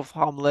love. Both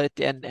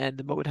Hamlet and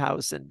the Moat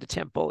House and the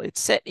Temple.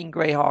 It's set in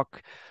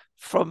Greyhawk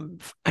from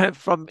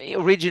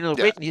original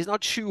written. He's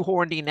not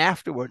shoehorned in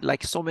afterward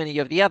like so many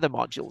of the other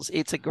modules.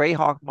 It's a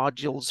Greyhawk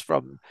modules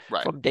from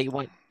day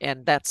one,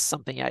 and that's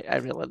something I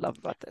really love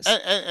about this.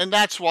 And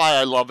that's why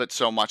I love it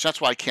so much.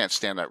 That's why I can't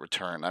stand that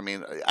return. I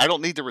mean, I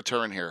don't need the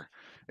return here.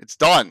 It's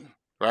done.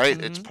 Right,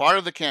 it's part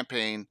of the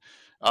campaign.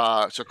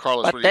 So,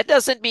 Carlos, but that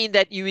doesn't mean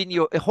that you in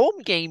your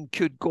home game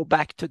could go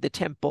back to the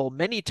temple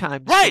many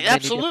times. Right, for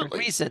many different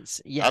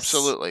reasons. Yes,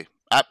 absolutely.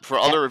 For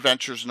other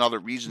adventures and other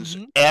reasons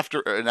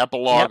after an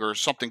epilogue or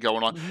something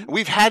going on.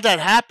 We've had that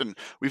happen.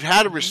 We've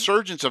had a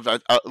resurgence of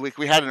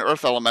we had an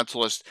Earth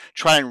Elementalist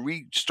try and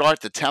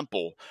restart the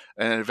temple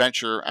in an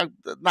adventure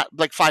not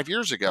like 5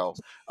 years ago,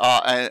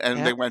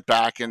 and they went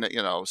back, and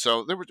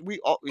so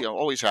we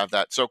always have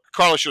that. So,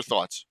 Carlos, your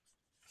thoughts?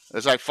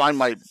 As I find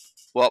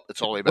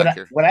it's all the way back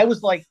here. When I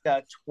was like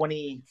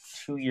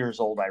 22 years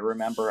old, I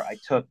remember I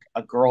took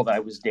a girl that I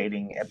was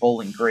dating at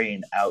Bowling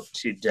Green out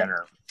to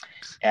dinner,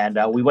 and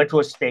we went to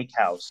a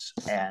steakhouse.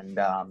 And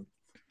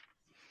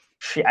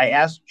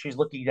she's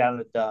looking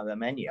down at the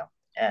menu,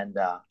 and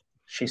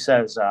she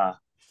says,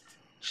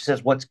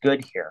 "What's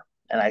good here?"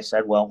 And I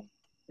said, "Well,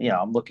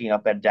 I'm looking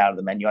up and down at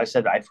the menu." I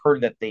said, "I've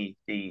heard that the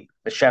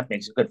chef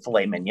makes a good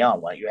filet mignon.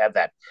 Why don't you have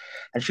that?"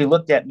 And she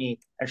looked at me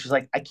and she's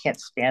like, "I can't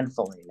stand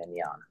filet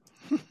mignon."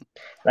 And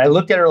I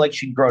looked at her like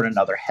she'd grown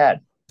another head.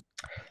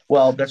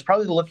 Well, that's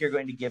probably the look you're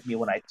going to give me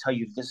when I tell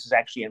you this is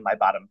actually in my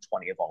bottom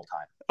 20 of all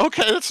time.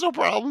 Okay, that's no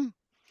problem.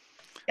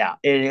 Yeah,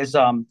 it is.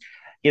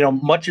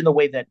 Much in the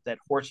way that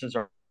horses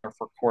are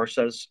for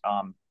courses.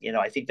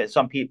 I think that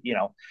some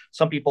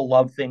people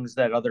love things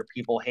that other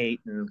people hate,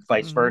 and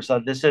vice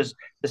versa. This is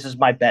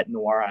my bête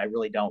noire. I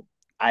really don't.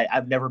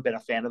 I've never been a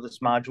fan of this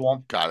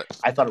module. Got it.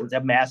 I thought it was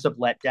a massive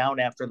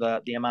letdown after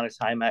the amount of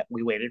time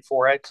we waited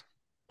for it.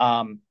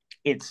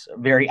 It's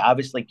very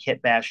obviously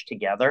kit bashed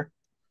together.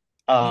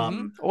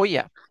 Oh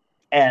yeah.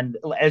 And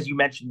as you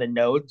mentioned, the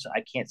nodes,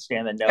 I can't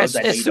stand the nodes.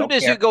 As soon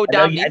as you go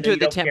down into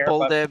the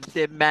temple,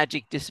 the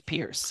magic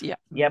disappears. Yeah.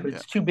 Yeah, but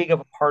it's too big of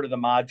a part of the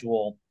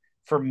module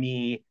for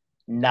me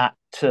not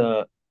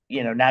to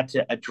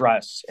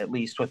address, at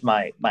least with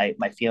my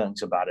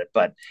feelings about it.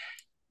 But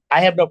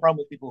I have no problem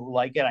with people who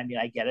like it. I mean,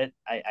 I get it.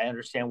 I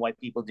understand why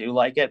people do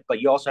like it. But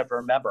you also have to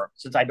remember,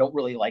 since I don't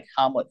really like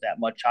Hamlet that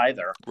much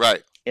either,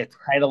 right? It's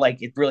kind of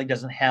like it really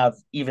doesn't have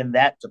even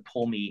that to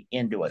pull me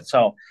into it.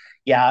 So,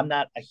 yeah, I'm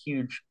not a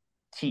huge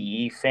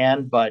TE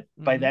fan. But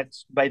by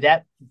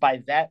that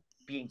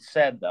being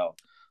said, though,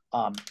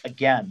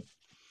 again,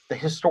 the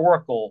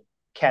historical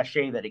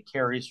cachet that it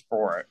carries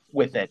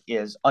with it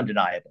is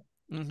undeniable.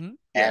 And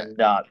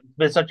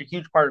it's such a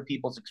huge part of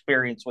people's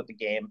experience with the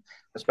game,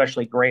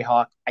 especially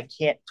Greyhawk. I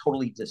can't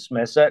totally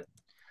dismiss it.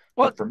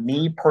 But for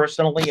me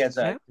personally, as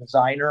a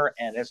designer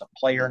and as a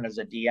player and as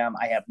a DM,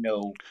 I have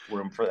no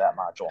room for that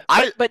module.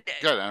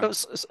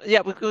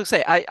 We're going to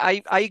say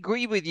I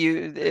agree with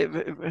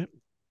you,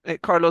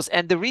 Carlos.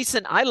 And the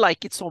reason I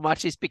like it so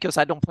much is because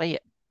I don't play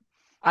it.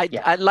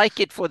 I like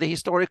it for the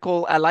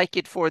historical. I like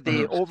it for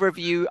the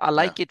overview. I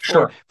like it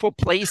for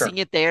placing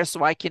it there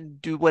so I can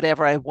do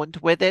whatever I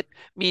want with it,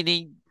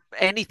 meaning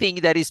anything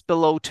that is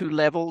below 2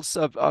 levels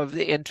of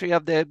the entry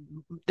of the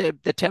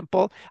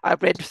temple. I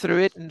read through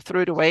it and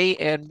threw it away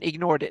and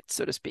ignored it,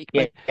 so to speak.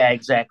 Yeah,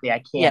 exactly.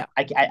 I can't.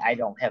 I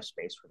don't have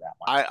space for that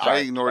one. I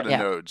ignore the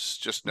nodes.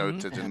 Just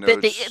note that the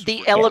nodes.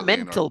 The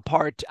elemental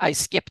part, I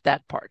skipped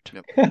that part.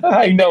 Yep.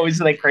 I know,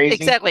 isn't that crazy?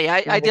 Exactly.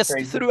 I just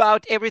threw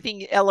out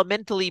everything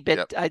elementally,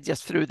 but I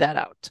just threw that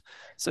out.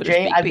 So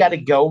Jay, I've got to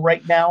go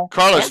right now.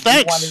 Carlos,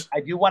 thanks. I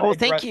do want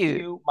to address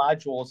 2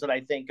 modules that I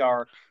think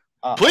are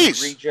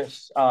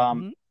egregious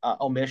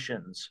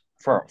omissions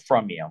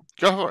from you.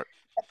 Go for it.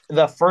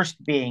 The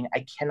first being,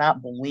 I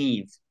cannot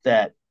believe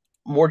that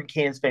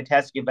Mordenkainen's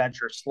Fantastic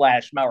Adventure /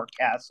 Mauer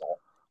Castle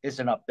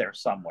isn't up there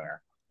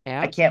somewhere.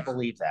 Yeah. I can't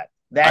believe that.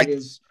 That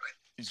is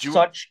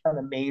such an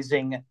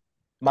amazing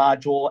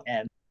module,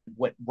 and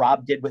what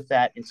Rob did with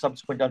that in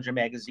subsequent Dungeon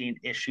Magazine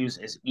issues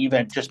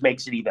just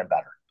makes it even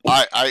better.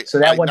 I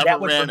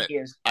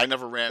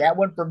never ran that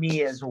one for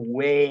me is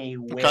way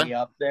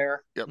up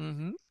there. Yep.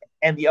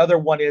 And the other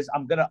one is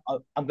I'm gonna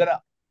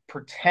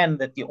pretend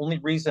that the only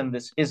reason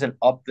this isn't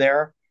up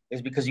there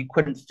is because you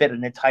couldn't fit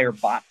an entire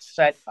box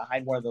set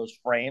behind one of those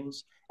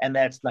frames, and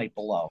that's Night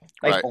Below.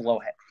 Night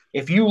Below.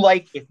 If you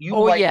like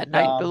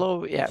Night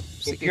Below,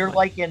 if you're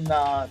liking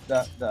the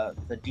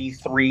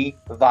D3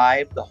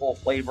 vibe, the whole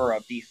flavor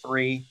of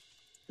D3,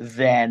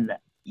 then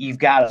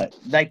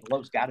Night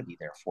Below's got to be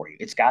there for you.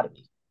 It's got to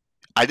be.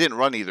 I didn't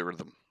run either of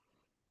them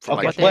for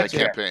my that's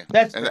campaign.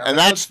 That's and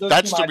that's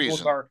the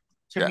reason.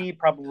 to me,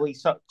 probably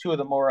two of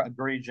the more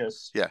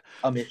egregious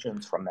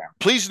omissions from there.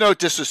 Please note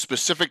this is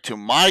specific to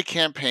my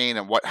campaign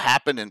and what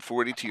happened in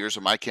 42 years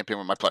of my campaign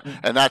with my play.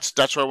 And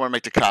that's where I want to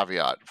make the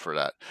caveat for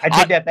that. I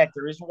take that back.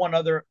 There is one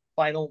other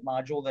final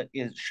module that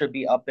should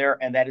be up there,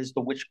 and that is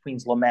the Witch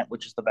Queen's Lament,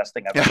 which is the best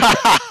thing I've ever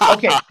done.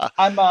 Okay,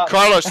 I'm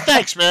Carlos,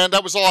 thanks, man.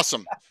 That was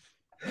awesome.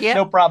 Yeah,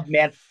 no problem,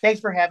 man. Thanks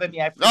for having me.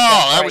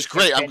 That was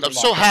great. I'm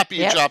so happy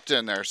you dropped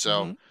in there.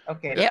 So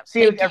okay,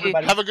 see you,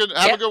 everybody. Have a good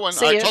one.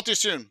 All right, talk to you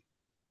soon.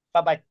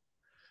 Bye.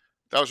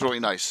 That was really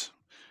nice.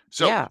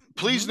 So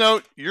please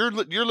note your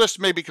list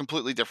may be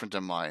completely different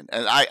than mine.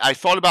 And I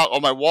thought about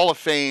on my wall of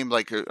fame,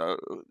 like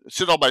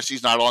Citadel by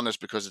Sea's not on this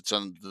because it's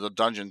on the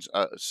Dungeons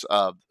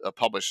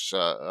published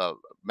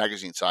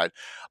magazine side.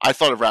 I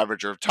thought of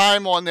Ravager of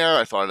Time on there.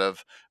 I thought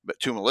of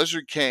Tomb of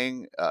Lizard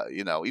King,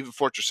 even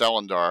Fortress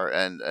Elendar,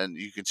 and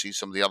you can see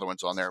some of the other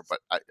ones on there. But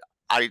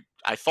I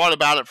thought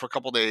about it for a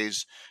couple of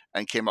days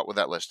and came up with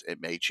that list. It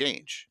may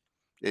change.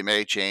 It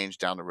may change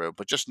down the road,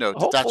 but just note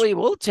hopefully it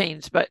will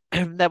change, but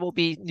there will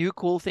be new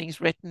cool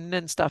things written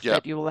and stuff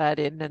that you will add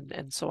in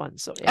and so on.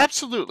 So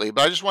absolutely.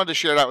 But I just wanted to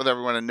share that with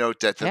everyone and note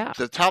that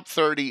the top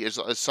 30 is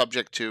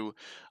subject to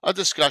a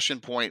discussion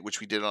point, which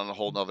we did on a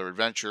whole nother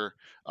adventure,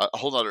 a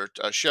whole nother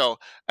show.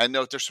 And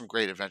note there's some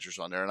great adventures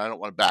on there, and I don't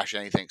want to bash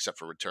anything except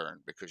for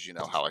Return because you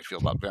know how I feel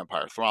about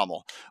Vampire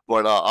Thrommel.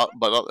 But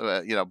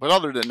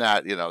other than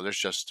that, there's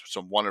just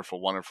some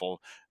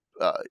wonderful.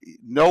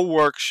 No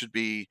work should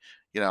be.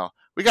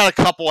 We got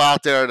a couple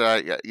out there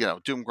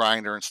that, Doom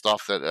Grinder and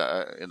stuff that,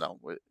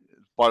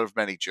 butt of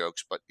many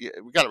jokes, but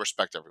we got to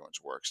respect everyone's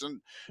works.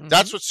 And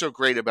that's what's so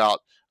great about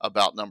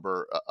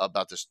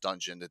this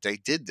dungeon, that they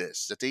did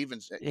this, that they even,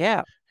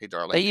 hey,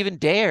 darling, they even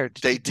dared.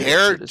 They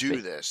dared do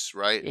this,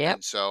 right? Yeah.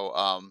 And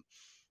so,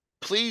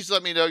 please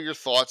let me know your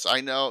thoughts.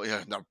 I know,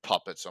 no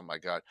puppets. Oh my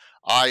God.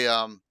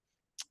 I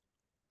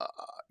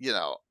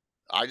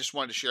just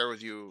wanted to share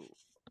with you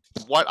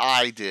what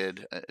I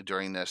did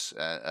during this,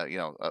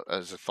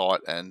 as a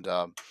thought, and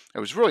it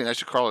was really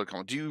nice of Carlo to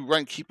come. Do you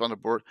run keep on the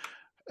board?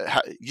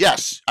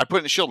 Yes, I put it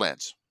in the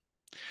Shieldlands.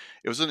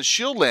 It was in the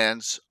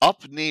Shieldlands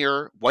up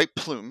near White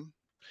Plume,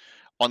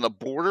 on the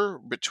border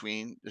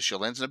between the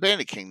Shieldlands and the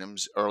Bandit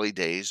Kingdoms. Early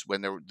days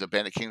when the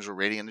Bandit Kingdoms were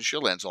raiding the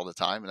Shieldlands all the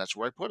time, and that's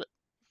where I put it.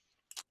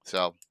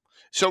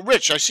 So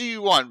Rich, I see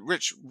you on.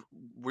 Rich,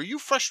 were you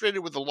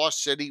frustrated with the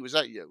Lost City? Was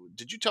that you?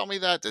 Did you tell me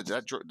that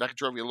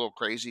drove you a little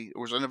crazy? It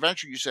was an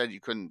adventure you said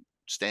you couldn't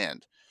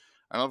stand.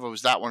 I don't know if it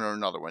was that one or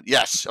another one.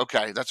 Yes,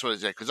 okay, that's what it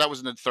is, because that was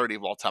in the 30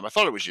 of all time. I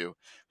thought it was you. You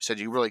said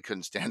you really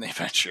couldn't stand the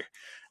adventure,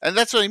 and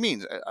that's what he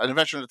means. An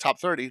adventure in the top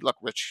 30. Look,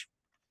 Rich,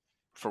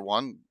 for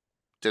one,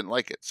 didn't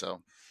like it.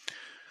 So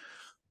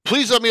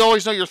please let me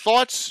always know your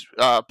thoughts.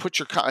 Put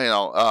your,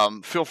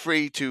 feel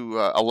free to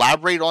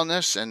elaborate on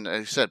this. And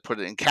as I said, put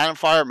it in Cannon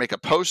Fire, make a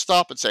post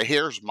up and say,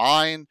 here's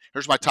mine.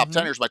 Here's my top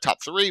 10. Here's my top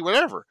 3,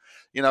 whatever,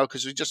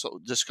 because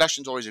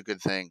discussion's always a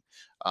good thing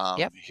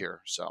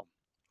here. So,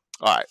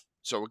 all right.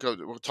 So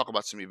we'll talk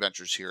about some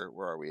adventures here.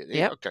 Where are we at?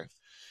 Yep. Okay.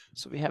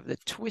 So we have the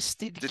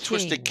Twisted King. The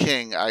Twisted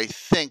King, I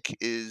think,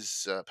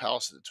 is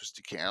Palace of the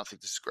Twisted King. I don't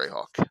think this is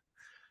Greyhawk.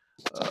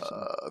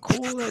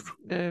 Cool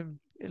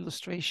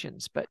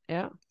illustrations, but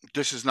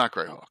this is not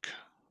Greyhawk.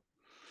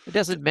 It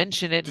doesn't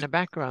mention it in the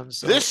background.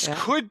 So, this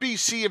could be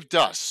Sea of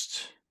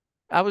Dust.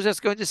 I was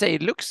just going to say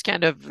it looks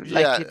kind of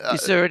like a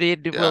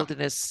deserted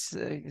wilderness,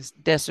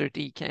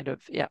 deserty kind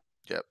of. Yep.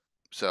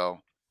 So,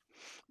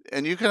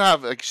 and you can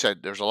have, like you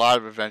said, there's a lot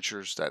of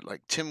adventures that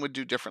like Tim would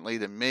do differently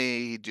than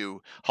me. He'd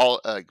do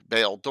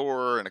Baal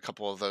Dor and a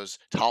couple of those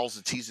Halls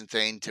of Tees and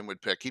Thane Tim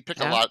would pick. He'd pick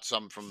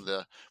some from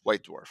the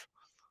White Dwarf,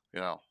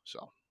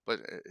 so.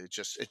 But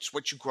it's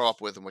what you grow up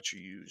with and what you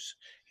use.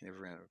 You never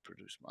ran a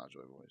produced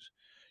module.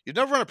 You've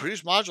never run a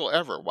produced module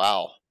ever.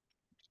 Wow.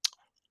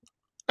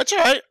 That's all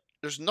right.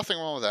 There's nothing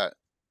wrong with that.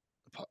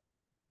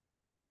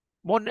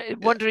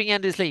 Wondering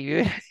endlessly.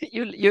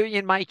 You're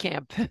in my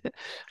camp.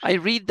 I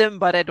read them,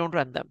 but I don't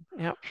run them.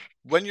 Yeah.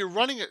 When you're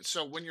running it,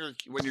 so when you're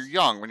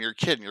young, when you're a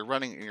kid, and you're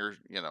running, and you're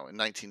in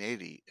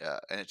 1980,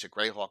 and it's a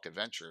Greyhawk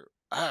adventure.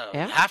 You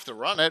have to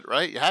run it,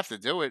 right? You have to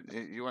do it.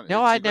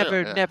 I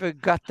never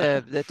got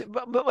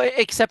the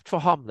except for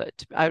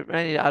Hamlet. I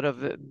ran it out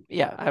of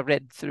I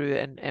read through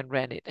and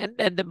ran it,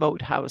 and the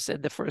moat house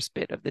and the first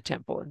bit of the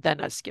temple, and then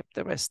I skipped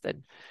the rest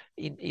and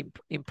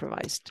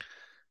improvised.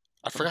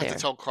 I forgot to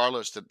tell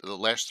Carlos that the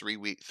last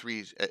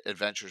three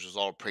adventures was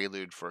all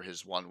prelude for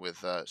his one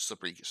with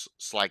Slippery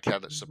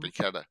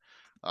Keta.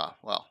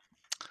 Well,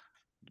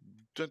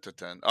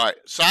 dun. All right,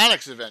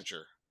 Sonic's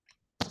adventure.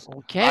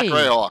 Okay, not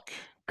Greyhawk.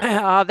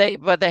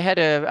 They had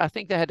I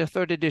think they had a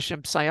 3rd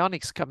edition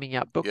Psionics coming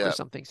out book or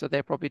something, so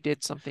they probably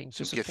did something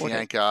to support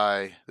it.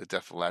 Githyank, the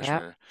Death of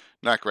Lashmere,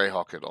 not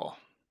Greyhawk at all.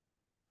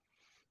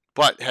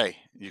 But hey,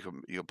 you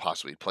can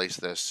possibly place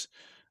this.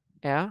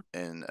 Yeah.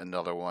 And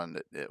another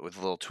one that with a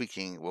little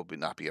tweaking will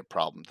not be a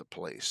problem to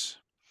place.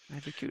 I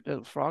have a cute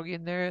little frog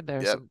in there.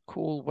 There's some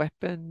cool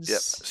weapons. Yep.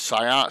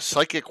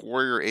 Psychic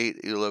Warrior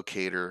 8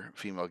 Elocator,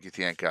 female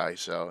Githyank guy.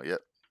 So,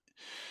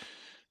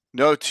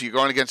 Note, you're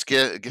going against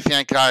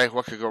Githyankai.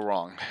 What could go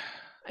wrong?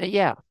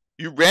 Yeah.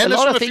 You ran this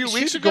one a few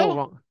weeks ago? Go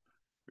wrong.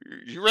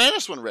 You ran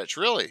this one, Rich,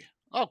 really?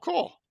 Oh,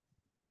 cool.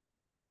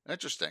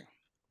 Interesting.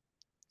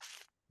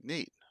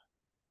 Neat.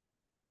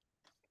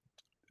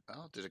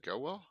 Oh, did it go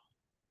well?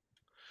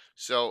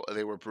 So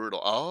they were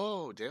brutal.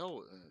 Oh,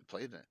 Dale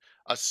played it.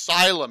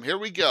 Asylum. Here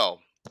we go.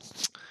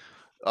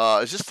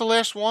 Is this the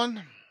last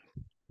one?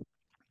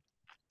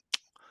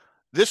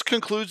 This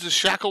concludes the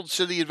Shackled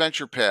City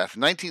Adventure Path.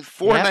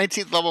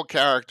 19th level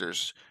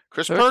characters.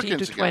 Chris 13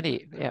 Perkins to 20.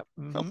 again. Yeah.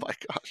 Mm-hmm. Oh my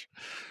gosh.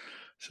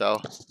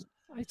 So.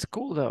 It's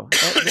cool though.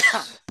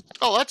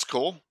 Oh, that's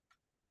cool.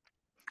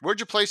 Where'd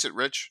you place it,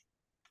 Rich?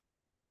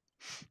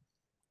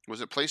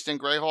 Was it placed in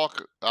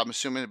Greyhawk? I'm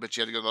assuming, but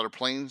you had to go to other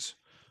planes.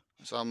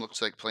 Some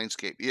looks like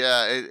Planescape.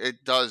 Yeah,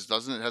 it does,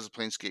 doesn't it? It has a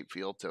Planescape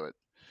feel to it.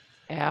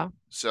 Yeah.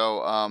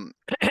 So,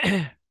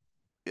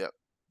 yep.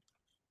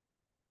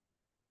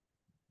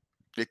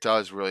 It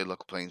does really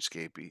look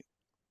Planescapey.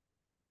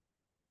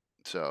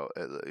 So,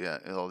 yeah,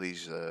 all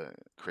these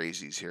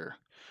crazies here.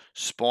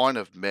 Spawn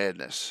of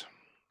Madness.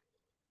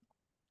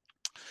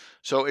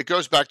 So it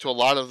goes back to a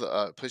lot of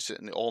the places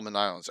in the Ulman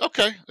Islands.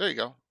 Okay, there you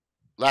go.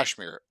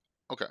 Lashmere.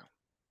 Okay.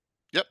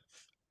 Yep.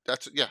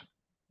 Yeah.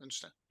 I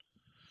understand.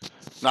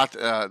 Not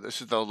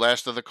this is the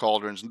last of the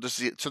cauldrons.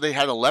 So they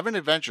had 11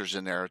 adventures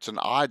in there. It's an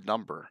odd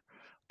number,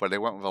 but they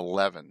went with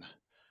 11.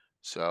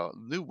 So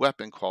new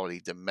weapon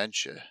quality,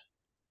 dementia.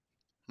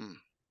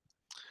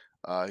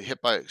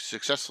 Hit by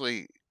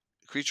successfully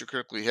creature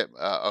critically hit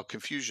a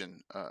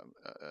confusion.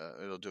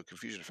 It'll do a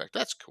confusion effect.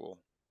 That's cool.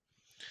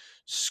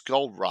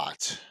 Skull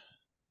rot.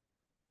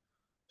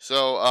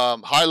 So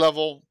high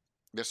level.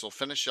 This will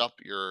finish up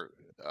your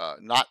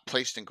not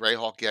placed in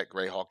Greyhawk yet.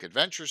 Greyhawk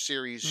Adventure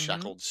Series,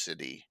 Shackled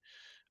City,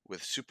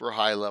 with super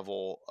high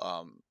level,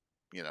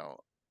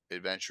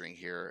 adventuring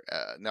here.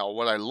 Now,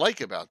 what I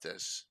like about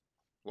this,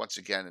 once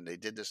again, and they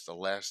did this the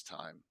last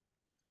time.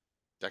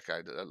 That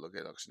guy, look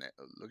at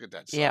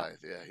that scythe.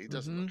 Yeah, he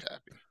doesn't look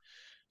happy.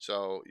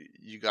 So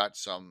you got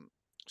some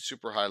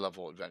super high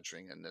level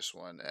adventuring in this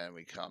one, and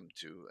we come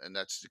to, and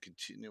that's the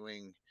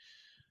continuing.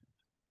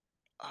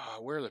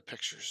 Where are the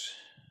pictures?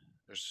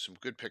 There's some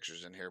good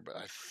pictures in here, but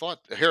I thought,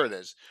 here it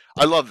is.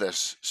 I love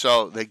this.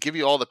 So they give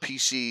you all the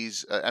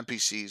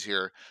NPCs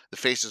here, the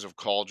Faces of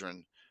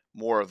Cauldron,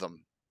 more of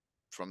them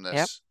from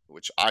this,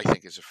 which I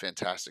think is a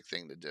fantastic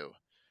thing to do.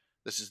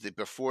 This is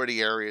before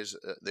the areas,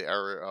 the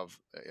area of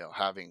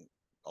having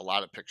a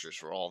lot of pictures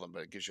for all of them,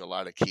 but it gives you a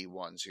lot of key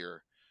ones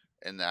here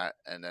in that,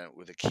 and then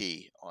with a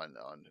key on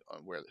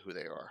who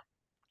they are,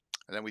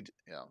 and then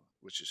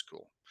which is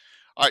cool.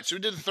 All right, so we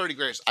did the 30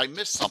 greatest. I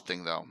missed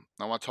something though.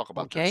 I want to talk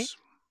about this.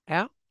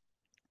 Yeah.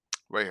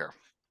 Right here.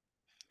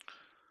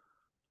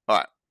 All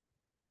right.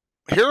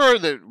 Here are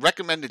the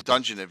recommended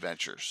dungeon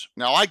adventures.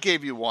 Now, I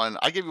gave you one.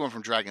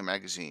 From Dragon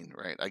Magazine,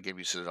 right? I gave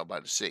you Citadel by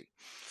the Sea.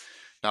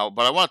 Now,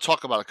 but I want to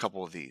talk about a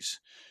couple of these.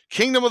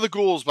 Kingdom of the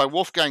Ghouls by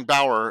Wolfgang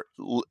Bauer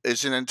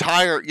is an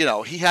entire,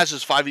 he has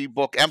his 5e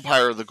book,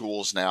 Empire of the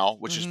Ghouls now,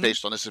 which is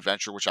based on this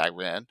adventure, which I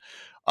ran.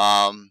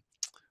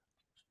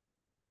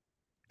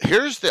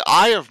 Here's the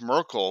Eye of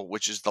Merkel,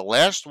 which is the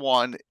last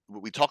one.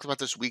 We talked about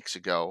this weeks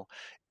ago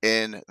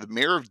in the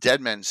Mirror of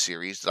Dead Men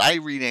series that I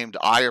renamed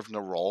Eye of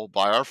Nerol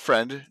by our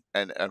friend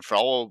and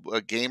fellow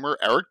gamer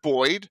Eric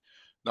Boyd,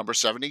 number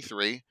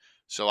 73.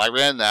 So I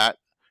ran that.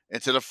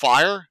 Into the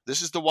Fire.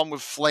 This is the one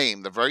with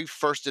Flame, the very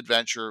first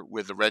adventure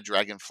with the Red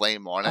Dragon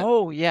Flame on it.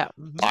 Oh, yeah.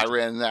 I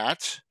ran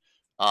that.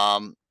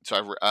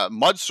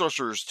 Mud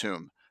Sorcerer's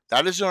Tomb.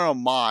 That is an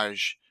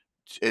homage.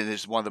 It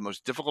is one of the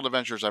most difficult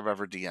adventures I've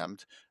ever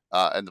DM'd,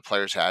 and the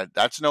players had.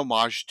 That's an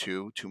homage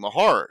to Tomb of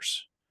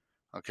Horrors.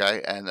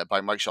 Okay, and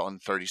by Mike Shelton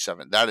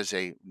 37. That is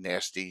a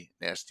nasty,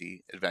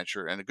 nasty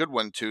adventure, and a good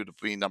one, too, to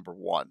be number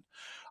one.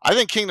 I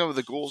think Kingdom of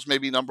the Ghouls may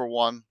be number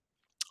one.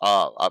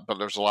 But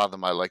there's a lot of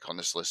them I like on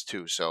this list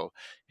too. So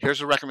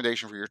here's a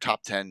recommendation for your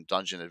top 10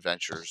 dungeon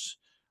adventures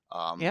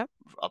up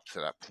to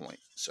that point.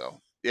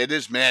 So it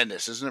is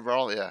madness, isn't it,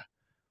 Verl? Yeah.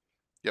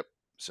 Yep.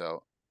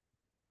 So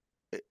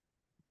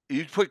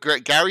you put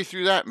Gary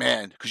through that,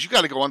 man, because you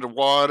got to go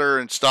underwater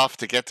and stuff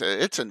to get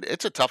to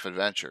it's a tough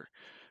adventure.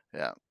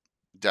 Yeah,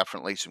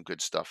 definitely some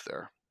good stuff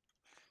there.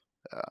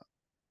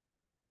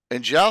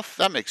 And Jeff,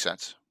 that makes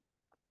sense.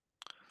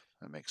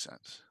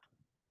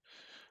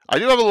 I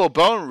do have a little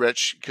bone,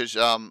 Rich, because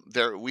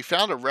we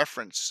found a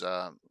reference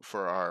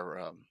for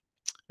our.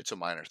 It's a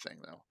minor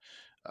thing though,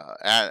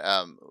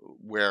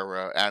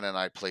 where Anna and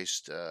I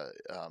placed.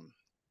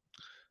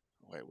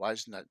 Wait, why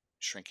isn't that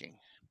shrinking?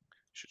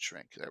 Should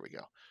shrink. There we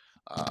go.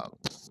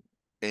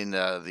 In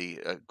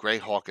the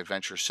Greyhawk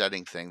adventure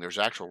setting thing, there's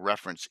actual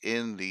reference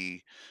in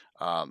the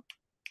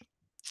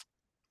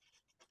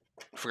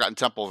Forgotten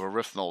Temple of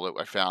Erythnol that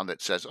I found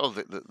that says,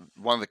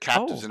 one of the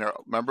captives in there.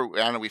 Remember,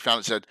 Anna, we found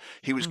it said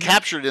he was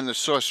captured in the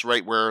Sus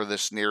right where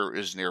this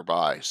is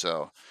nearby.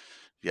 So,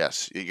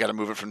 yes, you got to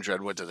move it from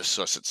Dreadwood to the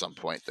Sus at some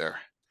point there.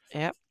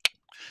 Yep.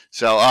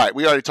 So, all right,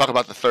 we already talked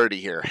about the 30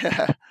 here.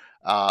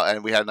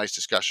 And we had a nice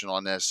discussion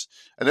on this.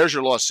 And there's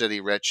your Lost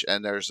City, Rich.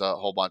 And there's a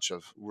whole bunch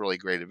of really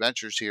great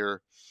adventures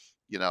here.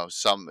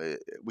 Some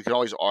we can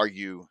always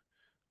argue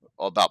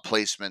about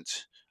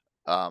placement.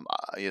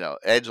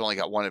 Ed's only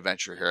got one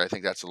adventure here. I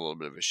think that's a little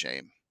bit of a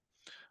shame.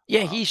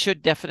 Yeah, he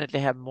should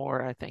definitely have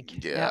more, I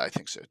think. Yeah, I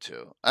think so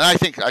too. And I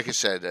think, like I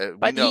said,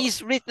 but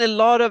he's written a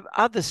lot of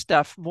other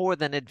stuff more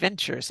than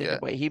adventures in a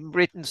way. He's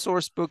written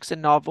source books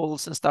and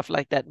novels and stuff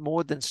like that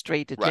more than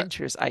straight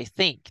adventures, I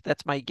think.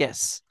 That's my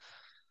guess.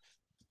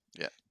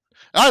 Yeah.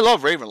 And I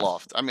love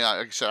Ravenloft. I mean,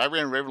 like I said, I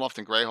ran Ravenloft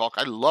and Greyhawk.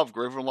 I love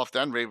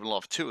Ravenloft and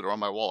Ravenloft too. They're on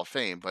my wall of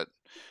fame, but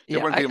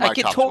I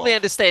can totally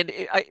understand.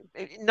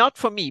 Not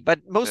for me,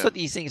 but most of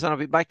these things are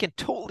not. But I can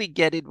totally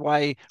get it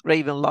why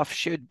Ravenloft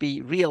should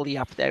be really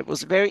up there. It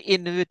was very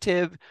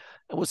innovative.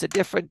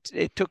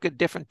 It took a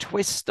different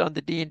twist on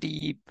the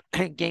D&D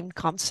game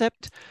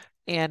concept,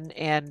 and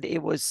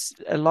it was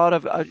a lot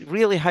of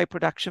really high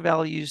production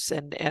values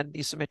and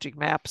isometric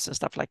maps and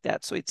stuff like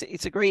that. So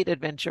it's a great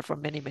adventure for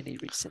many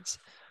reasons.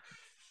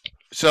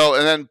 So,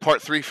 and then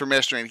part 3 for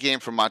Mastering the Game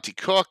from Monty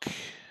Cook.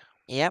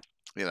 Yep.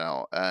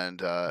 And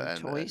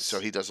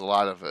so he does a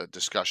lot of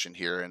discussion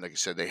here. And like I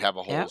said, they have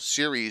a whole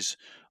series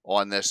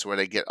on this where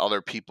they get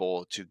other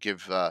people to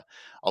give a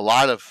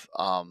lot of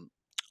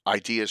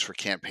ideas for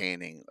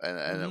campaigning,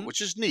 and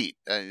which is neat.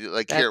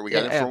 Here, we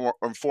got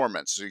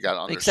informants. So you got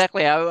to understand.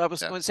 Exactly. I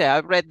was going to say, I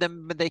read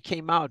them when they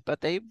came out,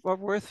 but they were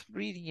worth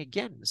reading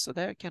again. So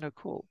they're kind of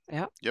cool.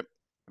 Yeah. Yep.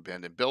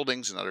 Abandoned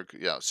buildings and other,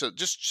 so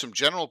just some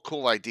general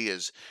cool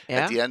ideas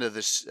at the end of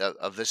this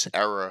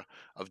era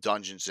of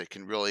dungeons that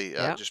can really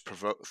just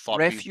provoke thought.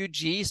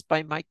 Refugees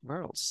by Mike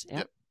Merles.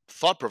 Yep.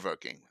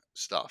 Thought-provoking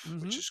stuff,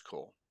 which is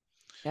cool.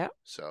 Yeah.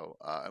 So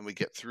and we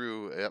get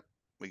through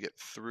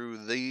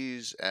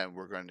these, and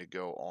we're going to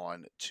go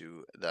on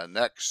to the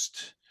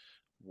next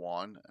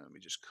one. And let me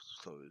just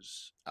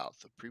close out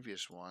the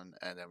previous one,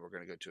 and then we're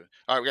going to go to.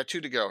 All right, we got 2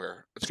 to go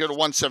here. Let's go to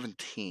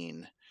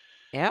 117.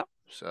 Yeah.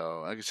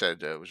 So, like I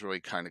said, it was really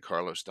kind of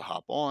Carlos to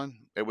hop on.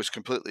 It was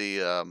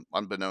completely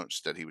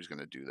unbeknownst that he was going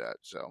to do that.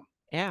 So,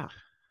 yeah.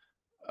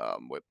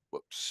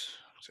 Whoops.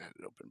 I had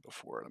it open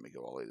before. Let me go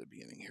all the way to the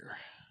beginning here.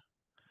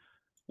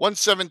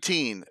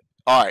 117.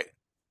 All right.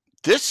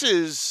 This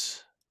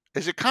is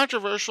it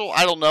controversial?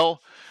 I don't know.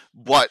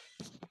 But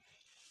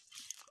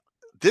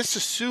this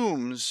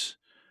assumes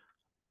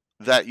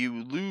that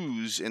you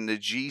lose in the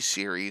G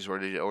series or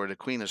the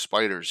Queen of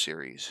Spiders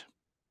series.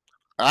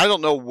 I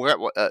don't know where,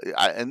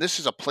 and this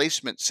is a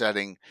placement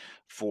setting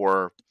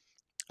for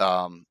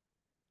Living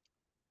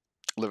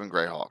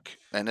Greyhawk,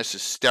 and this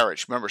is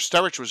Sterich. Remember,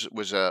 Sterich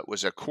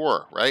was a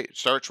core, right?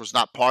 Sterich was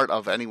not part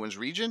of anyone's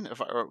region,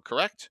 if I'm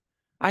correct.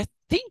 I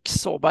think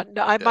so, but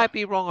I might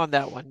be wrong on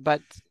that one.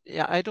 But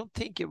yeah, I don't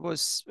think it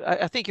was.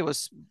 I think it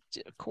was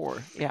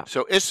core. Yeah.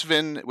 So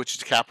Isvin, which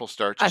is the capital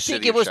Sterich, I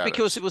think it was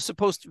because it was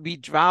supposed to be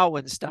Drow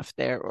and stuff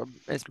there, or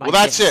as my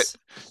that's guess.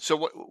 it. So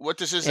what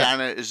this is,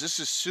 Anna, is this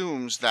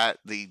assumes that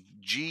the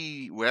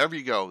G, wherever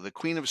you go, the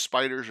Queen of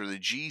Spiders or the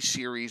G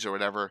series or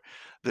whatever,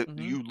 that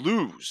you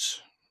lose.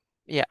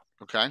 Yeah.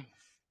 Okay.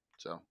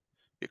 So.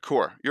 Your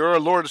core. You're a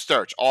Lord of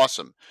Sterich.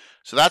 Awesome.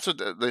 So that's what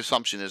the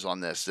assumption is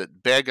on this,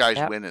 that bad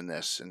guys win in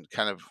this, and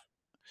kind of,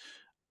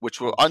 which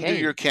will undo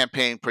your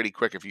campaign pretty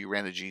quick if you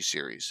ran a G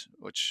series,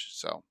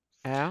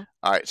 Yeah.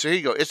 All right. So here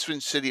you go.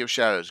 Isvin City of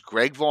Shadows.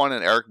 Greg Vaughn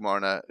and Eric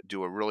Mona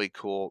do a really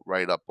cool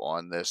write-up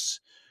on this,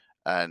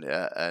 and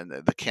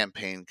the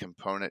campaign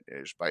component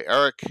is by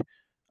Eric.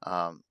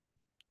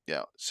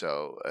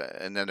 So,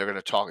 and then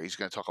he's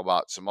going to talk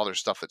about some other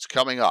stuff that's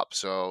coming up.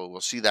 So we'll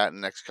see that in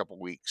the next couple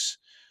of weeks.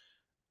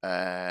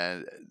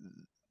 And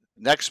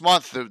next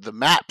month the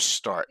maps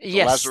start. The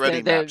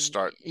Lazaretti maps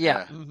start.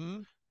 Yeah.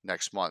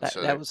 Next month.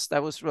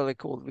 That was really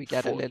cool. We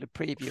got a little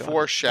preview.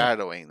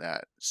 Foreshadowing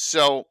that.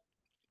 So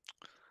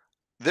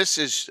this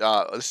is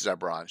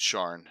Eberron,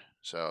 Sharn.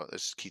 So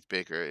this is Keith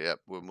Baker.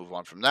 Yep. We'll move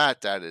on from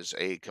that. That is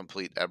a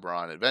complete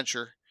Eberron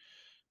adventure.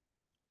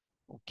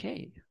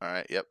 Okay. All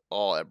right. Yep.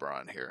 All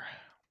Eberron here.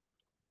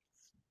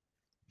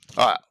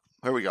 All right.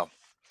 Here we go.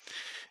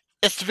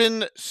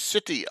 Isvin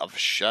City of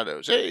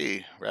Shadows.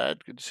 Hey,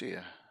 Rad, good to see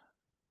you.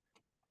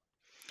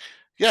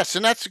 Yes,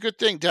 and that's a good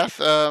thing, Def.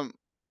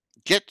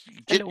 Get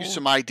you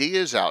some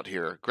ideas out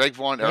here. Greg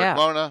Vaughn, Eric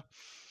Mona.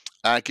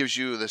 It gives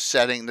you the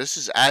setting. This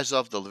is as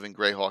of the Living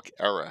Greyhawk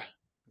era.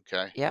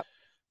 Okay. Yep.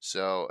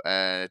 So,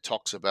 and it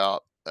talks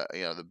about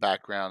the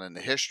background and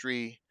the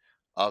history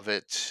of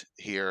it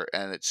here,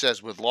 and it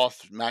says with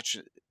Loth match.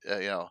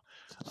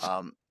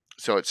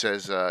 So it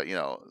says,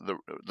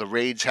 the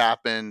raids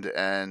happened,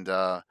 and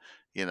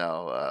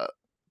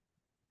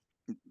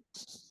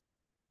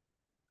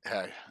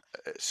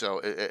so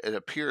it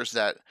appears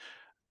that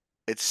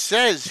it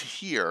says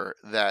here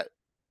that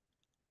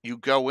you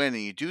go in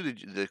and you do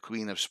the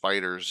Queen of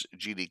Spiders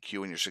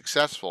GDQ and you're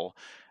successful,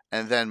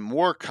 and then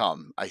more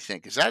come. I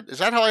think is that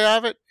how I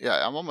have it?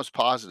 Yeah, I'm almost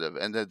positive,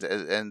 and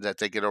that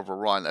they get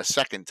overrun a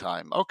second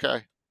time.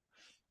 Okay,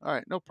 all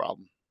right, no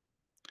problem.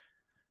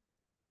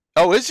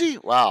 Oh, is he?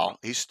 Wow,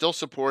 he's still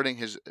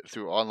supporting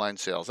through online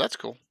sales. That's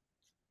cool.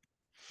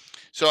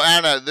 So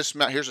Anna, this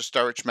map here's a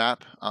Sturridge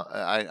map.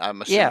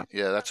 I'm assuming,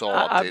 yeah, that's all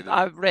updated.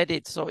 I've read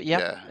it, so yep,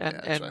 yeah, that's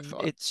what I and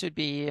thought. it should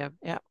be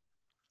yeah.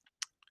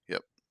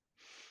 Yep.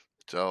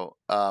 So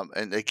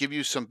and they give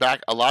you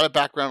a lot of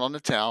background on the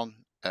town.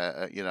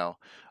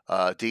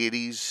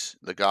 Deities,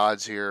 the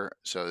gods here.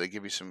 So they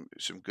give you some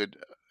good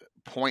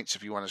points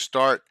if you want to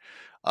start.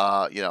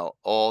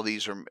 All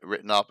these are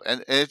written up,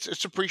 and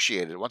it's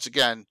appreciated. Once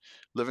again,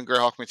 Living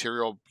Greyhawk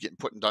material getting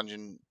put in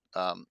Dungeon,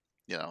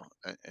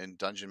 in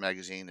Dungeon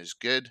Magazine is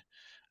good,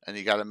 and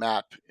you got a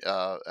map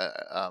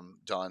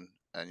done,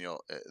 and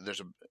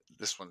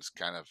this one's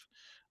kind of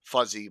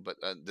fuzzy, but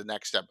the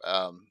next step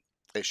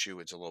issue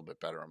it's a little bit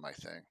better on my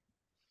thing.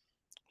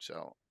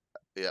 So,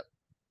 yep.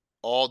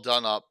 All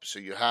done up. So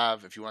you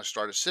have, if you want to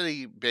start a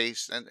city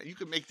base, and you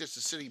could make this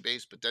a city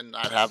base, but then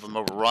not have them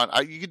overrun.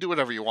 You can do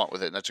whatever you want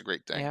with it, and that's a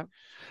great thing. Yeah.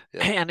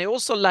 And I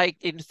also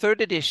liked in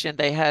third edition,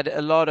 they had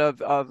a lot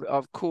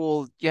of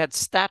cool, you had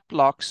stat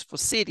blocks for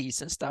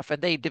cities and stuff,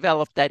 and they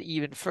developed that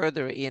even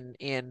further in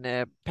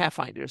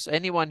Pathfinder. So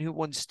anyone who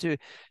wants to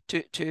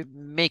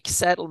make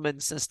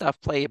settlements and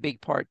stuff play a big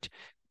part.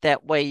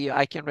 That way,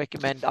 I can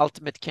recommend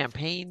Ultimate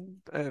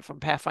Campaign from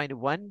Pathfinder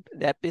 1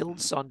 that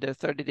builds on the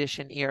third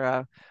edition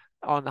era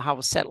on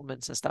how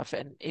settlements and stuff.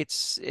 And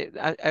that's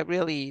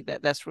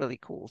really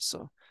cool.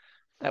 So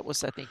that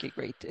was, I think, a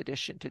great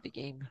addition to the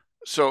game.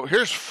 So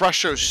here's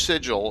Fresho's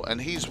Sigil, and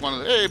he's one of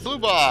the, hey, Blue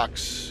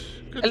Box,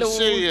 good to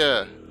see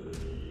you.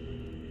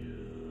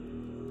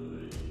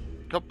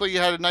 Hopefully you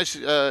had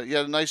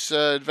a nice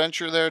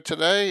adventure there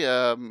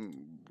today,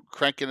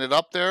 cranking it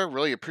up there.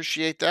 Really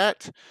appreciate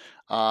that.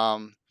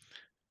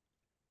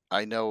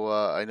 I know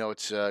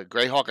it's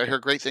Greyhawk. I hear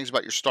great things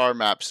about your star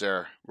maps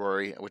there,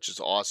 Rory, which is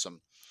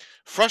awesome.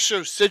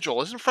 Fresho's Sigil,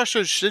 isn't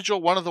Fresho's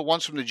Sigil one of the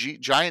ones from the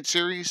Giant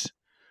series?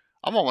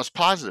 I'm almost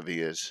positive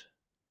he is.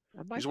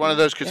 He's one of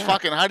those, because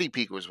fucking Heidi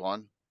Peak was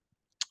one.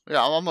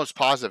 Yeah, I'm almost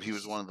positive he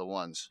was one of the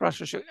ones.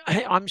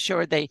 I'm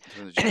sure they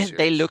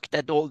looked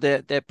at all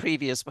the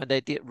previous when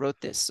they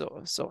wrote this.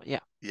 So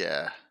yeah.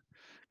 Yeah.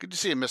 Good to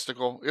see you,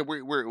 Mystical.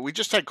 We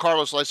just had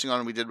Carlos Lysing on,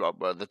 and we did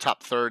the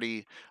top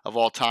 30 of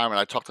all time, and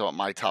I talked about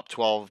my top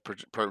 12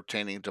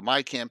 pertaining to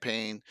my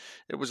campaign.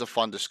 It was a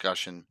fun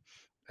discussion,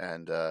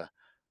 and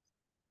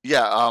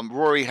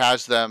Rory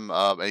has them.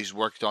 And he's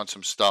worked on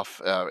some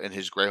stuff in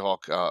his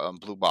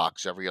Greyhawk Blue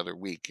Box every other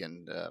week,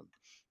 and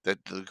the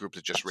group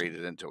that just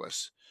raided into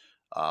us.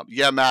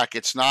 Mac,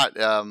 it's not.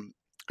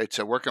 It's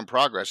a work in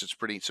progress. It's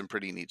some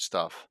pretty neat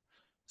stuff.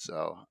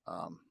 So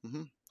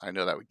I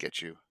know that would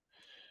get you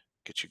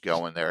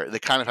going there. They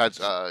kind of has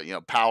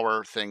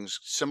power things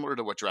similar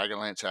to what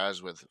Dragonlance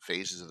has with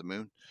Phases of the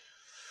Moon.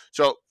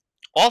 So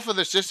off of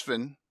this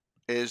Isfin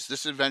is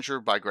this adventure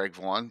by Greg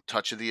Vaughn,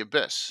 Touch of the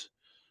Abyss.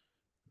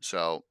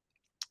 So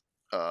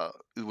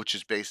which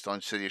is based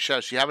on City of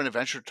Shadows. So you have an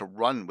adventure to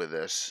run with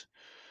this.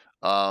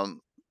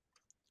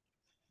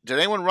 Did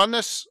anyone run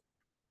this?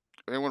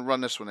 Anyone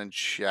run this one in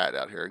chat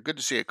out here? Good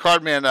to see you.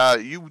 Cardman,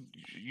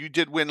 you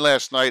did win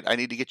last night. I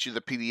need to get you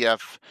the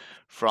PDF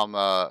from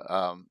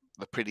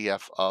the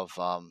PDF of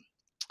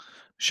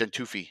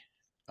Shentufi.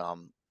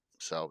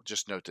 So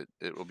just note that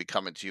it will be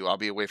coming to you. I'll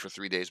be away for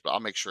 3 days, but I'll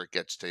make sure it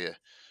gets to you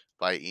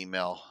by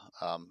email.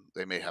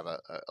 They may have a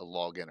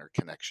login or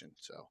connection.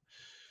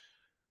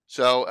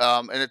 So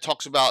and it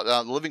talks about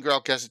the Living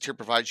Grail Gazetteer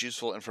provides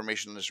useful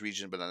information in this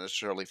region, but not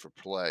necessarily for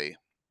play.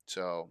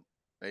 So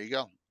there you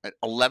go.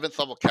 11th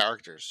level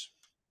characters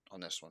on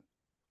this one.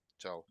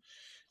 So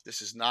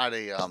this is not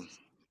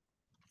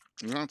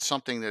not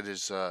something that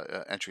is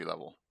entry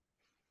level.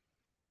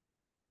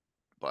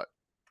 But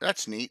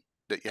that's neat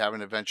that you have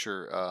an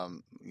adventure,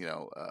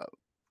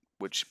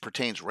 which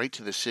pertains right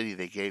to the city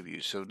they gave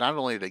you. So not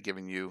only are they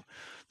giving you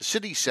the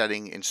city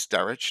setting in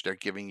Sturridge, they're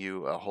giving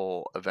you a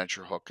whole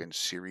adventure hook and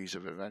series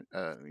of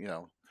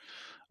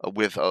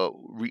with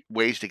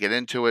ways to get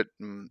into it.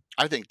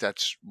 I think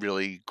that's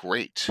really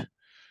great.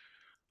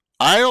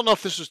 I don't know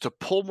if this was to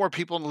pull more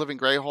people into Living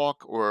Greyhawk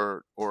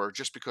or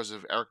just because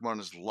of Eric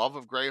Mona's love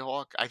of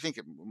Greyhawk. I think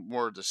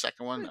more the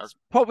second one. It's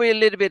probably a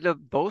little bit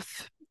of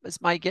both,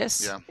 is my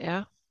guess.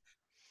 Yeah.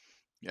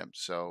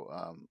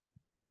 So,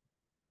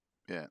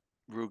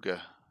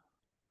 Ruga.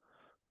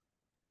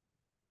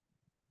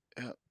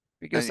 Yeah.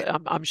 Because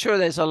I'm sure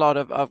there's a lot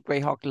of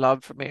Greyhawk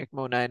love from Eric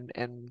Mona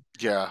and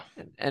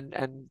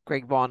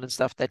Greg Vaughn and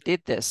stuff that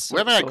did this. We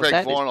haven't had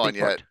Greg Vaughn on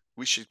yet.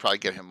 We should probably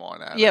get him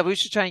on. Adam. Yeah, we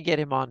should try and get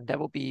him on. That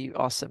would be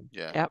awesome.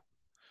 Yeah. Yep.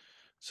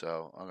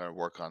 So I'm going to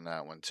work on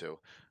that one too.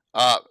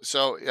 And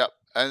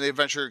the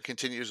adventure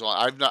continues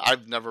on.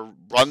 I've never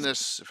run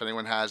this. If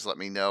anyone has, let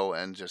me know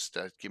and just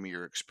give me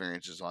your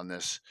experiences on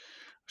this.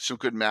 Some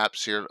good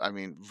maps here. I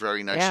mean,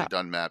 very nicely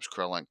done maps.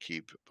 Krellent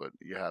Keep, but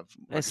you have.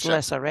 It's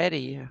less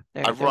already.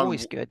 They're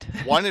always good.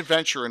 One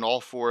adventure in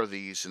all 4 of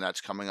these, and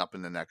that's coming up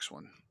in the next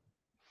one.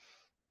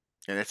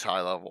 And it's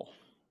high level.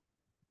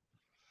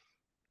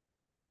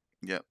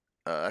 Yep.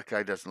 That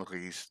guy doesn't look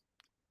like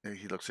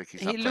he looks like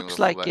he's. He looks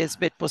like he's a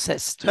bit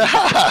possessed.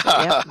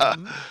 Yeah.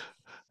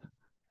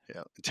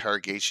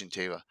 Interrogation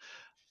table.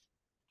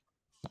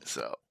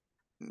 So,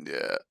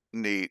 Yeah,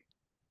 neat.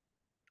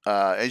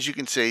 As you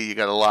can see, you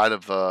got a lot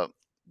of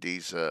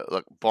these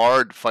look,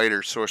 Bard,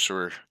 Fighter,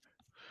 Sorcerer,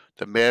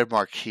 the Mad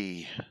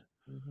Marquis.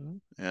 Mm-hmm.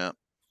 Yeah.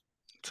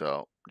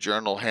 So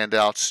journal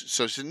handouts.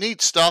 So some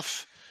neat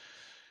stuff.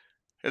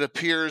 It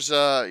appears,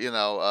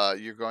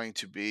 you're going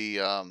to be.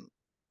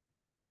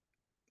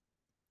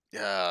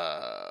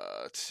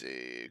 Let's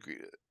see.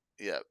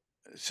 Yeah.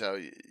 So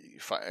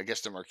I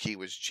guess the Marquis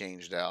was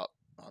changed out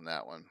on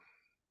that one.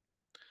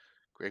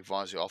 Greg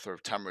Vaughn's the author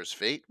of Tamara's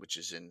Fate, which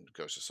is in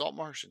Ghost of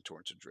Saltmarsh and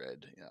Torrents of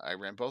Dread. Yeah, I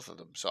ran both of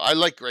them, so I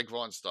like Greg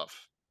Vaughn's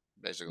stuff.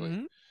 Basically,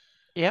 Mm-hmm.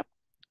 Yep.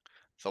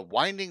 The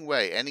Winding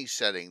Way, any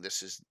setting.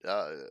 This is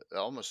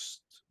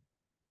almost.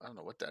 I don't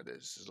know what that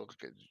is. Does it look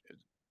like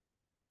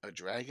a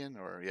dragon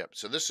or yep?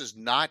 So this is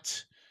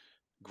not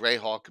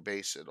Greyhawk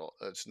base at all.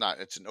 It's not.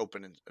 It's an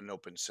open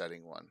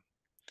setting one.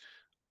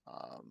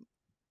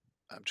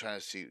 I'm trying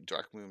to see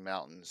Dark Moon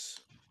Mountains.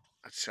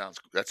 That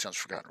sounds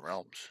Forgotten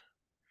Realms.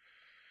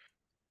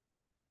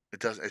 It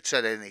does. It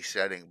said any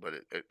setting, but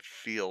it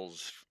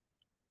feels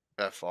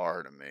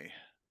FR to me.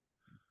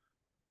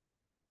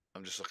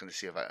 I'm just looking to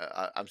see if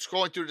I'm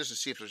scrolling through this to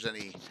see if there's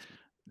any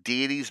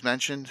deities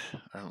mentioned.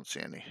 I don't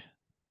see any.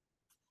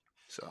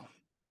 So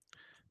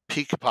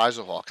Peak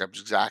Paizohawk.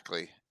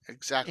 Exactly.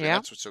 Yeah.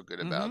 That's what's so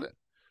good about it.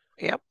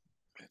 Yep.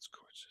 It's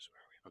gorgeous.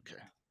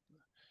 Okay.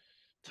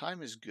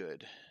 Time is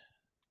good.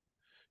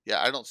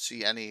 Yeah, I don't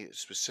see any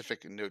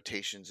specific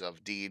notations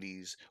of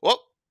deities.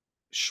 Well,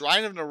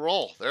 Shrine of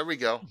Nerol. There we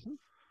go.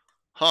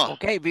 Huh.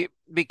 Okay, we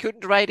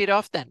couldn't write it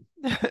off then.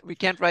 We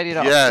can't write it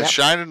off. Yeah, yep.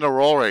 Shrine of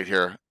Nerol right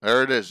here.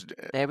 There it is.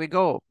 There we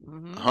go.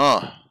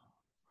 Huh.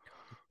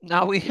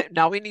 Now we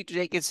need to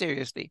take it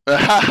seriously.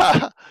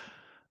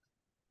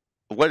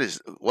 What is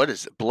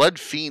it? Blood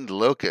Fiend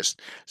Locust.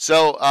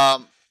 So I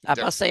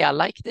must say I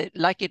like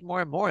it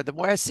more and more. The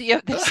more I see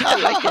of this, I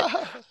like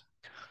it.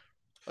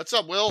 What's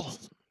up, Will?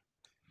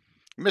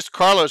 Missed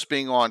Carlos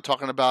being on,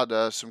 talking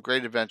about some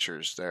great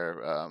adventures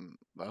there.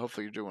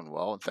 Hopefully you're doing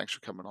well, and thanks for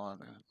coming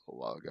on a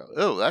little while ago.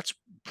 Oh, that's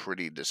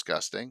pretty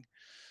disgusting.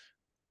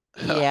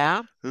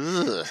 Yeah.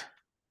 Minor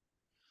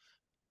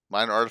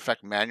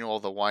Artifact Manual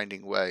of the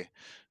Winding Way.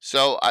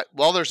 So,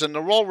 there's a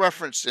Nerol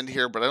reference in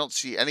here, but I don't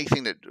see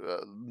anything that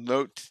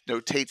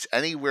notates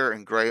anywhere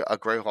in a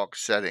Greyhawk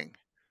setting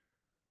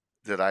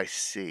that I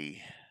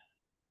see.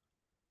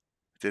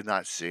 Did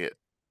not see it.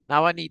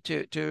 Now I need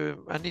to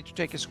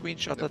take a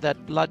screenshot of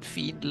that Blood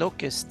Fiend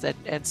Locust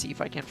and see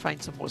if I can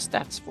find some more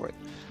stats for it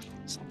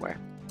somewhere.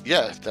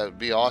 Yeah, that would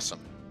be awesome.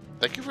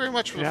 Thank you very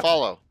much for the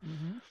follow.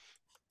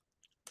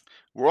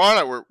 We're on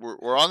it.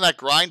 We're on that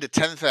grind to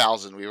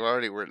 10,000.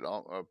 We're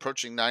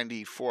approaching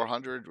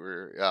 9,400.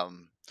 We're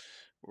on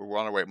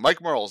our way. Mike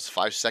Merle's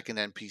 5-second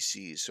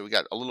NPCs. So we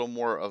got a little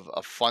more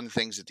of fun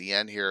things at the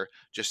end here.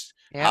 Just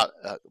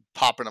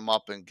popping them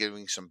up and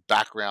giving some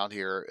background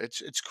here.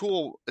 It's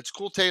cool. It's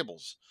cool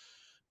tables.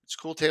 It's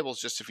cool tables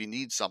just if you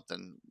need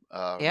something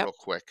real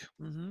quick.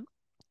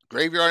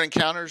 Graveyard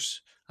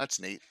encounters. That's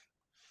neat.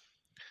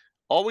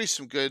 Always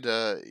some good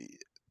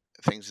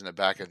things in the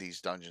back of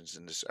these dungeons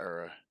in this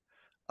era.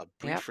 A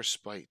brief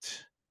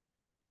respite.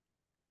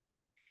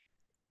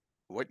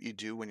 What you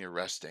do when you're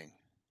resting.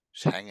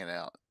 Just hanging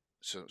out.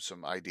 So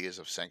some ideas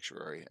of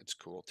sanctuary. It's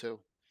cool too.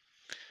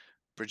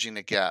 Bridging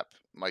the Gap.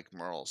 Mike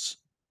Merle's.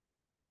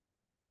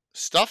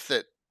 Stuff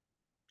that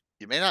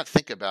you may not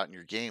think about in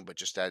your game, but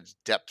just adds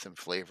depth and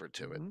flavor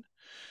to it.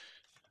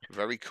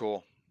 Very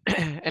cool.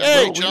 And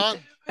hey, John.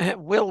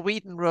 Will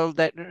Wheaton wrote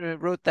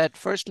that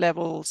first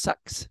level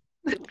sucks.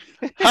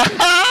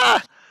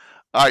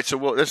 All right,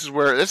 so this is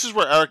where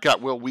Eric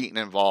got Will Wheaton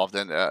involved,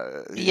 and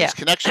his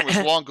connection was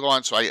long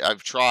gone. So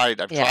I've tried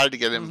to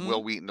get him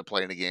Will Wheaton to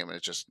play in the game, and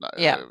it's just not.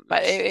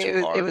 But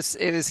it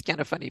was kind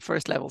of funny.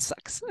 First level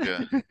sucks.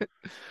 Yeah.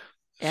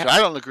 So I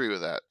don't agree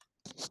with that.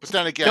 But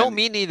then again, no,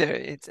 me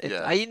neither.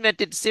 I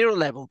invented 0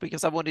 level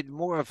because I wanted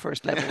more of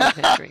first level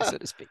adventuring, so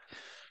to speak.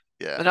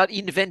 Yeah. I not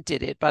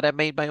invented it, but I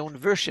made my own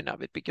version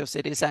of it because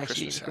it is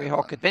actually in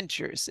Greyhawk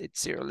Adventures.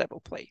 It's 0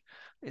 level play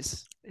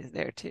is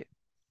there too.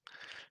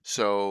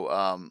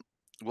 So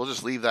we'll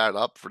just leave that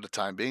up for the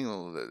time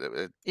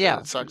being.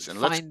 It sucks.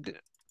 And let's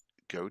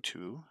go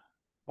to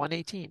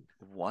 118.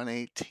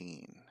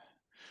 118.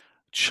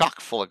 Chock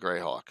full of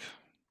Greyhawk.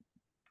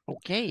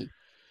 Okay.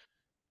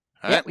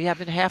 All right. We have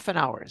in half an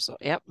hour. So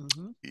yep.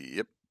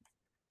 Yep.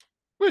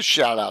 With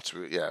shout outs,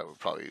 we're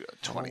probably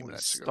 20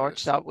 minutes ago.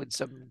 Starts out with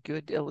some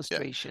good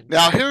illustration. Yeah.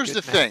 Now here's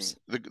the thing: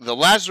 the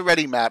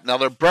Lazaretti map. Now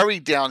they're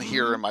buried down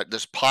here in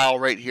this pile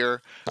right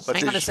here. But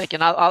hang on a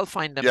second, I'll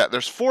find them. Yeah,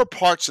 there's 4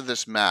 parts of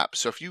this map.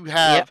 So if you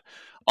have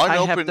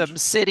unopened, I have them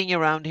sitting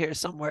around here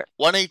somewhere.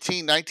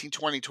 118, 19,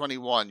 20,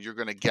 21. You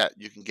can get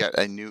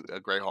a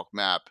Greyhawk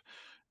map.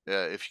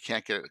 If you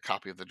can't get a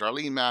copy of the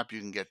Darlene map, you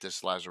can get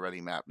this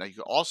Lazaretti map. Now you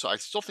can also, I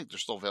still think they're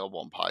still available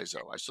on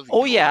Paizo. I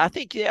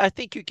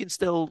think you can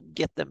still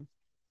get them.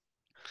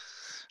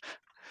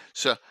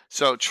 So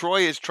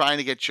Troy is trying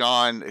to get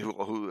John,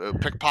 who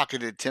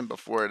pickpocketed Tim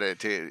before,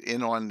 to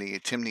in on the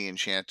Tim the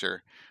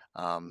Enchanter.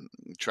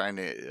 trying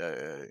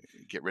to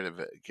get rid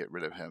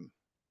of him.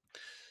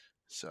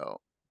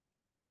 So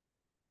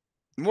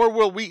more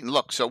Will Wheaton.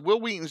 Look, so Will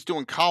Wheaton's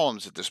doing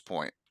columns at this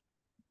point.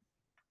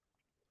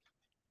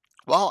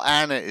 While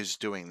Anna is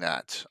doing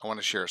that, I want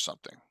to share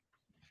something.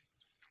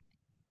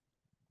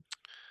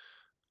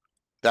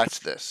 That's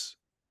this.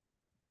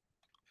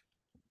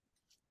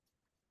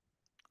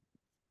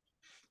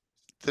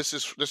 This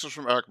is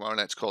from Eric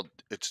Mona. It's called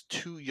 "It's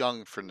Too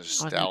Young for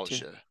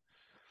Nostalgia."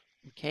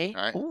 Okay.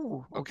 All right.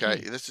 Ooh, okay.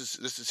 This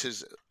is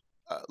his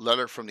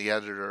letter from the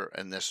editor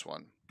in this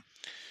one.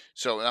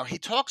 So now he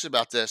talks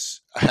about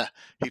this.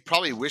 He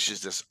probably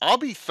wishes this. I'll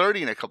be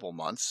 30 in a couple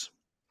months.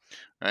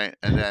 Right.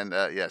 And then,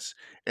 yes,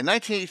 in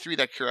 1983,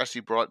 that curiosity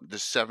brought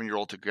this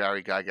 7-year-old to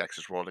Gary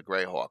Gygax's world of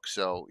Greyhawk.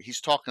 So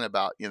he's talking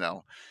about,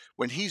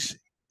 when he's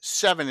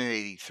 7 in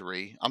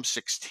 83, I'm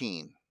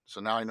 16.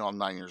 So now I know I'm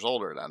 9 years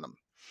older than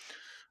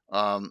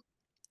him.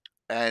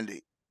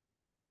 And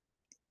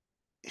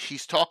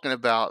he's talking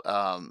about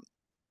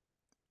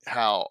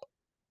how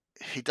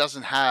he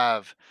doesn't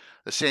have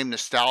the same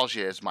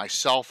nostalgia as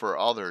myself or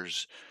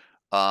others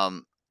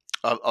of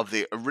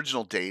the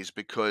original days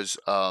because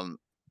of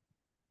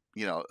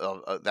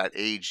that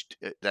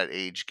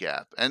age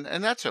gap,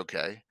 and that's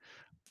okay.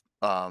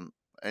 And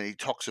he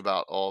talks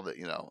about all that.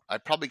 I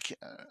probably can't,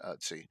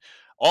 let's see.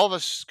 All of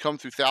us come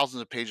through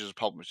thousands of pages of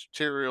published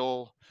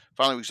material.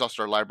 Finally, we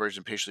exhausted our libraries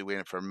and patiently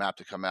waiting for a map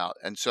to come out.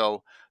 And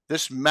so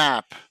this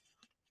map,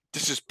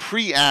 this is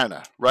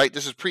pre-Anna, right?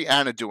 This is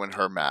pre-Anna doing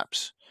her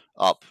maps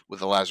up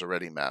with the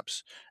Lazzaretti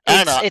maps.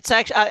 It's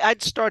actually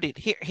I'd started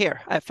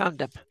here. I found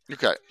them.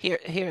 Okay.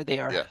 Here they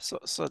are. Yeah.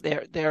 So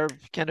they're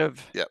kind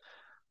of. Yeah.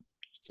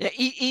 Yeah.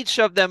 Each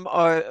of them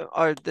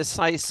are the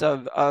size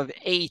of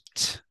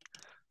 8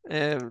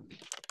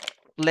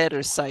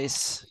 letter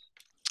size.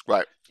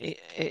 Right.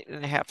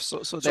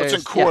 8.5. So it's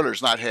in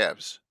quarters, not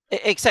halves.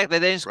 Exactly.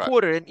 There's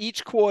quarter, and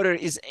each quarter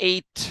is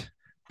 8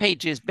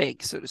 pages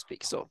big, so to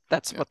speak. So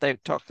that's what they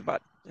talked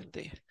about in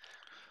the.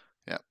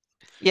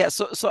 Yeah,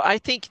 so I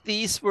think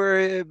these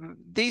were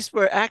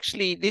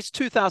actually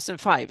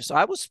 2005. So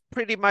I was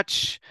pretty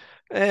much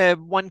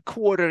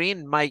 1/4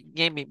 in my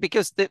gaming,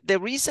 because the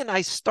reason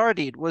I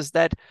started was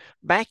that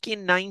back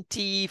in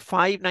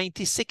 95,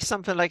 96,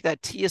 something like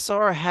that,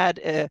 TSR had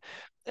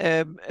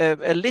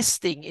a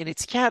listing in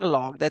its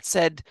catalog that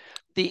said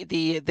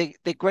the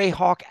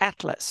Greyhawk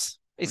Atlas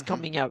is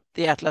coming out,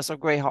 the Atlas of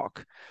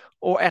Greyhawk.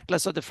 Or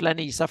Atlas of the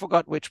Flanese. I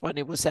forgot which one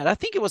it was at. I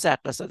think it was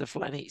Atlas of the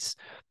Flanese.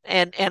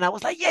 And I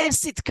was like,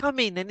 yes, it's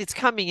coming, and it's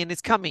coming, and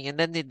it's coming. And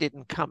then it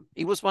didn't come.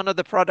 It was one of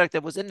the products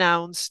that was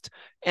announced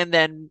and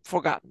then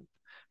forgotten.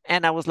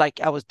 And I was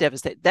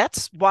devastated.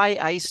 That's why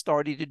I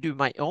started to do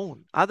my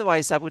own.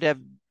 Otherwise, I would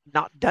have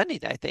not done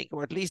it, I think,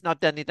 or at least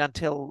not done it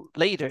until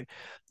later.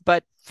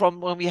 But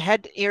from when we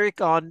had Eric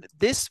on,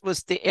 this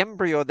was the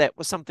embryo that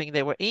was something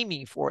they were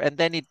aiming for. And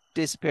then it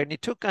disappeared. And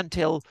it took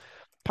until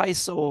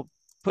Paizo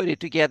put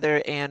it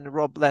together, and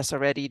Rob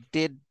Lazzaretti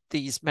did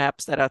these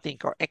maps that I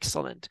think are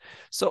excellent.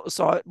 So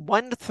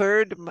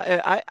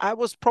 1/3, I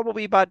was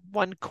probably about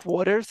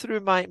 1/4 through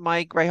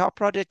my Greyhawk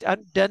project.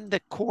 I've done the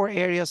core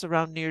areas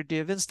around near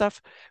Div and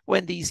stuff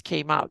when these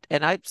came out,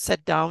 and I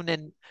sat down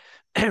and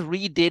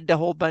redid the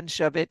whole bunch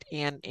of it,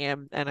 and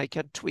I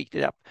kind of tweaked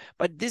it up.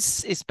 But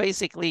this is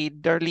basically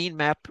Darlene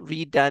map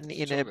redone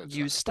in a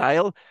new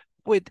style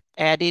with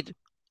added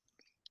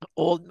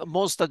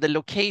most of the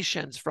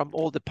locations from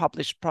all the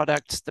published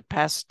products the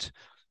past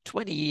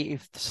 20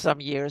 some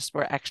years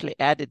were actually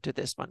added to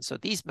this one. So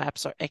these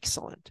maps are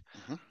excellent.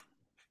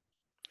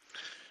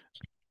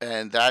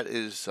 And that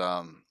is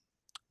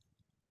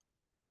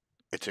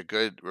it's a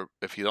good,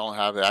 if you don't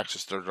have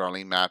access to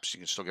Darlene maps, you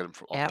can still get them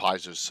from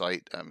Paizo's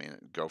site. I mean,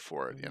 go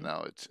for it.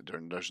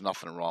 There's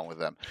nothing wrong with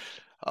them.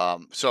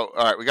 So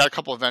all right, we got a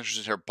couple of adventures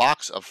in here.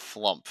 Box of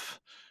Flumph.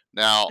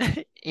 Now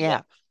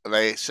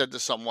they said to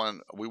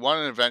someone, we want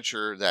an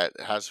adventure that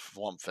has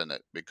Flumph in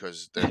it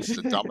because it's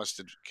the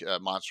dumbest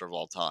monster of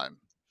all time.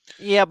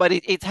 Yeah, but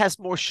it has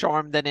more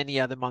charm than any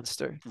other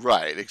monster.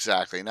 Right,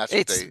 exactly. And that's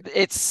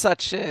it's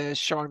such a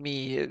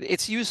charmy.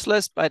 It's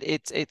useless, but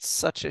it's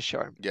such a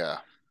charm. Yeah.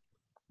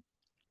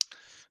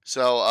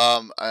 So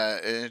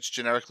it's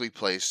generically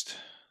placed.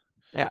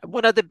 Yeah,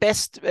 one of the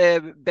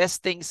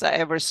best things I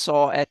ever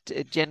saw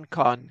at Gen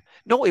Con.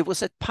 No, it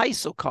was at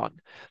PaizoCon.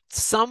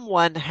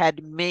 Someone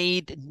had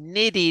made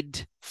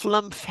knitted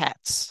Flumph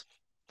hats.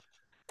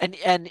 And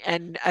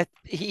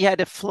he had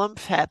a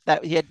Flumph hat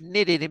that he had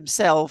knitted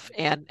himself,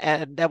 and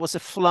that was a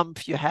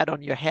Flumph you had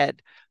on your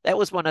head. That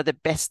was one of the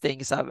best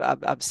things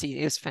I've seen.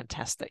 It was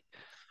fantastic.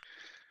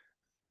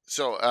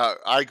 So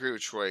I agree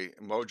with Troy.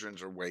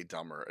 Modrons are way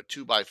dumber. A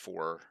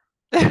 2x4.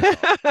 Yeah,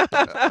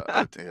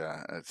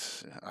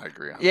 I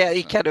agree. 100%. Yeah,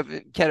 he kind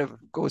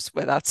of goes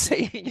without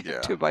saying.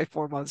 Yeah.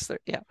 2x4 monster.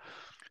 Yeah.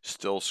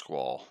 Still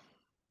Squall.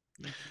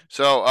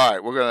 So all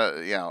right, we're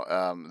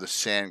gonna the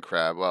sand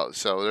crab. Well,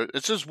 so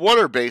it's this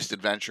water-based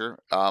adventure,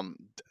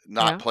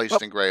 not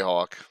placed in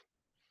Greyhawk.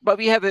 But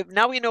we have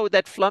now we know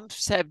that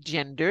flumps have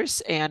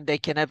genders and they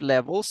can have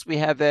levels. We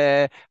have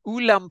a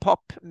Ulam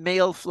Pop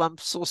male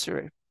flump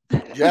sorcerer.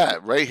 Yeah,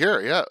 right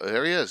here. Yeah,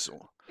 there he is.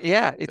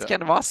 Yeah, it's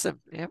kind of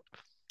awesome. Yep.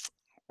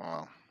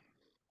 Wow.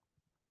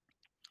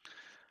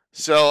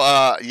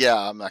 So, yeah,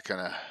 I'm not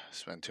gonna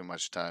spend too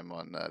much time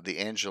on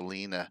the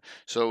Angelina.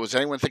 So, was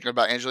anyone thinking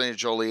about Angelina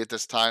Jolie at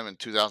this time in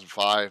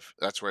 2005?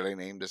 That's where they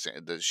named this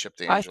the ship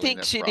the I Angelina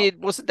think she from.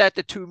 did. Wasn't that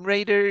the Tomb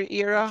Raider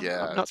era?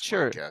 Yeah, I'm not that's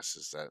sure. my guess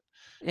is that.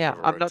 Yeah,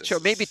 I'm not sure.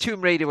 Maybe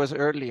Tomb Raider was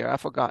earlier. I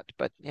forgot,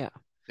 but yeah.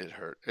 It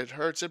hurt. It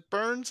hurts. It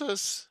burns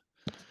us.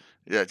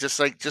 Yeah, just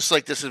like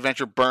this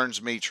adventure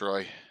burns me,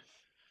 Troy.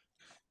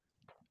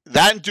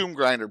 That and Doom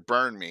Grinder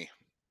burned me.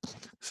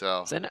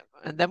 So and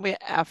then we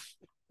after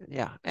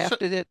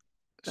that.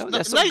 Oh,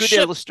 that's some nice good ship.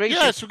 illustrations.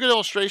 Yeah, some good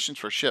illustrations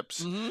for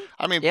ships. Mm-hmm.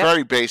 I mean,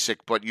 very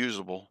basic but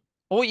usable.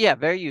 Oh yeah,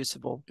 very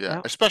usable. Yeah,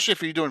 yep. Especially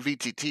if you're doing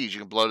VTTs, you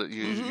can blow it.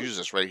 Use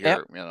this right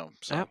here. Yep.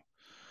 So. Yep.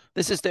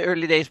 This is the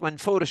early days when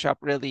Photoshop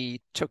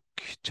really took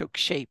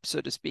shape,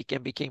 so to speak,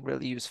 and became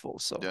really useful.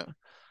 So yeah.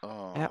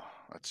 Oh,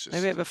 that's just.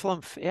 Maybe we have a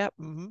flump. Yeah.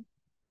 Mm-hmm.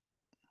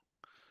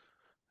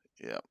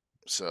 Yeah.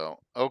 So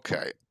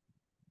okay.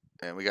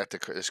 And we got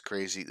this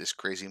crazy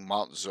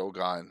Mount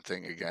Zogan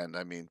thing again.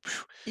 I mean,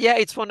 yeah,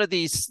 it's one of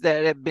these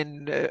that have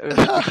been a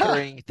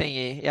recurring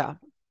thingy. Yeah.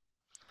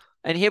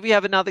 And here we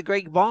have another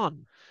Greg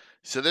Vaughn.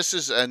 So this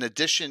is an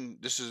addition.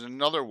 This is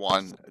another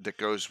one that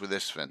goes with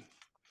this fin.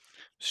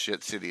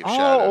 City of Shadows.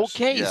 Oh,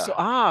 okay. Yeah. So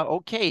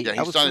okay.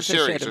 Yeah, he's done a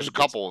series. There's a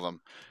couple of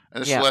them,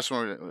 and this is the last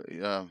one.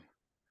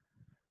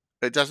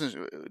 It doesn't.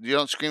 You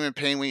don't scream in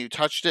pain when you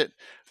touched it.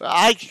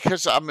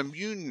 Because I'm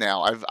immune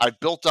now. I've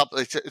built up.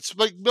 It's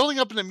like building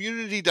up an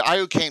immunity to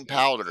iocane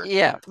powder.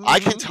 Yeah, I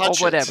can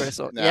touch or whatever. it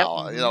so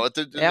now. You know, at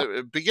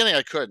the beginning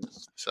I couldn't.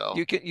 So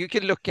you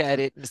can look at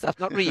it and stuff.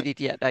 Not read it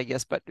yet, I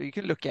guess, but you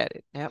can look at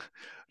it. Yeah.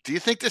 Do you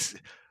think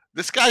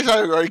this guy's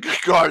on a very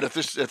good guard if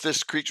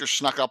this creature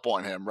snuck up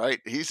on him,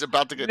 right? He's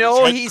about to get his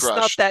head he's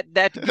crushed. not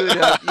that good.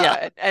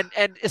 Yeah,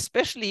 and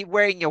especially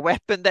wearing a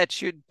weapon that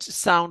should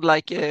sound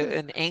like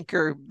an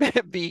anchor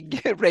being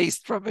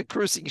raised from a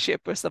cruising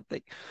ship or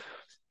something.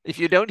 If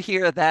you don't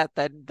hear that,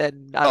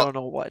 then I don't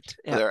know what.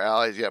 Yeah. They're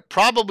allies. Yeah,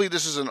 probably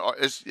this is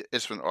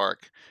it's an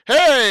arc.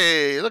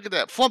 Hey, look at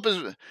that! Flump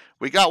is.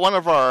 We got one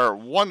of our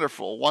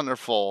wonderful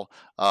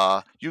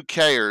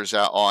UKers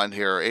out on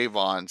here,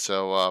 Avon.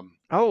 So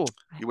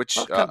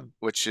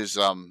which is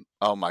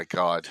oh my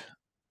god,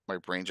 my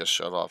brain just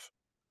shut off.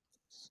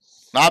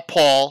 Not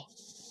Paul.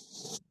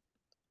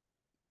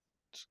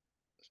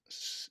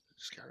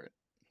 Scarlet.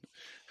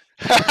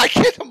 I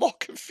get them all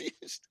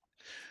confused.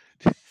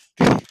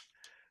 Yeah.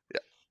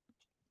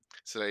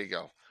 So there you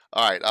go.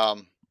 All right.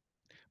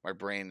 My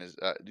brain is.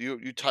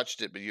 You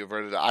touched it, but you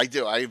averted it. I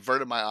do. I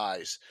averted my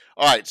eyes.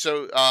 All right.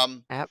 So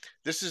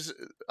this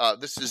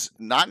is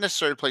not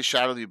necessarily play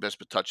Shadow of the Abyss,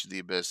 but Touch of the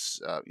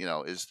Abyss.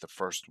 Is the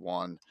first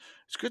one.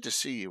 It's good to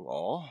see you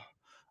all.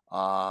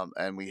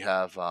 And we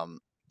have a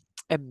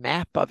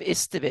map of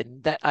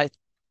Istvin that I.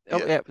 Oh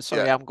yeah,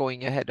 sorry, I'm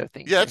going ahead of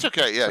things. Yeah, it's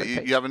okay. Yeah,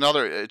 you have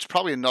another. It's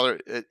probably another.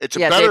 It's a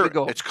better.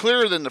 It's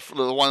clearer than the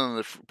one on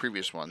the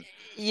previous one.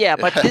 Yeah,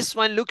 but this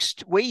one looks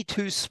way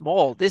too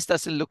small. This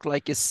doesn't look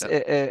like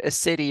a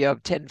city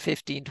of 10,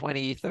 15,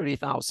 20,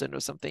 30,000 or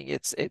something.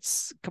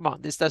 It's come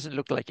on. This doesn't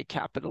look like a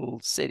capital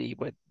city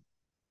with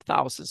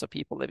thousands of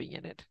people living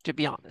in it, to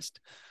be honest.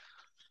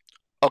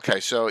 Okay,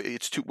 so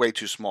it's way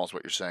too small is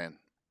what you're saying.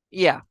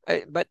 Yeah,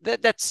 but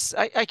that's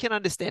I can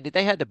understand it.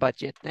 They had the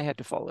budget. They had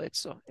to follow it.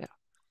 So yeah.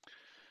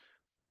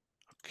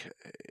 Okay,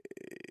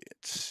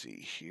 let's see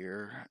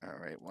here. All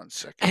right, 1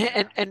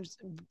 second. And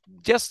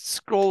just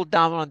scroll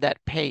down on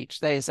that page.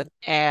 There is an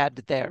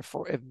ad there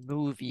for a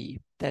movie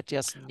that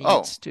just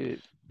needs to,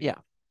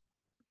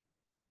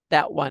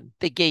 that one,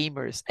 The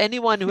Gamers.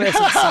 Anyone who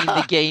hasn't seen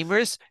The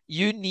Gamers,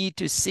 you need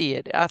to see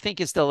it. I think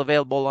it's still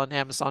available on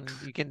Amazon.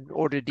 You can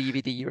order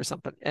DVD or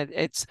something. And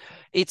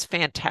it's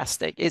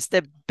fantastic. It's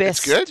the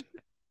best. It's good?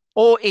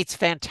 Oh, it's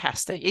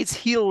fantastic.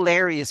 It's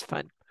hilarious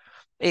fun.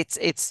 It's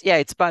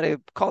about a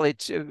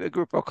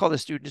group of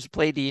college students who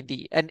play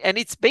D&D, and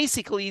it's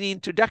basically an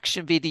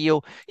introduction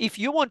video. If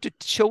you want to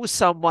show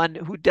someone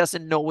who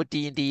doesn't know what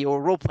D&D or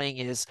role playing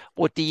is,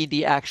 what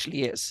D&D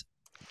actually is,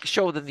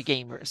 show them The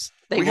Gamers.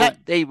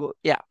 They will.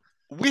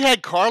 We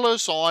had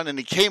Carlos on, and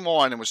he came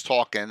on and was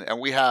talking, and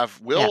we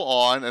have Will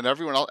on, and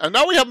everyone else, and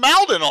now we have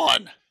Malden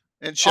on.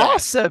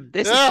 Awesome!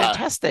 This is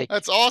fantastic.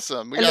 That's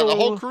awesome. We got the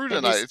whole crew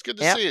tonight. It's good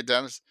to see you,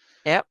 Dennis.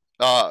 Yep.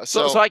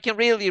 So I can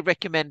really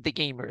recommend The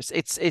Gamers.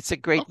 It's a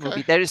great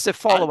movie. There is a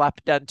follow-up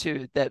done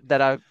too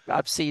that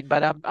I've seen,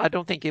 but I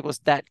don't think it was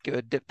that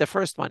good. The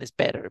first one is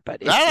better,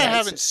 but I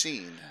haven't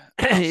seen.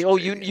 Oh,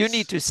 you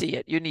need to see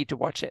it. You need to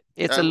watch it.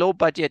 It's a low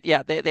budget.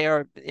 Yeah, they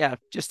are. Yeah,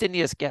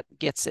 Justinius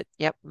gets it.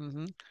 Yep.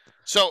 Mm-hmm.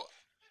 So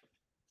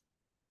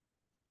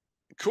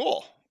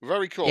cool.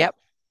 Very cool. Yep.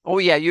 Oh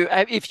yeah,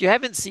 if you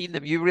haven't seen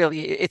them,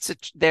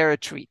 they're a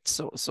treat.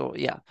 So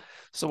yeah.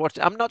 So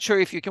I'm not sure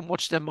if you can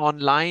watch them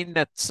online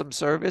at some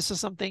service or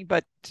something,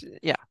 but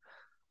yeah.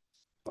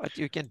 But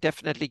you can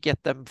definitely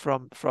get them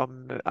from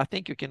I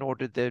think you can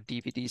order the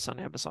DVDs on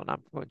Amazon.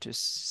 I'm going to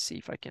see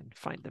if I can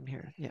find them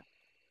here. Yeah.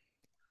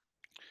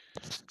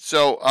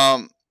 So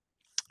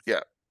yeah.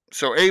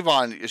 So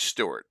Avon is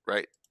Stewart,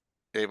 right?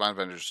 Avon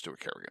Vendors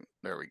Stewart Kerrigan.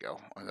 There we go.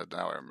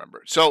 Now I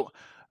remember. So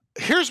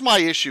here's my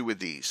issue with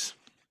these.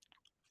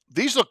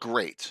 These look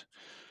great.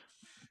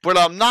 But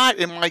I'm not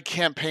in my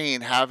campaign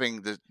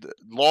having the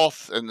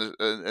Loth and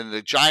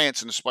the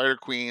Giants and the Spider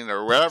Queen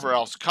or whatever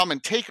else come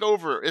and take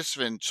over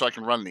Isfin so I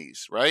can run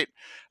these, right?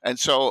 And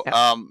so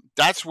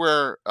that's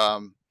where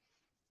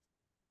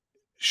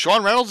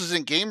Sean Reynolds is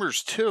in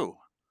Gamers too,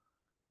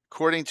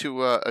 according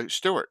to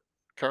Stuart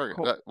Kerrigan.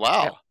 Cool.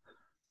 Wow. Yeah.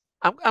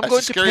 I'm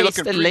going to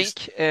paste a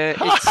link.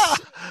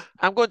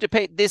 I'm going to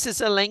paste. This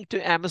is a link to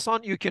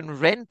Amazon. You can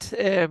rent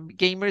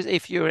Gamers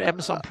if you're an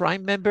Amazon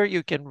Prime member.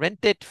 You can rent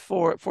it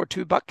for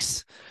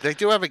 $2. They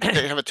do have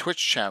a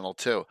Twitch channel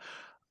too.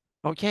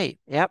 Okay.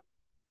 Yep.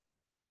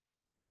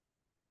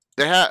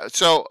 They have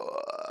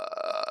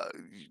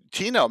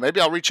Tino.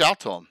 Maybe I'll reach out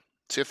to them,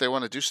 see if they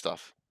want to do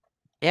stuff.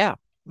 Yeah.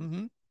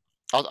 Mm-hmm.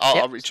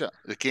 I'll reach out.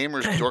 The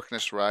Gamers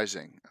Dorkness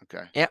Rising.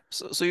 Okay. Yeah.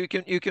 So you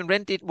can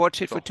rent it,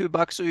 watch it for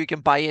 $2, or you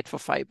can buy it for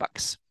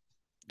 $5.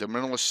 The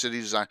minimalist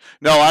city design.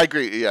 No, I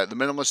agree. Yeah, the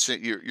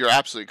minimalist. You're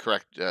absolutely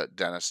correct,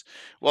 Dennis.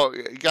 Well,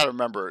 you got to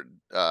remember,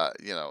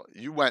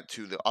 you went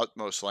to the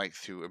utmost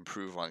length to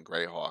improve on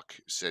Greyhawk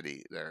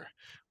City there,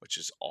 which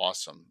is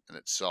awesome in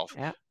itself.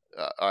 Yeah.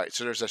 All right.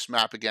 So there's this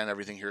map again.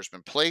 Everything here has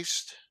been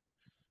placed.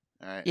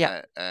 All right.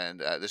 Yeah.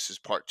 And this is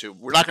part 2.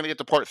 We're not going to get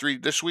to part 3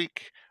 this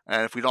week.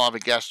 And if we don't have a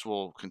guest,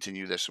 we'll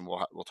continue this and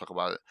we'll talk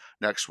about it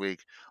next week.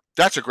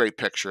 That's a great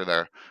picture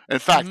there. In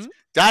fact,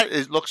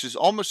 looks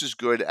almost as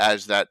good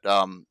as that.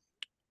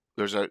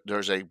 There's a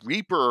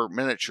Reaper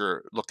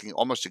miniature looking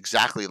almost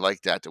exactly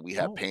like that we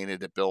have painted,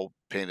 that Bill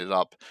painted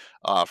up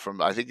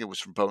from, I think it was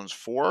from Bones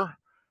 4.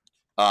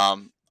 I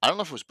don't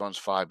know if it was Bones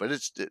 5, but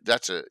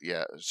that's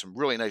some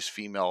really nice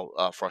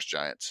female frost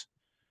giants.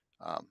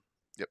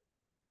 Yep.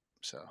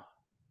 So.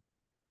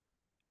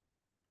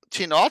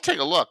 Tina, I'll take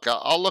a look.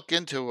 I'll look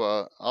into.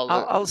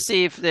 I'll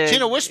see if the.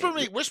 Tina, whisper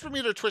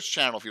me their Twitch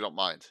channel if you don't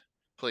mind,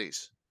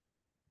 please.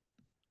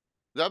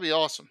 That'd be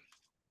awesome.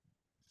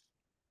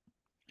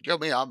 You know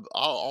me, I'll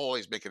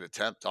always make an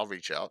attempt. I'll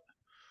reach out.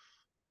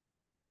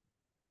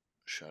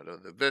 Shadow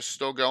of the Abyss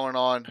still going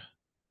on.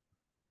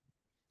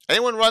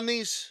 Anyone run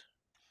these?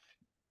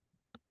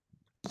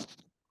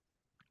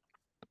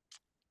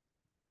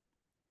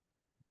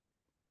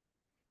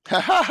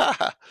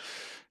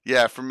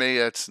 Yeah, for me,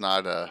 it's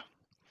not a.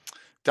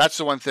 That's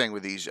the one thing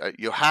with these.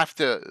 You have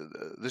to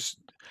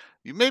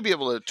you may be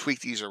able to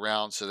tweak these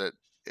around so that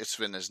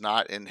Isfin is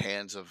not in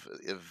hands of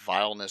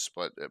vileness,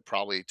 but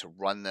probably to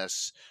run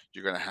this,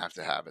 you're going to have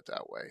it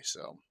that way.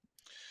 So,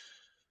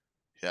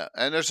 yeah,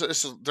 and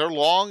they're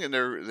long and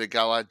they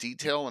got a lot of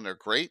detail and they're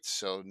great.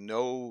 So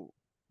no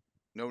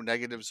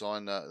negatives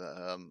on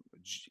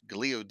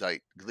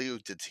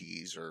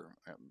Gleodites or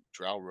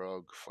Drow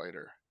Rogue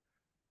Fighter.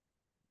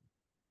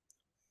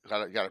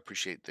 Got to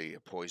appreciate the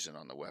poison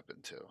on the weapon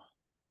too.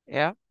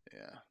 Yeah.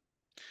 Yeah.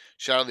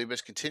 Shadow of the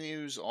Abyss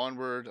continues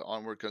onward,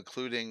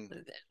 concluding.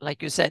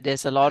 Like you said,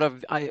 there's a lot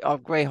of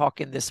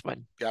Greyhawk in this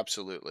one.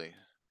 Absolutely.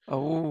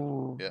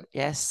 Oh, yeah.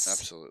 Yes.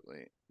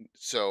 Absolutely.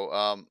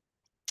 So,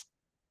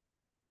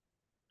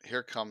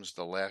 here comes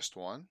the last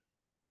one.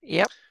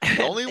 Yep.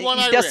 The only one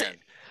I ran.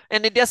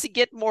 And it doesn't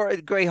get more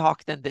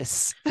Greyhawk than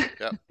this.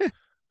 Yep.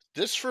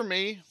 This for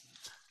me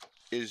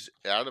is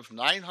out of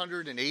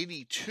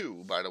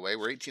 982, by the way.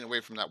 We're 18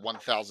 away from that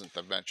 1,000th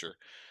adventure.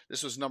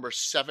 This was number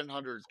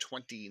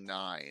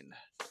 729.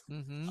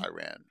 I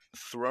ran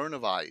Throne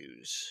of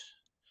Ayus.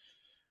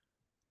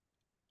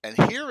 And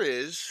here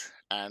is,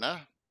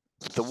 Anna,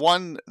 the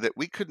one that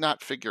we could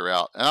not figure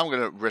out. And I'm going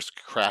to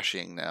risk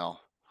crashing now.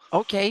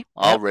 Okay.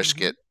 I'll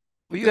risk it.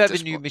 Well, you have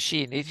a new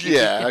machine. I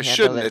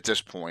shouldn't at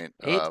this point.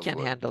 It can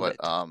handle it.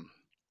 Oh,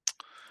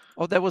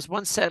 there was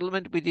one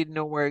settlement we didn't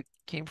know where it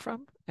came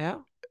from? Yeah.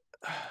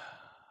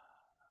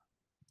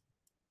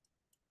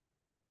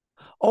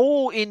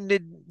 Oh, in the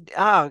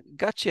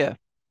gotcha.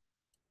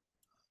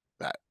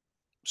 That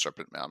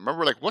Serpent Mound.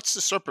 Remember, what's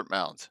the Serpent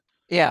Mound?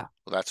 Yeah.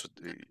 Well, that's what.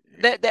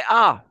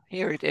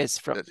 Here it is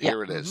from.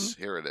 Here it is.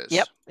 Here it is.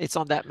 Yep, it's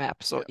on that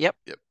map. So yep.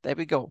 There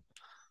we go.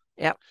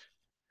 Yep.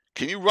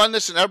 Can you run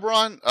this in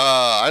Eberron?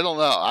 I don't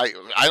know.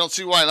 I don't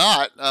see why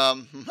not.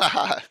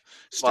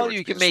 Well,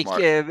 you can make.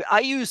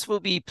 Ayus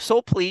will be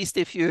so pleased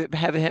if you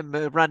have him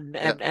run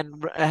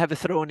and have a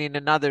throne in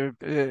another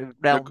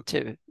realm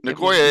too.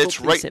 Nagoya,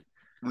 it's right.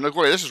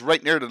 Nagoya, this is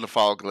right near the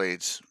Nafal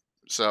Glades,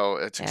 so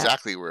it's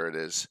exactly where it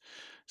is.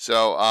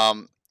 So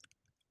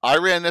I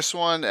ran this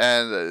one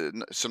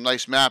and some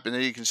nice map, and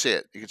then you can see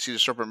it. You can see the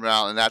Serpent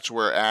Mound, and that's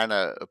where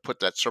Anna put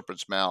that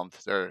Serpent's Mound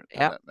there.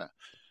 Yeah.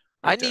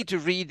 I need to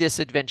read this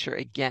adventure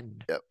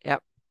again.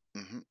 Yep.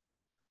 Mm-hmm.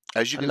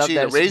 As you can see,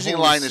 the raising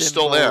line is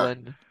still there.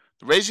 The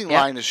raising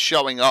line is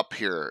showing up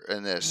here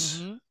in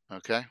this.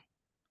 Okay.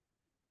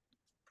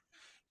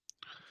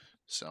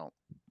 So,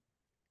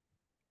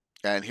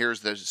 And here's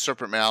the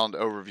Serpent Mound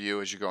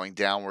overview as you're going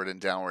downward and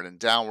downward and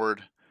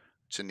downward.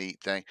 It's a neat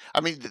thing.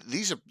 I mean,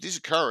 these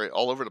occur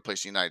all over the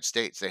place in the United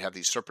States. They have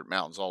these serpent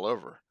mountains all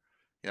over,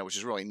 which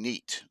is really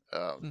neat.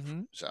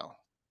 So,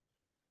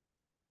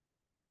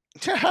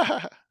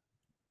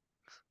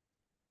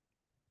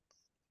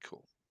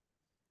 cool.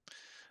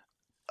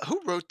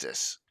 Who wrote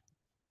this?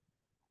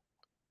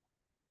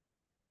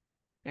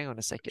 Hang on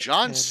a second.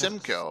 John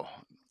Simcoe.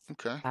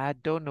 Okay. I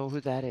don't know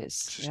who that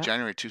is. This is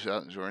January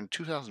 2000. We're in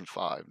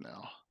 2005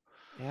 now.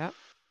 Yeah.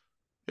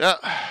 Yeah.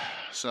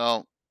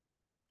 So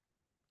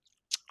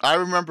I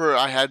remember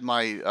I had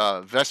my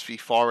Vespi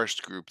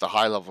Forest group, the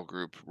high level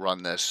group,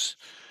 run this.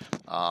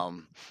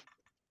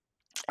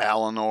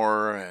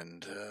 Eleanor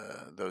and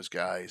those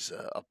guys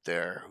up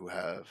there who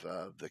have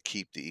the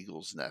Keep the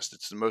Eagle's Nest.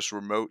 It's the most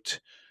remote.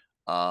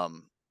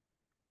 And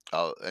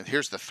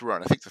here's the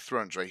throne. I think the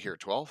throne's right here,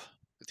 12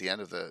 at the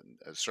end of the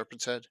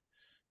Serpent's Head,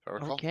 if I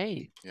recall.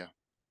 Okay. Yeah.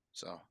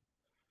 So,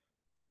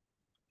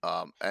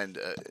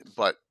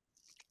 but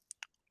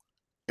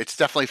it's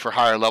definitely for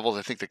higher levels.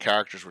 I think the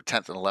characters were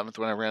 10th and 11th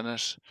when I ran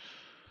this.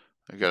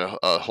 I got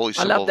a holy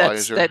symbol. I love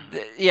that.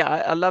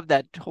 I love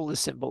that holy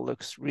symbol.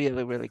 Looks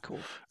really, really cool.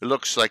 It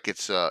looks like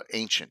it's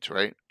ancient,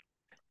 right?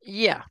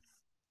 Yeah,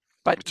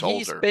 but it's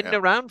he's older, been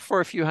around for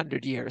a few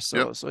hundred years,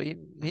 so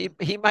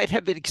he might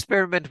have an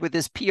experiment with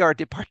his PR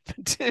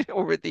department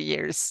over the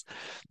years.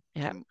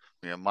 Yeah.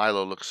 Yeah,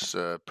 Milo looks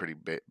pretty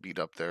beat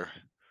up there.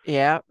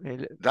 Yeah,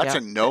 that's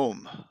a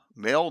gnome.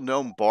 Male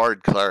gnome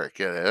bard cleric.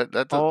 Yeah,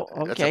 that's a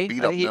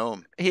beat up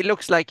gnome. He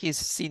looks like he's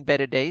seen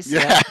better days.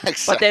 Yeah, exactly.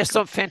 But there's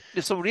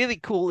some really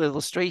cool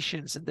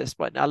illustrations in this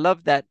one. I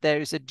love that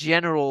there's a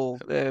general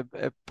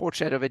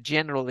portrait of a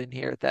general in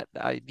here that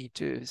I need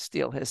to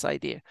steal his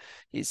idea.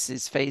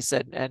 His face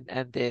and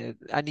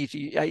I need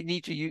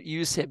to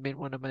use him in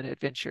one of my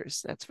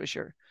adventures. That's for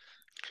sure.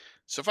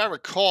 So if I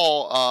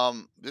recall,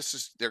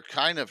 they're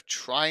kind of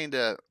trying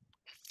to.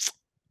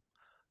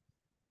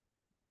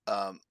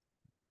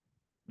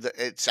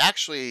 It's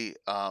actually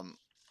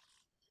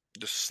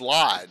the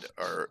Slod,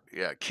 or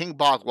King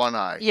Bog One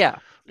Eye. Yeah,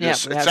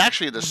 it's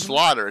actually the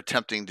Slaughter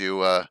attempting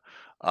to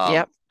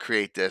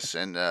create this,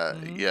 and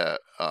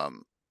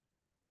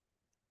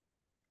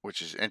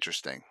which is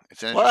interesting.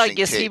 It's an interesting. Well, I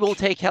guess he will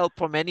take help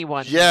from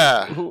anyone.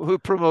 Who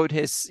promote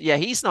his. Yeah,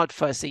 he's not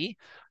fussy.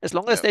 As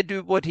long as they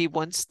do what he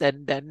wants,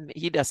 then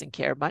he doesn't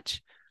care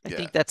much. I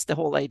think that's the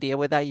whole idea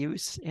with I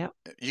use. Yeah.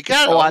 You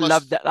got. I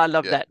love that. I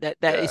love that.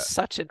 That is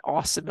such an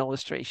awesome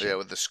illustration. Yeah,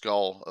 with the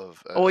skull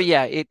of.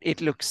 It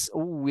looks.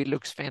 Oh, it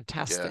looks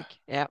fantastic.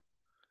 Yeah.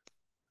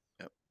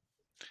 Yep.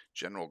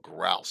 General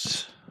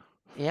Grouse.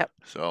 Yep.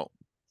 So.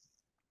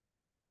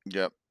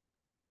 Yep.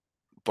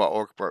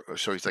 But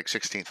so he's like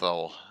 16th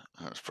level.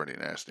 That's pretty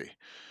nasty.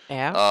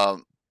 Yeah.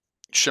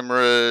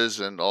 Chimeras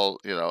and all,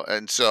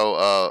 and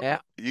so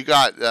you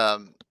got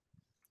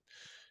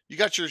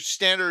your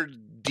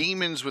standard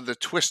demons with a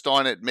twist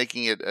on it,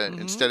 making it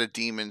instead of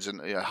demons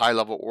and high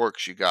level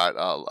orcs. You got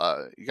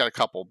a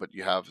couple, but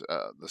you have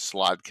the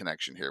Slod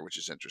connection here, which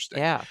is interesting.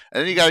 Yeah,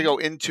 and then you got to go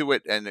into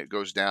it, and it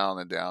goes down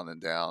and down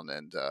and down,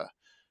 and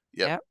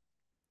yep.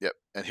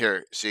 And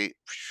here, see, it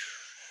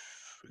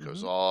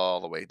goes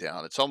all the way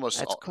down. It's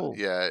almost cool.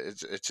 Yeah,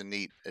 it's a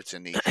neat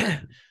thing.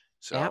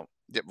 So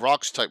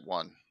Rock's type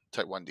 1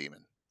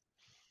 demon.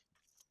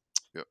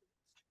 Yep.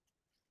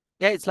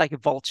 Yeah, it's like a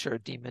vulture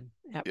demon.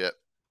 Yep.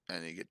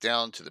 And you get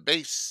down to the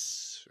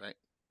base, right?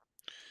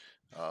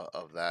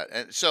 Of that.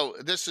 And so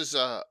this is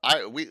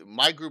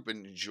my group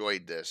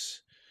enjoyed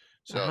this.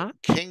 So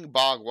King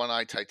Bog One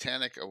Eye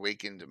Titanic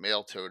Awakened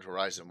Male Toad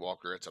Horizon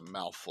Walker. It's a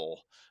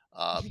mouthful.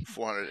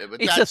 400.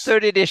 But it's a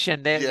third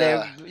edition.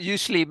 They're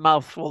usually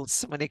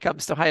mouthfuls when it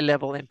comes to high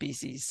level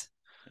NPCs.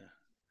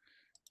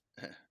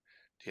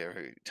 Yeah,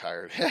 very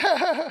tired.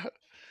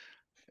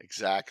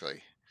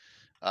 Exactly.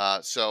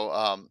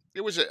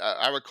 It was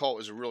I recall it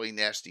was a really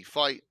nasty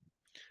fight.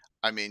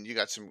 I mean, you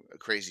got some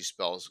crazy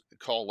spells.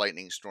 Call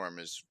Lightning Storm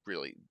is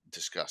really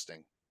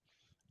disgusting.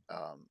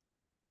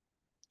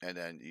 And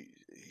then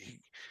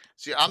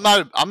see, I'm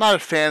not a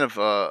fan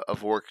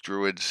of orc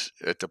druids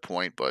at the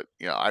point, but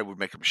I would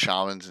make them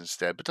shamans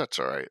instead. But that's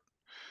all right.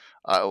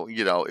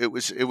 It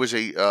was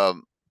a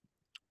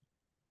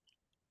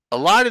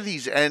lot of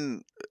these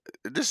end.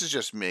 This is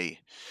just me.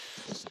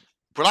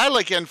 But I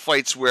like end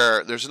fights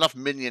where there's enough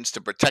minions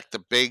to protect the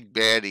big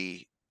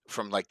baddie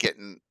from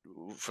getting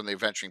from the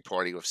adventuring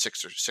party with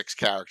six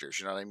characters.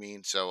 You know what I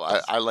mean? So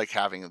I like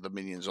having the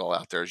minions all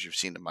out there, as you've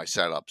seen in my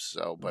setups.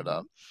 So, but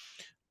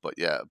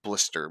yeah,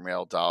 Blister,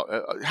 Male Doll,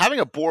 having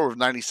a boar with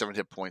 97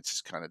 hit points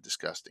is kind of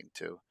disgusting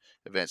too.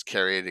 Advanced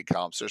Carriated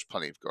Columns. There's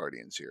plenty of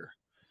guardians here.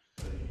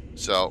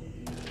 So,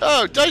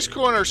 Dice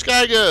Corner,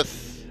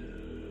 Skyguth.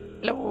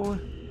 Hello,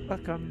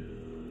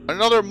 welcome.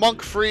 Another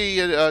monk-free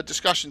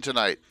discussion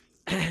tonight.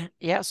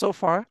 Yeah, so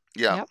far.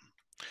 Yeah. Yep.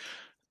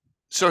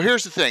 So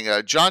here's the thing.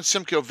 John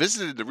Simcoe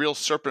visited the real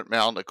Serpent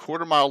Mound, a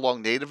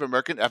quarter-mile-long Native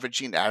American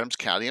effigy in Adams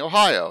County,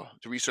 Ohio,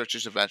 to research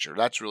his adventure.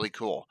 That's really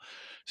cool.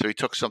 So he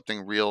took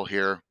something real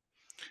here.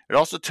 It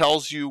also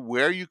tells you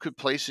where you could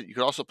place it. You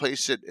could also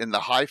place it in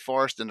the High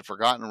Forest and the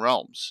Forgotten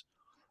Realms.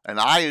 And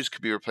Ayus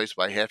could be replaced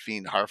by Half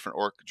Fiend, Harfin,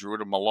 Orc,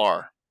 Druid, or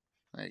Malar.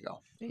 There you go.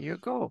 There you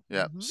go.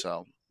 Yeah.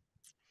 So,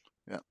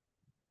 yeah.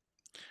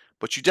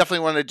 But you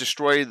definitely want to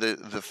destroy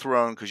the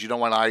throne because you don't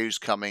want Ayus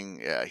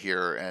coming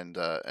here and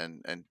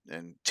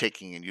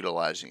taking and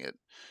utilizing it.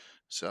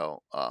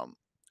 So,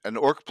 an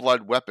Orc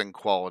blood weapon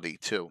quality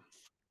too.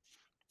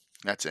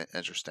 That's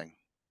interesting.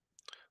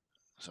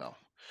 So,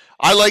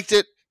 I liked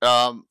it.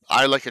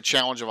 I like a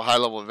challenge of a high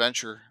level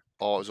adventure.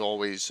 As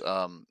always,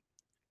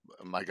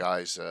 my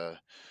guys.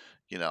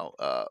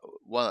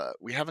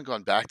 We haven't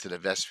gone back to the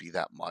Vespi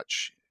that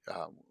much.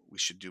 We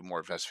should do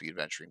more Vespi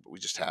adventuring, but we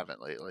just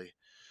haven't lately.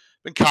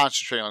 Been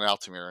concentrating on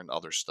Altamir and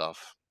other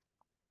stuff.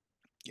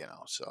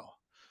 So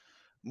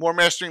more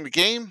mastering the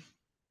game.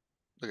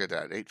 Look at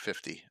that,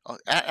 850. Oh,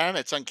 and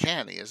it's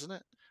uncanny, isn't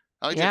it?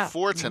 I only did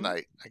 4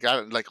 tonight. I got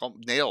it like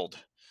nailed.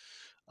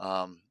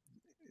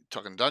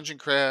 Talking Dungeon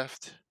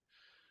Craft.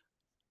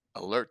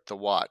 Alert the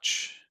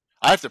watch.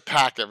 I have to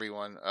pack,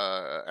 everyone.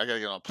 I gotta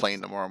get on a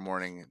plane tomorrow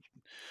morning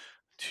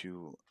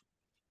to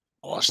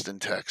Austin,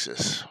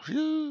 Texas.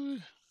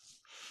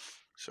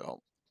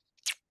 So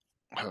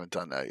I haven't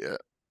done that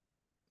yet,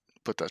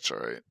 but that's all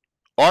right.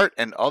 Art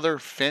and other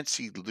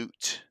fancy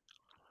loot.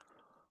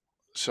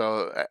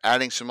 So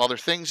adding some other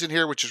things in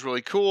here, which is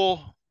really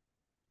cool.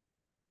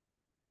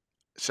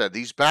 Said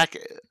these back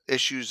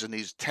issues and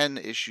these 10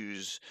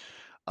 issues,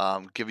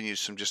 giving you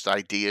some just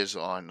ideas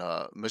on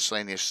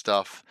miscellaneous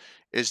stuff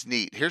is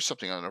neat. Here's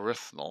something on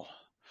Erythnal.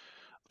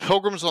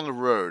 Pilgrims on the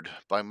Road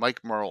by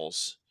Mike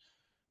Merles.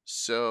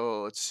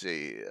 So let's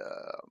see.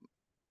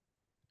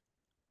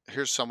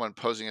 Here's someone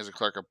posing as a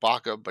cleric of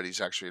Baka, but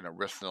he's actually an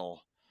Erythnal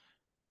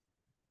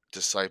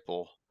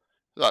disciple.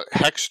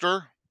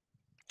 Hexter.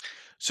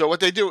 So what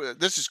they do,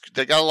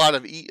 they got a lot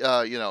of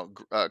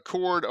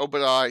Cord,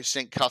 Obadiah,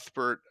 St.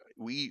 Cuthbert,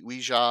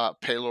 Ouija,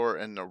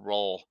 Pelor, and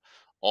Nerol,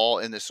 all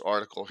in this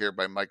article here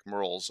by Mike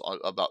Merles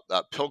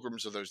about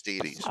pilgrims of those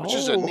deities, which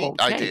is a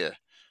neat idea.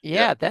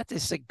 Yeah, that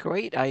is a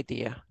great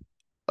idea.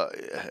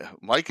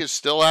 Mike is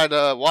still at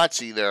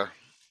WotC there.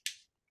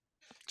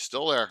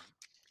 Still there.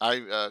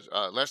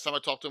 Last time I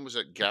talked to him was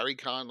at Gary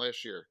Con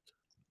last year.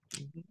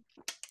 Mm-hmm.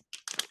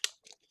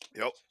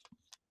 Yep.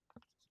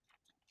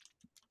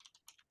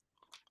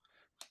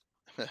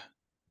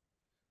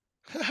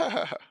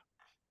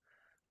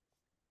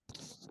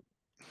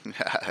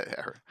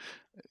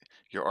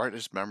 Your art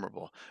is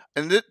memorable.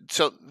 And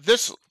so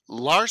this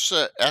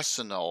Larsa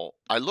Essenol,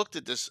 I looked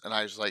at this and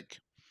I was like,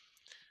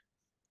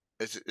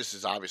 this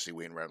is obviously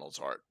Wayne Reynolds'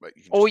 art, but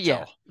you can just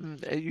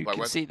tell. You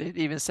can see it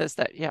even says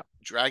that, yeah.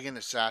 Dragon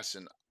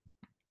Assassin.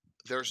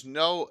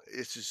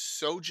 This is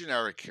so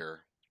generic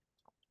here.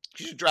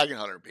 He's a dragon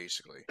hunter,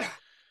 basically.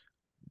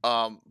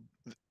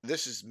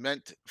 This is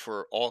meant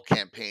for all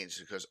campaigns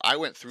because I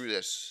went through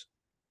this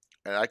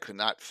and I could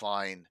not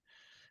find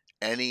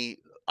any.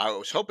 I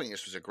was hoping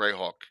this was a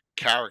Greyhawk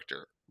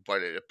character,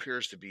 but it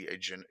appears to be a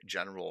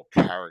general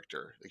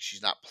character. Like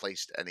she's not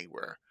placed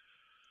anywhere.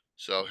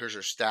 So here's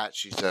her stats.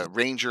 She's a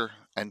Ranger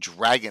and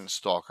Dragon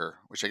Stalker,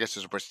 which I guess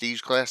is a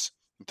prestige class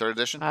in 3rd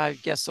edition. I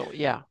guess so,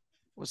 yeah.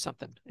 Was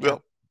something. Yeah.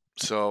 Well,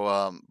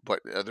 so,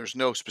 but there's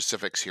no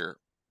specifics here.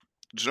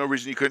 There's no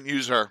reason you couldn't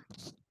use her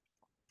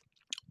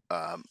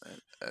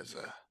as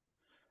a...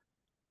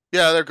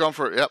 Yeah, they're going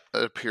for... Yep,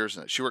 it appears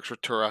in it. She works for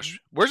Turash.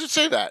 Where does it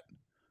say that?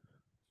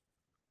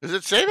 Does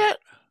it say that?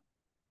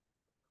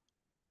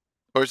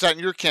 Or is that in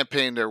your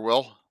campaign there,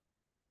 Will?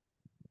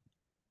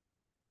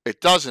 It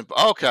doesn't.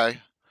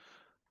 Okay.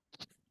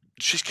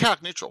 She's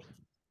calc neutral.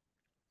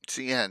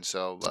 CN,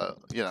 so,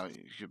 you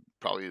could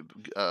probably,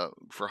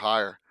 for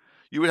hire.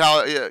 You would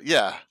have,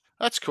 yeah,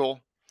 that's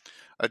cool.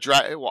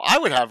 Well, I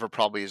would have her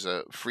probably as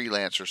a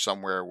freelancer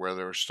somewhere where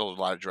there are still a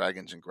lot of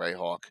dragons in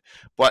Greyhawk,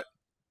 but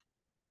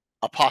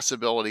a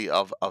possibility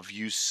of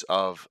use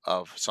of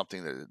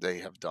something that they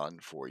have done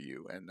for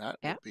you, and that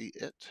would be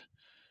it.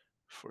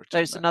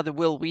 There's another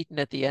Will Wheaton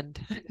at the end.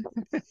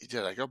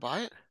 Did I go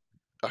by it?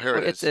 Oh, here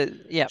it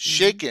is. Yeah.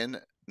 Shaken,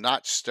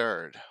 not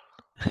stirred.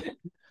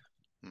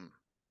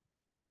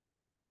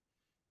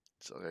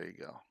 So there you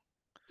go.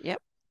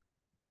 Yep.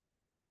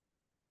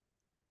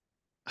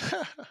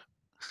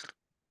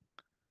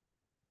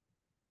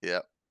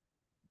 Yep.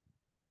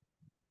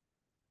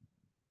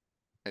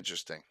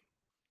 Interesting.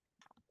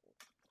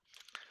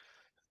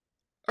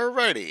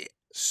 Alrighty.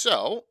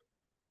 So,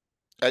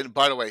 and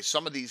by the way,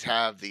 some of these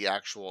have the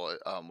actual,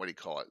 what do you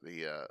call it?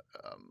 The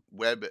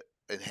web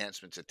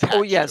enhancements attached.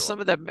 Oh, yeah, to some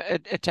them. Of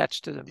them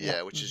attached to them.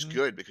 Yeah, which is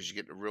good because you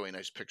get really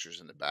nice pictures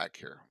in the back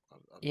here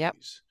of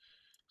these.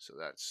 So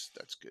that's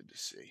good to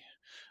see.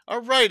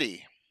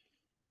 Alrighty.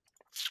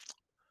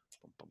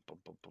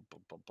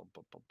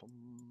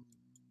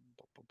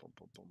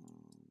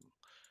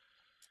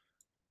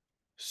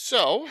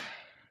 So,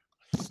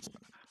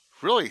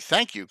 really,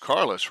 thank you,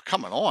 Carlos, for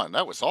coming on.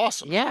 That was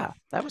awesome. Yeah,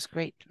 that was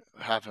great.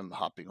 Have him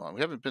hopping on.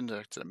 We haven't been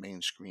to the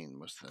main screen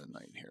most of the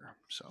night here,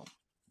 so.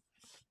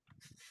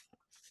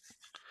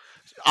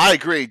 I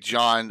agree,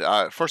 John.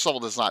 First level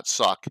does not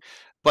suck,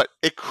 but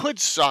it could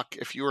suck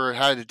if you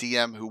had a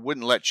DM who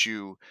wouldn't let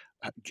you.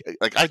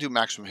 Like I do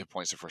maximum hit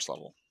points at first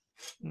level.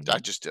 I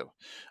just do,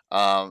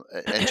 and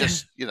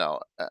just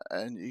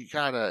and you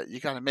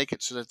gotta make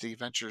it so that the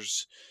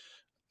adventures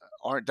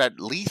aren't that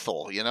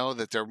lethal.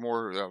 That they're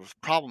more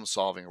problem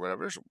solving or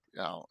whatever.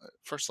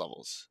 First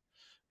levels,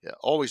 yeah,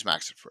 always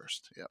max at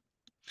first. Yeah.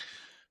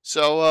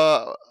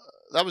 So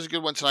that was a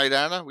good one tonight,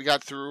 Anna. We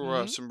got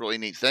through some really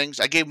neat things.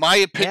 I gave my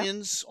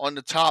opinions on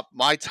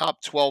my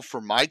top 12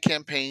 for my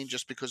campaign,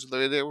 just because of the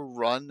way they were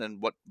run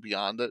and what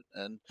beyond it.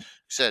 And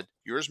said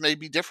yours may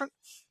be different,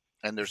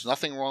 and there's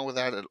nothing wrong with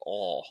that at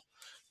all.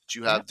 But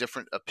you have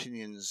different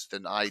opinions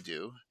than I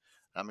do.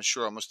 I'm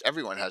sure almost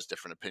everyone has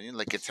different opinion.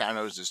 Like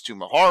Gitano's is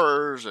Tomb of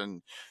Horrors,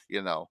 and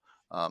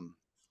um,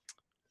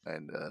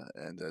 and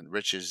then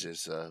Rich's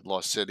is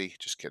Lost City.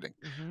 Just kidding,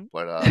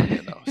 but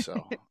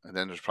so and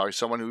then there's probably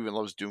someone who even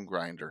loves Doom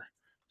Grinder.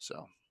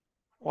 So,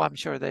 well, I'm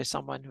sure there's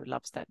someone who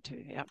loves that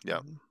too. Yeah.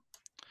 Yeah.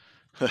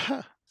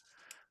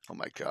 Oh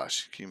my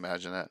gosh, can you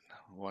imagine that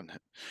one?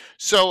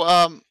 So,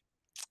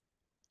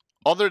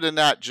 other than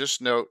that,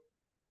 just note,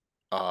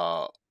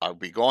 I'll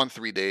be gone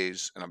 3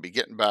 days, and I'll be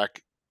getting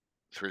back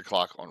 3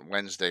 o'clock on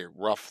Wednesday,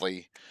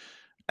 roughly,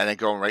 and then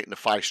going right into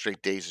 5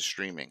 straight days of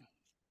streaming.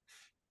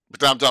 But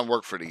then I'm done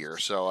work for the year,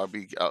 so I'll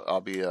be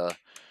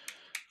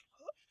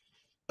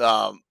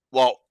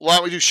well, why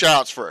don't we do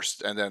shout outs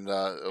first, and then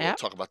we'll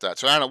talk about that.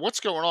 So Anna, what's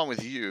going on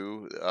with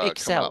you coming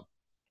up?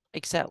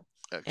 Excel.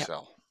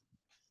 Excel.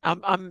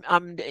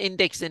 I'm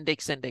index.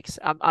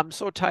 I'm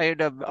so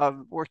tired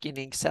of working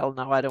in Excel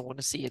now. I don't want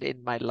to see it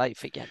in my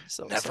life again.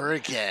 So never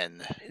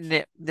again.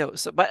 No.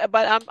 So but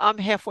I'm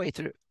halfway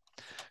through.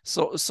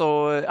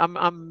 So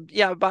I'm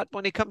but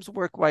when it comes to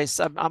work wise,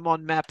 I'm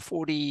on map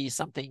 40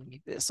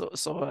 something. So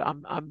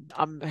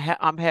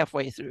I'm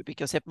halfway through,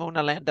 because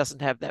Hepmona Land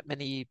doesn't have that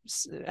many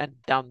and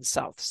down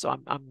south. So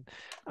I'm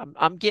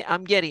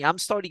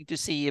starting to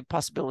see a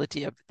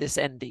possibility of this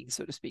ending,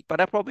 so to speak.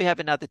 But I probably have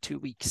another 2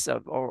 weeks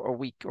or a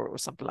week or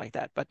something like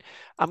that. But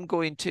I'm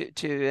going to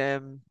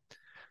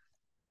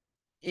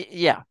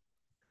yeah.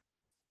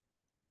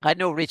 I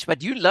know, Rich,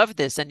 but you love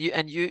this, and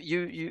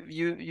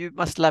you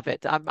must love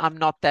it. I'm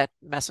not that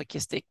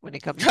masochistic when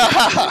it comes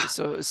to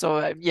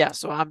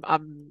so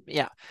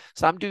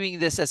I'm doing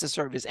this as a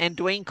service. And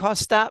Dwayne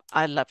Costa,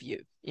 I love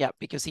you,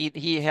 because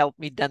he helped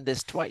me done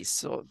this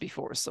twice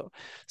before, so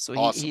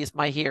awesome. He is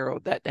my hero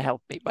that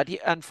helped me, but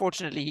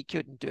unfortunately he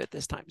couldn't do it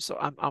this time, so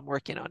I'm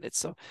working on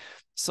it.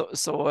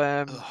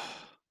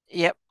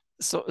 Yep.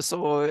 So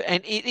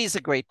and it is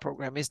a great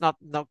program. It's no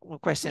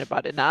question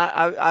about it. Now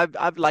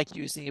I've liked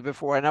using it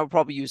before, and I'll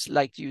probably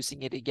like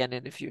using it again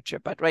in the future.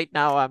 But right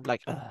now I'm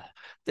like,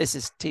 this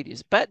is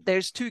tedious. But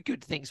there's two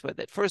good things with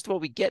it. First of all,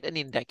 we get an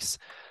index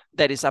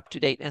that is up to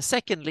date, and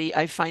secondly,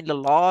 I find a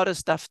lot of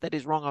stuff that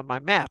is wrong on my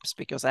maps,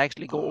 because I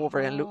actually go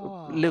over and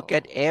look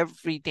at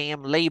every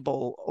damn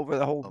label over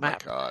the whole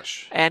map. My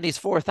gosh! And it's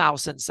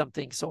 4,000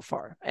 something so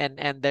far,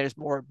 and there's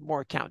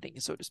more counting,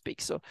 so to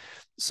speak. So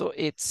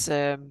it's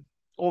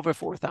over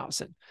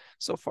 4,000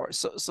 so far.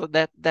 So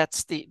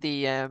that's the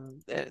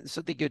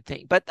good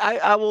thing. But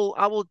I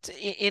will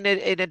in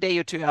a day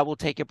or two I will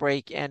take a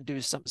break and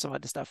do some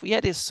other stuff. We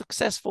had a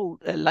successful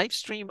live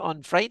stream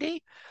on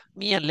Friday.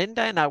 Me and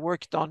Linda and I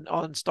worked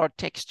on start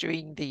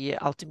texturing the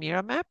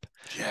Altamira map.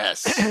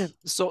 Yes.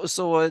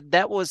 So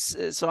that was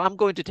so I'm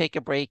going to take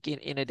a break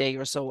in a day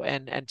or so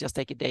and just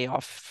take a day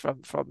off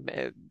from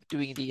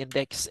doing the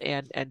index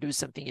and do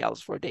something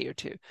else for a day or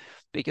two,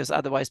 because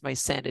otherwise my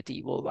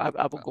sanity I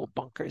will go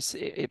bonkers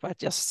if I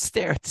just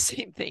stare at the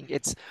same thing.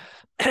 It's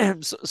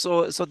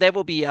so there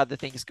will be other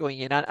things going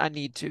in. I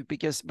need to,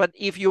 but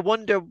if you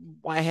wonder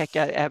why heck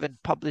I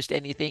haven't published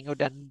anything or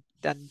done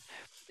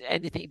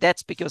anything,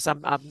 that's because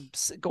I'm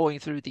going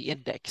through the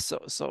index.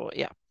 So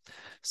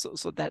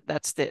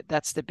that's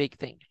the big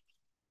thing.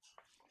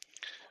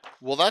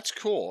 Well, that's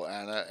cool,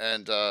 Anna,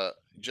 and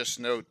just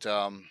note,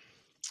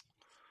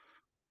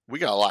 we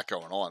got a lot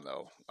going on,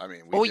 though. I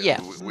mean,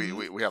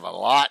 we have a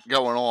lot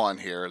going on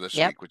here this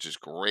week, which is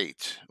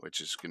great.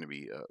 Which is going to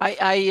be.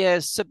 I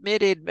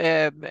submitted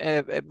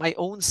my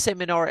own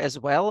seminar as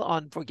well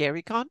for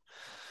GaryCon.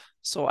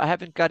 So I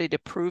haven't got it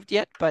approved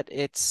yet, but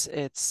it's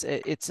in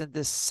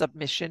the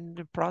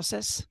submission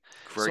process.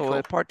 Very cool.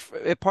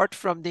 Apart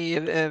from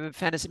the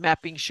fantasy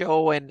mapping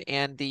show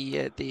and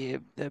the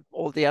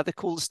all the other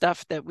cool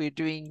stuff that we're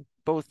doing,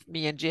 both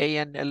me and Jay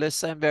and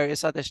Alyssa and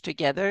various others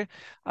together,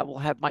 I will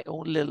have my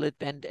own little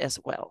event as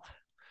well.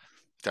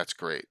 That's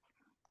great.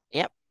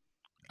 Yep.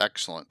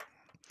 Excellent.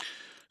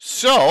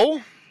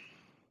 So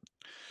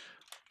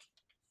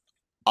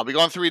I'll be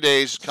gone 3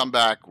 days, come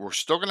back. We're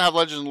still going to have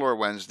Legends and Lore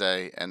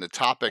Wednesday, and the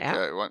topic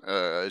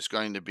is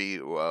going to be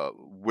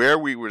where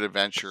we would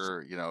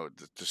adventure,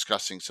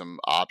 discussing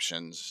some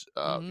options,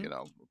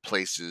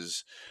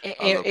 places.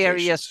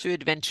 Areas to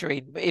adventure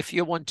in if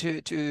you want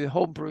to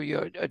homebrew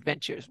your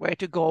adventures, where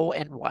to go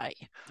and why.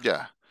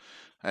 Yeah.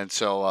 And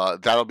so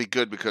that'll be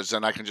good because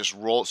then I can just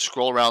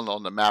scroll around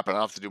on the map and I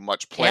don't have to do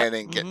much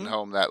planning getting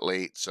home that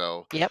late.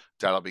 So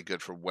that'll be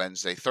good for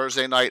Wednesday.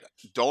 Thursday night,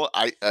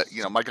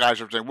 my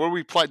guys are saying, what are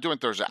we doing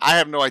Thursday? I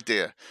have no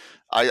idea.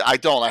 I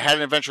don't. I had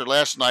an adventure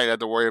last night I had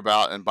to worry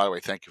about. And by the way,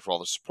 thank you for all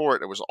the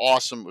support. It was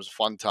awesome. It was a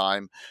fun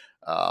time.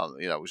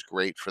 It was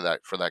great for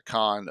that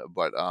con.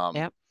 But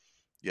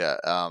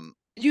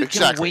you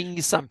can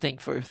wing something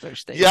for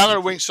Thursday. Yeah, I'm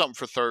gonna wing something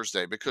for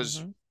Thursday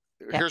because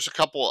here's a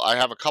couple. I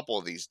have a couple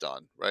of these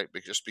done, right?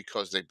 Just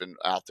because they've been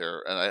out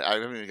there, and I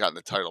haven't even gotten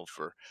the title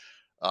for.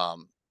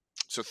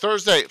 So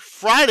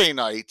Friday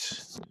night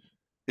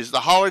is the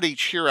holiday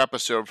cheer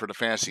episode for the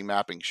Fantasy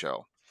Mapping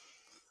Show.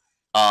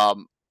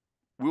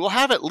 We will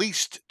have at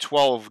least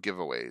 12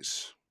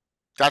 giveaways.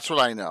 That's what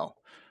I know.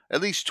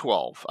 At least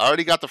 12. I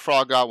already got the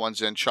Frog God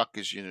ones in. Chuck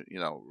is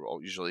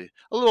usually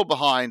a little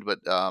behind, but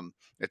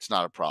it's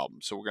not a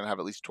problem. So we're going to have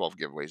at least 12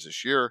 giveaways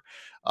this year.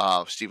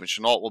 Stephen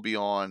Chenault will be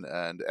on,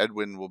 and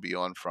Edwin will be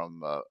on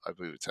from, I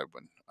believe it's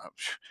Edwin,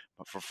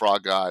 for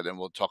Frog God, and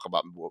we'll talk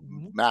about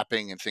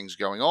mapping and things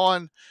going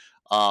on.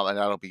 And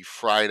that'll be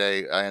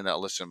Friday, and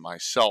I'll listen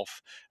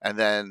myself. And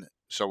then,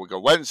 so we go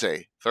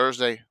Wednesday,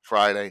 Thursday,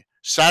 Friday,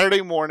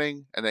 Saturday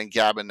morning, and then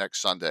Gabbin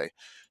next Sunday.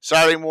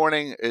 Saturday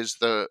morning is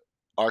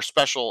our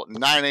special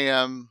 9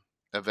 a.m.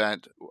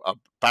 event, a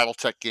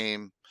BattleTech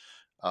game.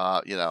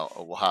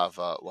 We'll have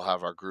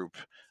our group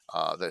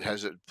that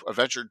has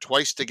adventured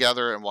twice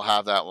together, and we'll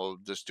have that. We'll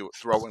just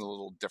throw in a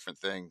little different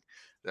thing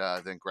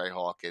than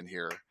Greyhawk in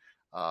here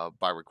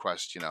by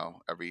request.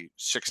 Every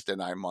 6 to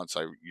 9 months,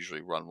 I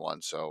usually run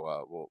one,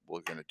 so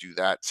we're going to do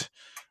that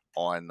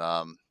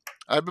on.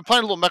 I've been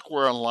playing a little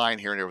MechWarrior Online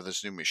here and there with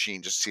this new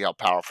machine just to see how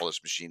powerful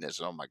this machine is.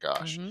 And oh my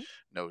gosh,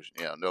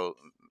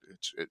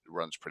 it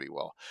runs pretty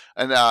well.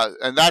 And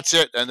that's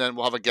it. And then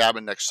we'll have a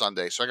Gabbin next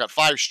Sunday. So I got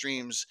 5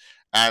 streams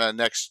and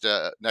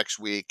next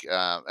week.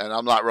 And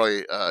I'm not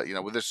really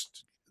with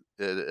this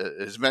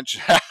is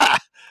mentioned.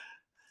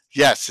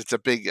 Yes, it's a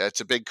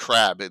big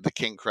crab, the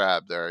king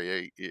crab. There,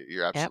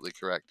 you're absolutely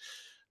correct.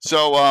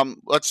 So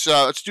let's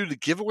do the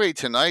giveaway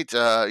tonight.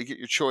 You get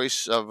your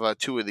choice of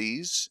 2 of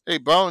these. Hey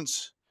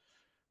Bones,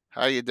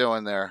 how you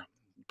doing there?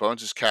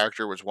 Bones'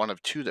 character was one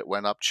of 2 that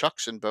went up.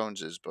 Chuck's and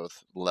Bones'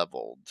 both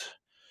leveled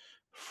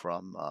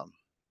from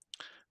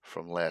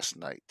last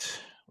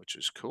night, which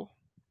is cool.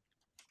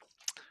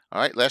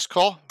 All right, last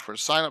call for the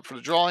sign up for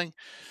the drawing.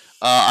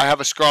 I have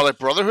a Scarlet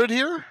Brotherhood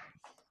here.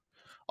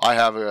 I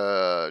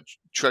have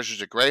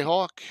Treasures of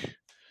Greyhawk,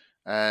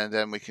 and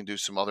then we can do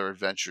some other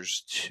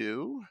adventures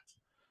too.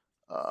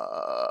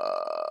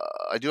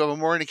 I do have a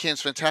Maureen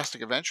Can's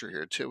Fantastic Adventure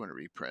here too in a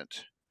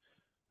reprint.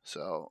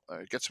 So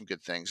get some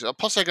good things.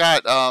 Plus, I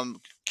got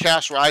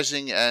Chaos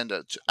Rising and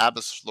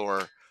Abyss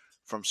Floor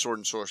from Sword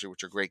and Sorcery,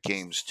 which are great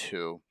games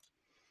too.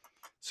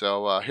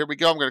 So here we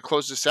go. I'm going to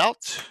close this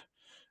out,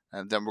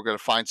 and then we're going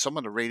to find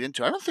someone to raid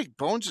into. I don't think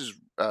Bones'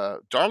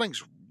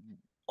 Darling's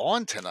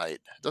on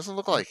tonight. It doesn't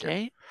look like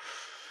it.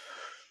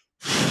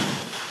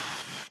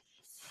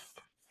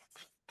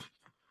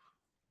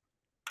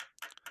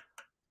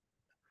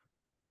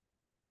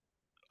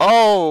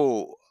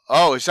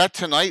 Oh, is that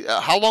tonight?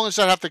 How long does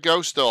that have to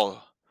go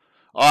still?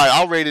 All right,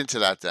 I'll raid into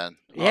that then.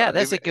 Yeah,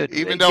 that's a good.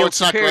 Even though it's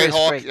not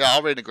Greyhawk,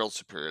 I'll raid into Guild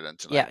Superior then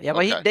tonight. Yeah,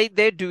 but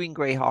they're doing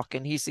Greyhawk,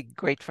 and he's a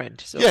great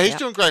friend. So yeah, he's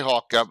doing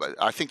Greyhawk.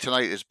 I think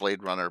tonight is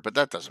Blade Runner, but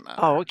that doesn't matter.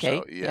 Oh, okay.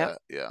 So,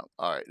 yeah.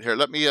 All right, here,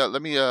 let me do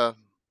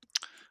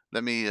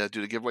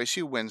the giveaway.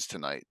 See who wins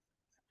tonight,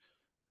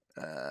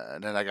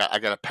 and then I got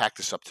to pack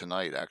this up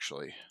tonight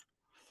actually,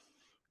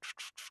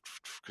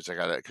 because I'm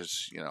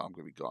going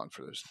to be gone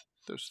for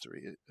those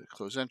 3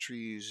 close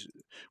entries.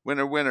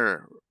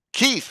 Winner.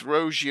 Keith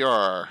Rozier.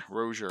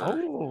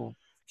 Oh,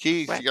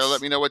 Keith, you gotta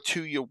let me know what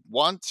 2 you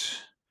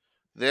want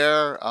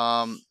there.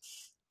 Out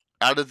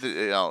of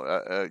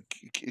the,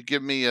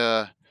 give me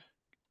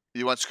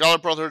you want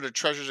Scarlet Brotherhood or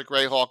Treasures of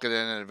Greyhawk and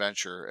then an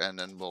adventure, and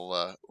then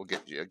we'll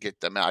get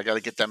them out. I gotta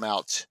get them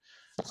out.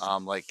 I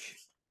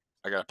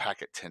gotta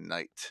pack it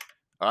tonight.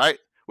 All right.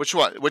 Which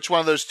one? Which one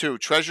of those 2?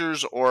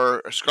 Treasures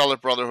or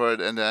Scarlet Brotherhood?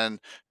 And then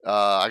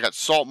I got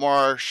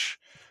Saltmarsh.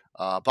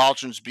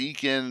 Baldrin's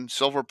Beacon,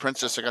 Silver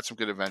Princess. I got some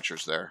good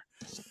adventures there.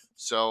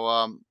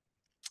 So,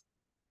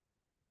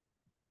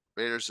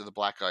 Raiders of the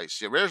Black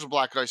Ice. Yeah, Raiders of the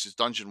Black Ice is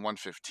Dungeon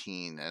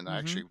 115, and I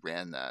actually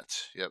ran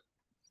that. Yep,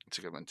 it's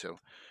a good one too.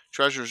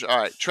 Treasures. All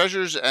right,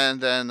 Treasures, and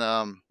then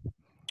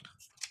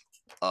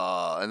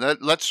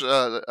let's. Do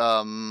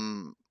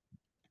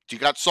you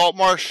got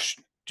Saltmarsh?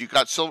 Do you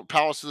got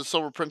Palace of the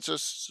Silver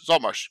Princess?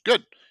 Saltmarsh.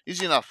 Good,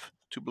 easy enough.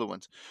 2 blue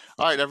ones.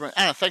 All right, everyone.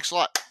 Anna, thanks a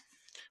lot.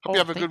 Hope you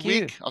have a good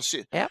week. I'll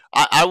see. Yep.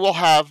 I will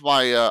have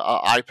my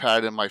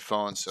iPad and my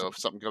phone, so if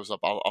something comes up,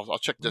 I'll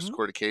check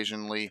Discord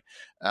occasionally.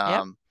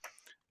 I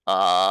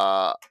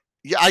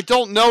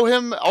don't know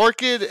him,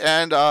 Orchid,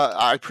 and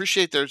I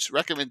appreciate their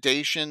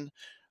recommendation,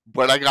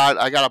 but I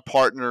got a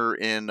partner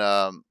in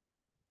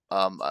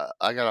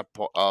I got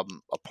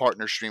a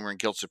partner streamer in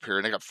Guild Superior,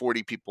 and I got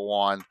 40 people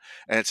on,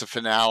 and it's a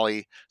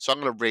finale. So I'm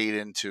gonna raid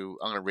into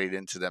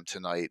them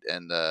tonight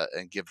and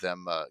give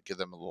them a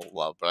little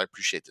love. But I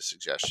appreciate the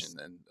suggestion,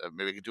 and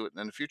maybe we can do it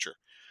in the future.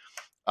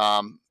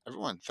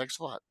 Everyone, thanks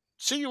a lot.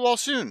 See you all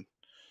soon.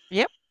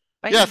 Yep.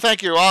 Bye. Yeah,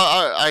 thank you.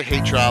 I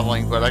hate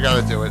traveling, but I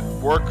got to do it.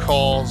 Work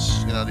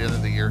calls, the end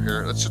of the year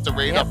here. Let's set the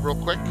raid up real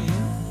quick.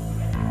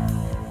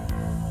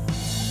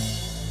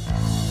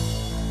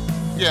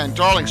 Yeah, and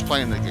Darling's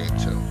playing the game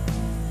too.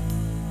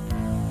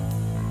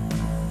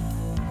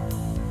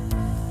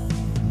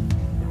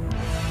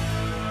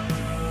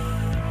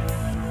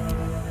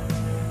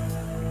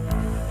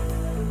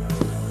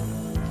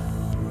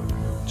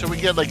 So we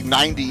get like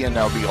 90 in,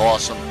 that would be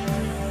awesome.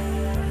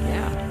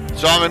 Yeah.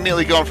 So I'm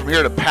immediately going from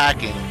here to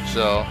packing.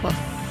 So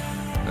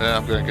and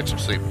I'm going to get some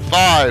sleep.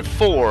 5,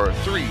 4,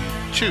 3,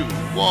 2,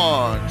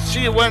 1.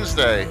 See you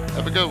Wednesday.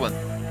 Have a good one.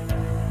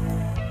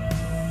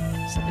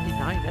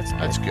 79. That's good.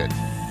 That's good.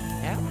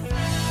 Yeah.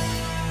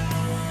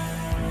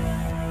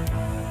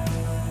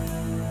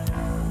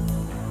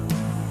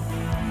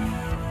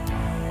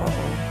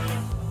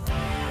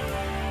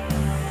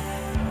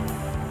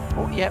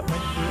 Oh yeah, it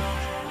went through.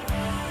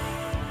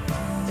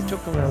 It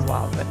took a little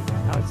while, but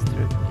now it's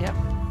through. Yep.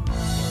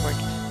 It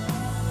worked.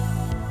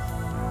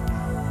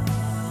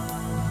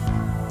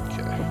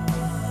 Okay.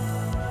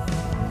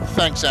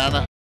 Thanks,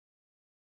 Anna.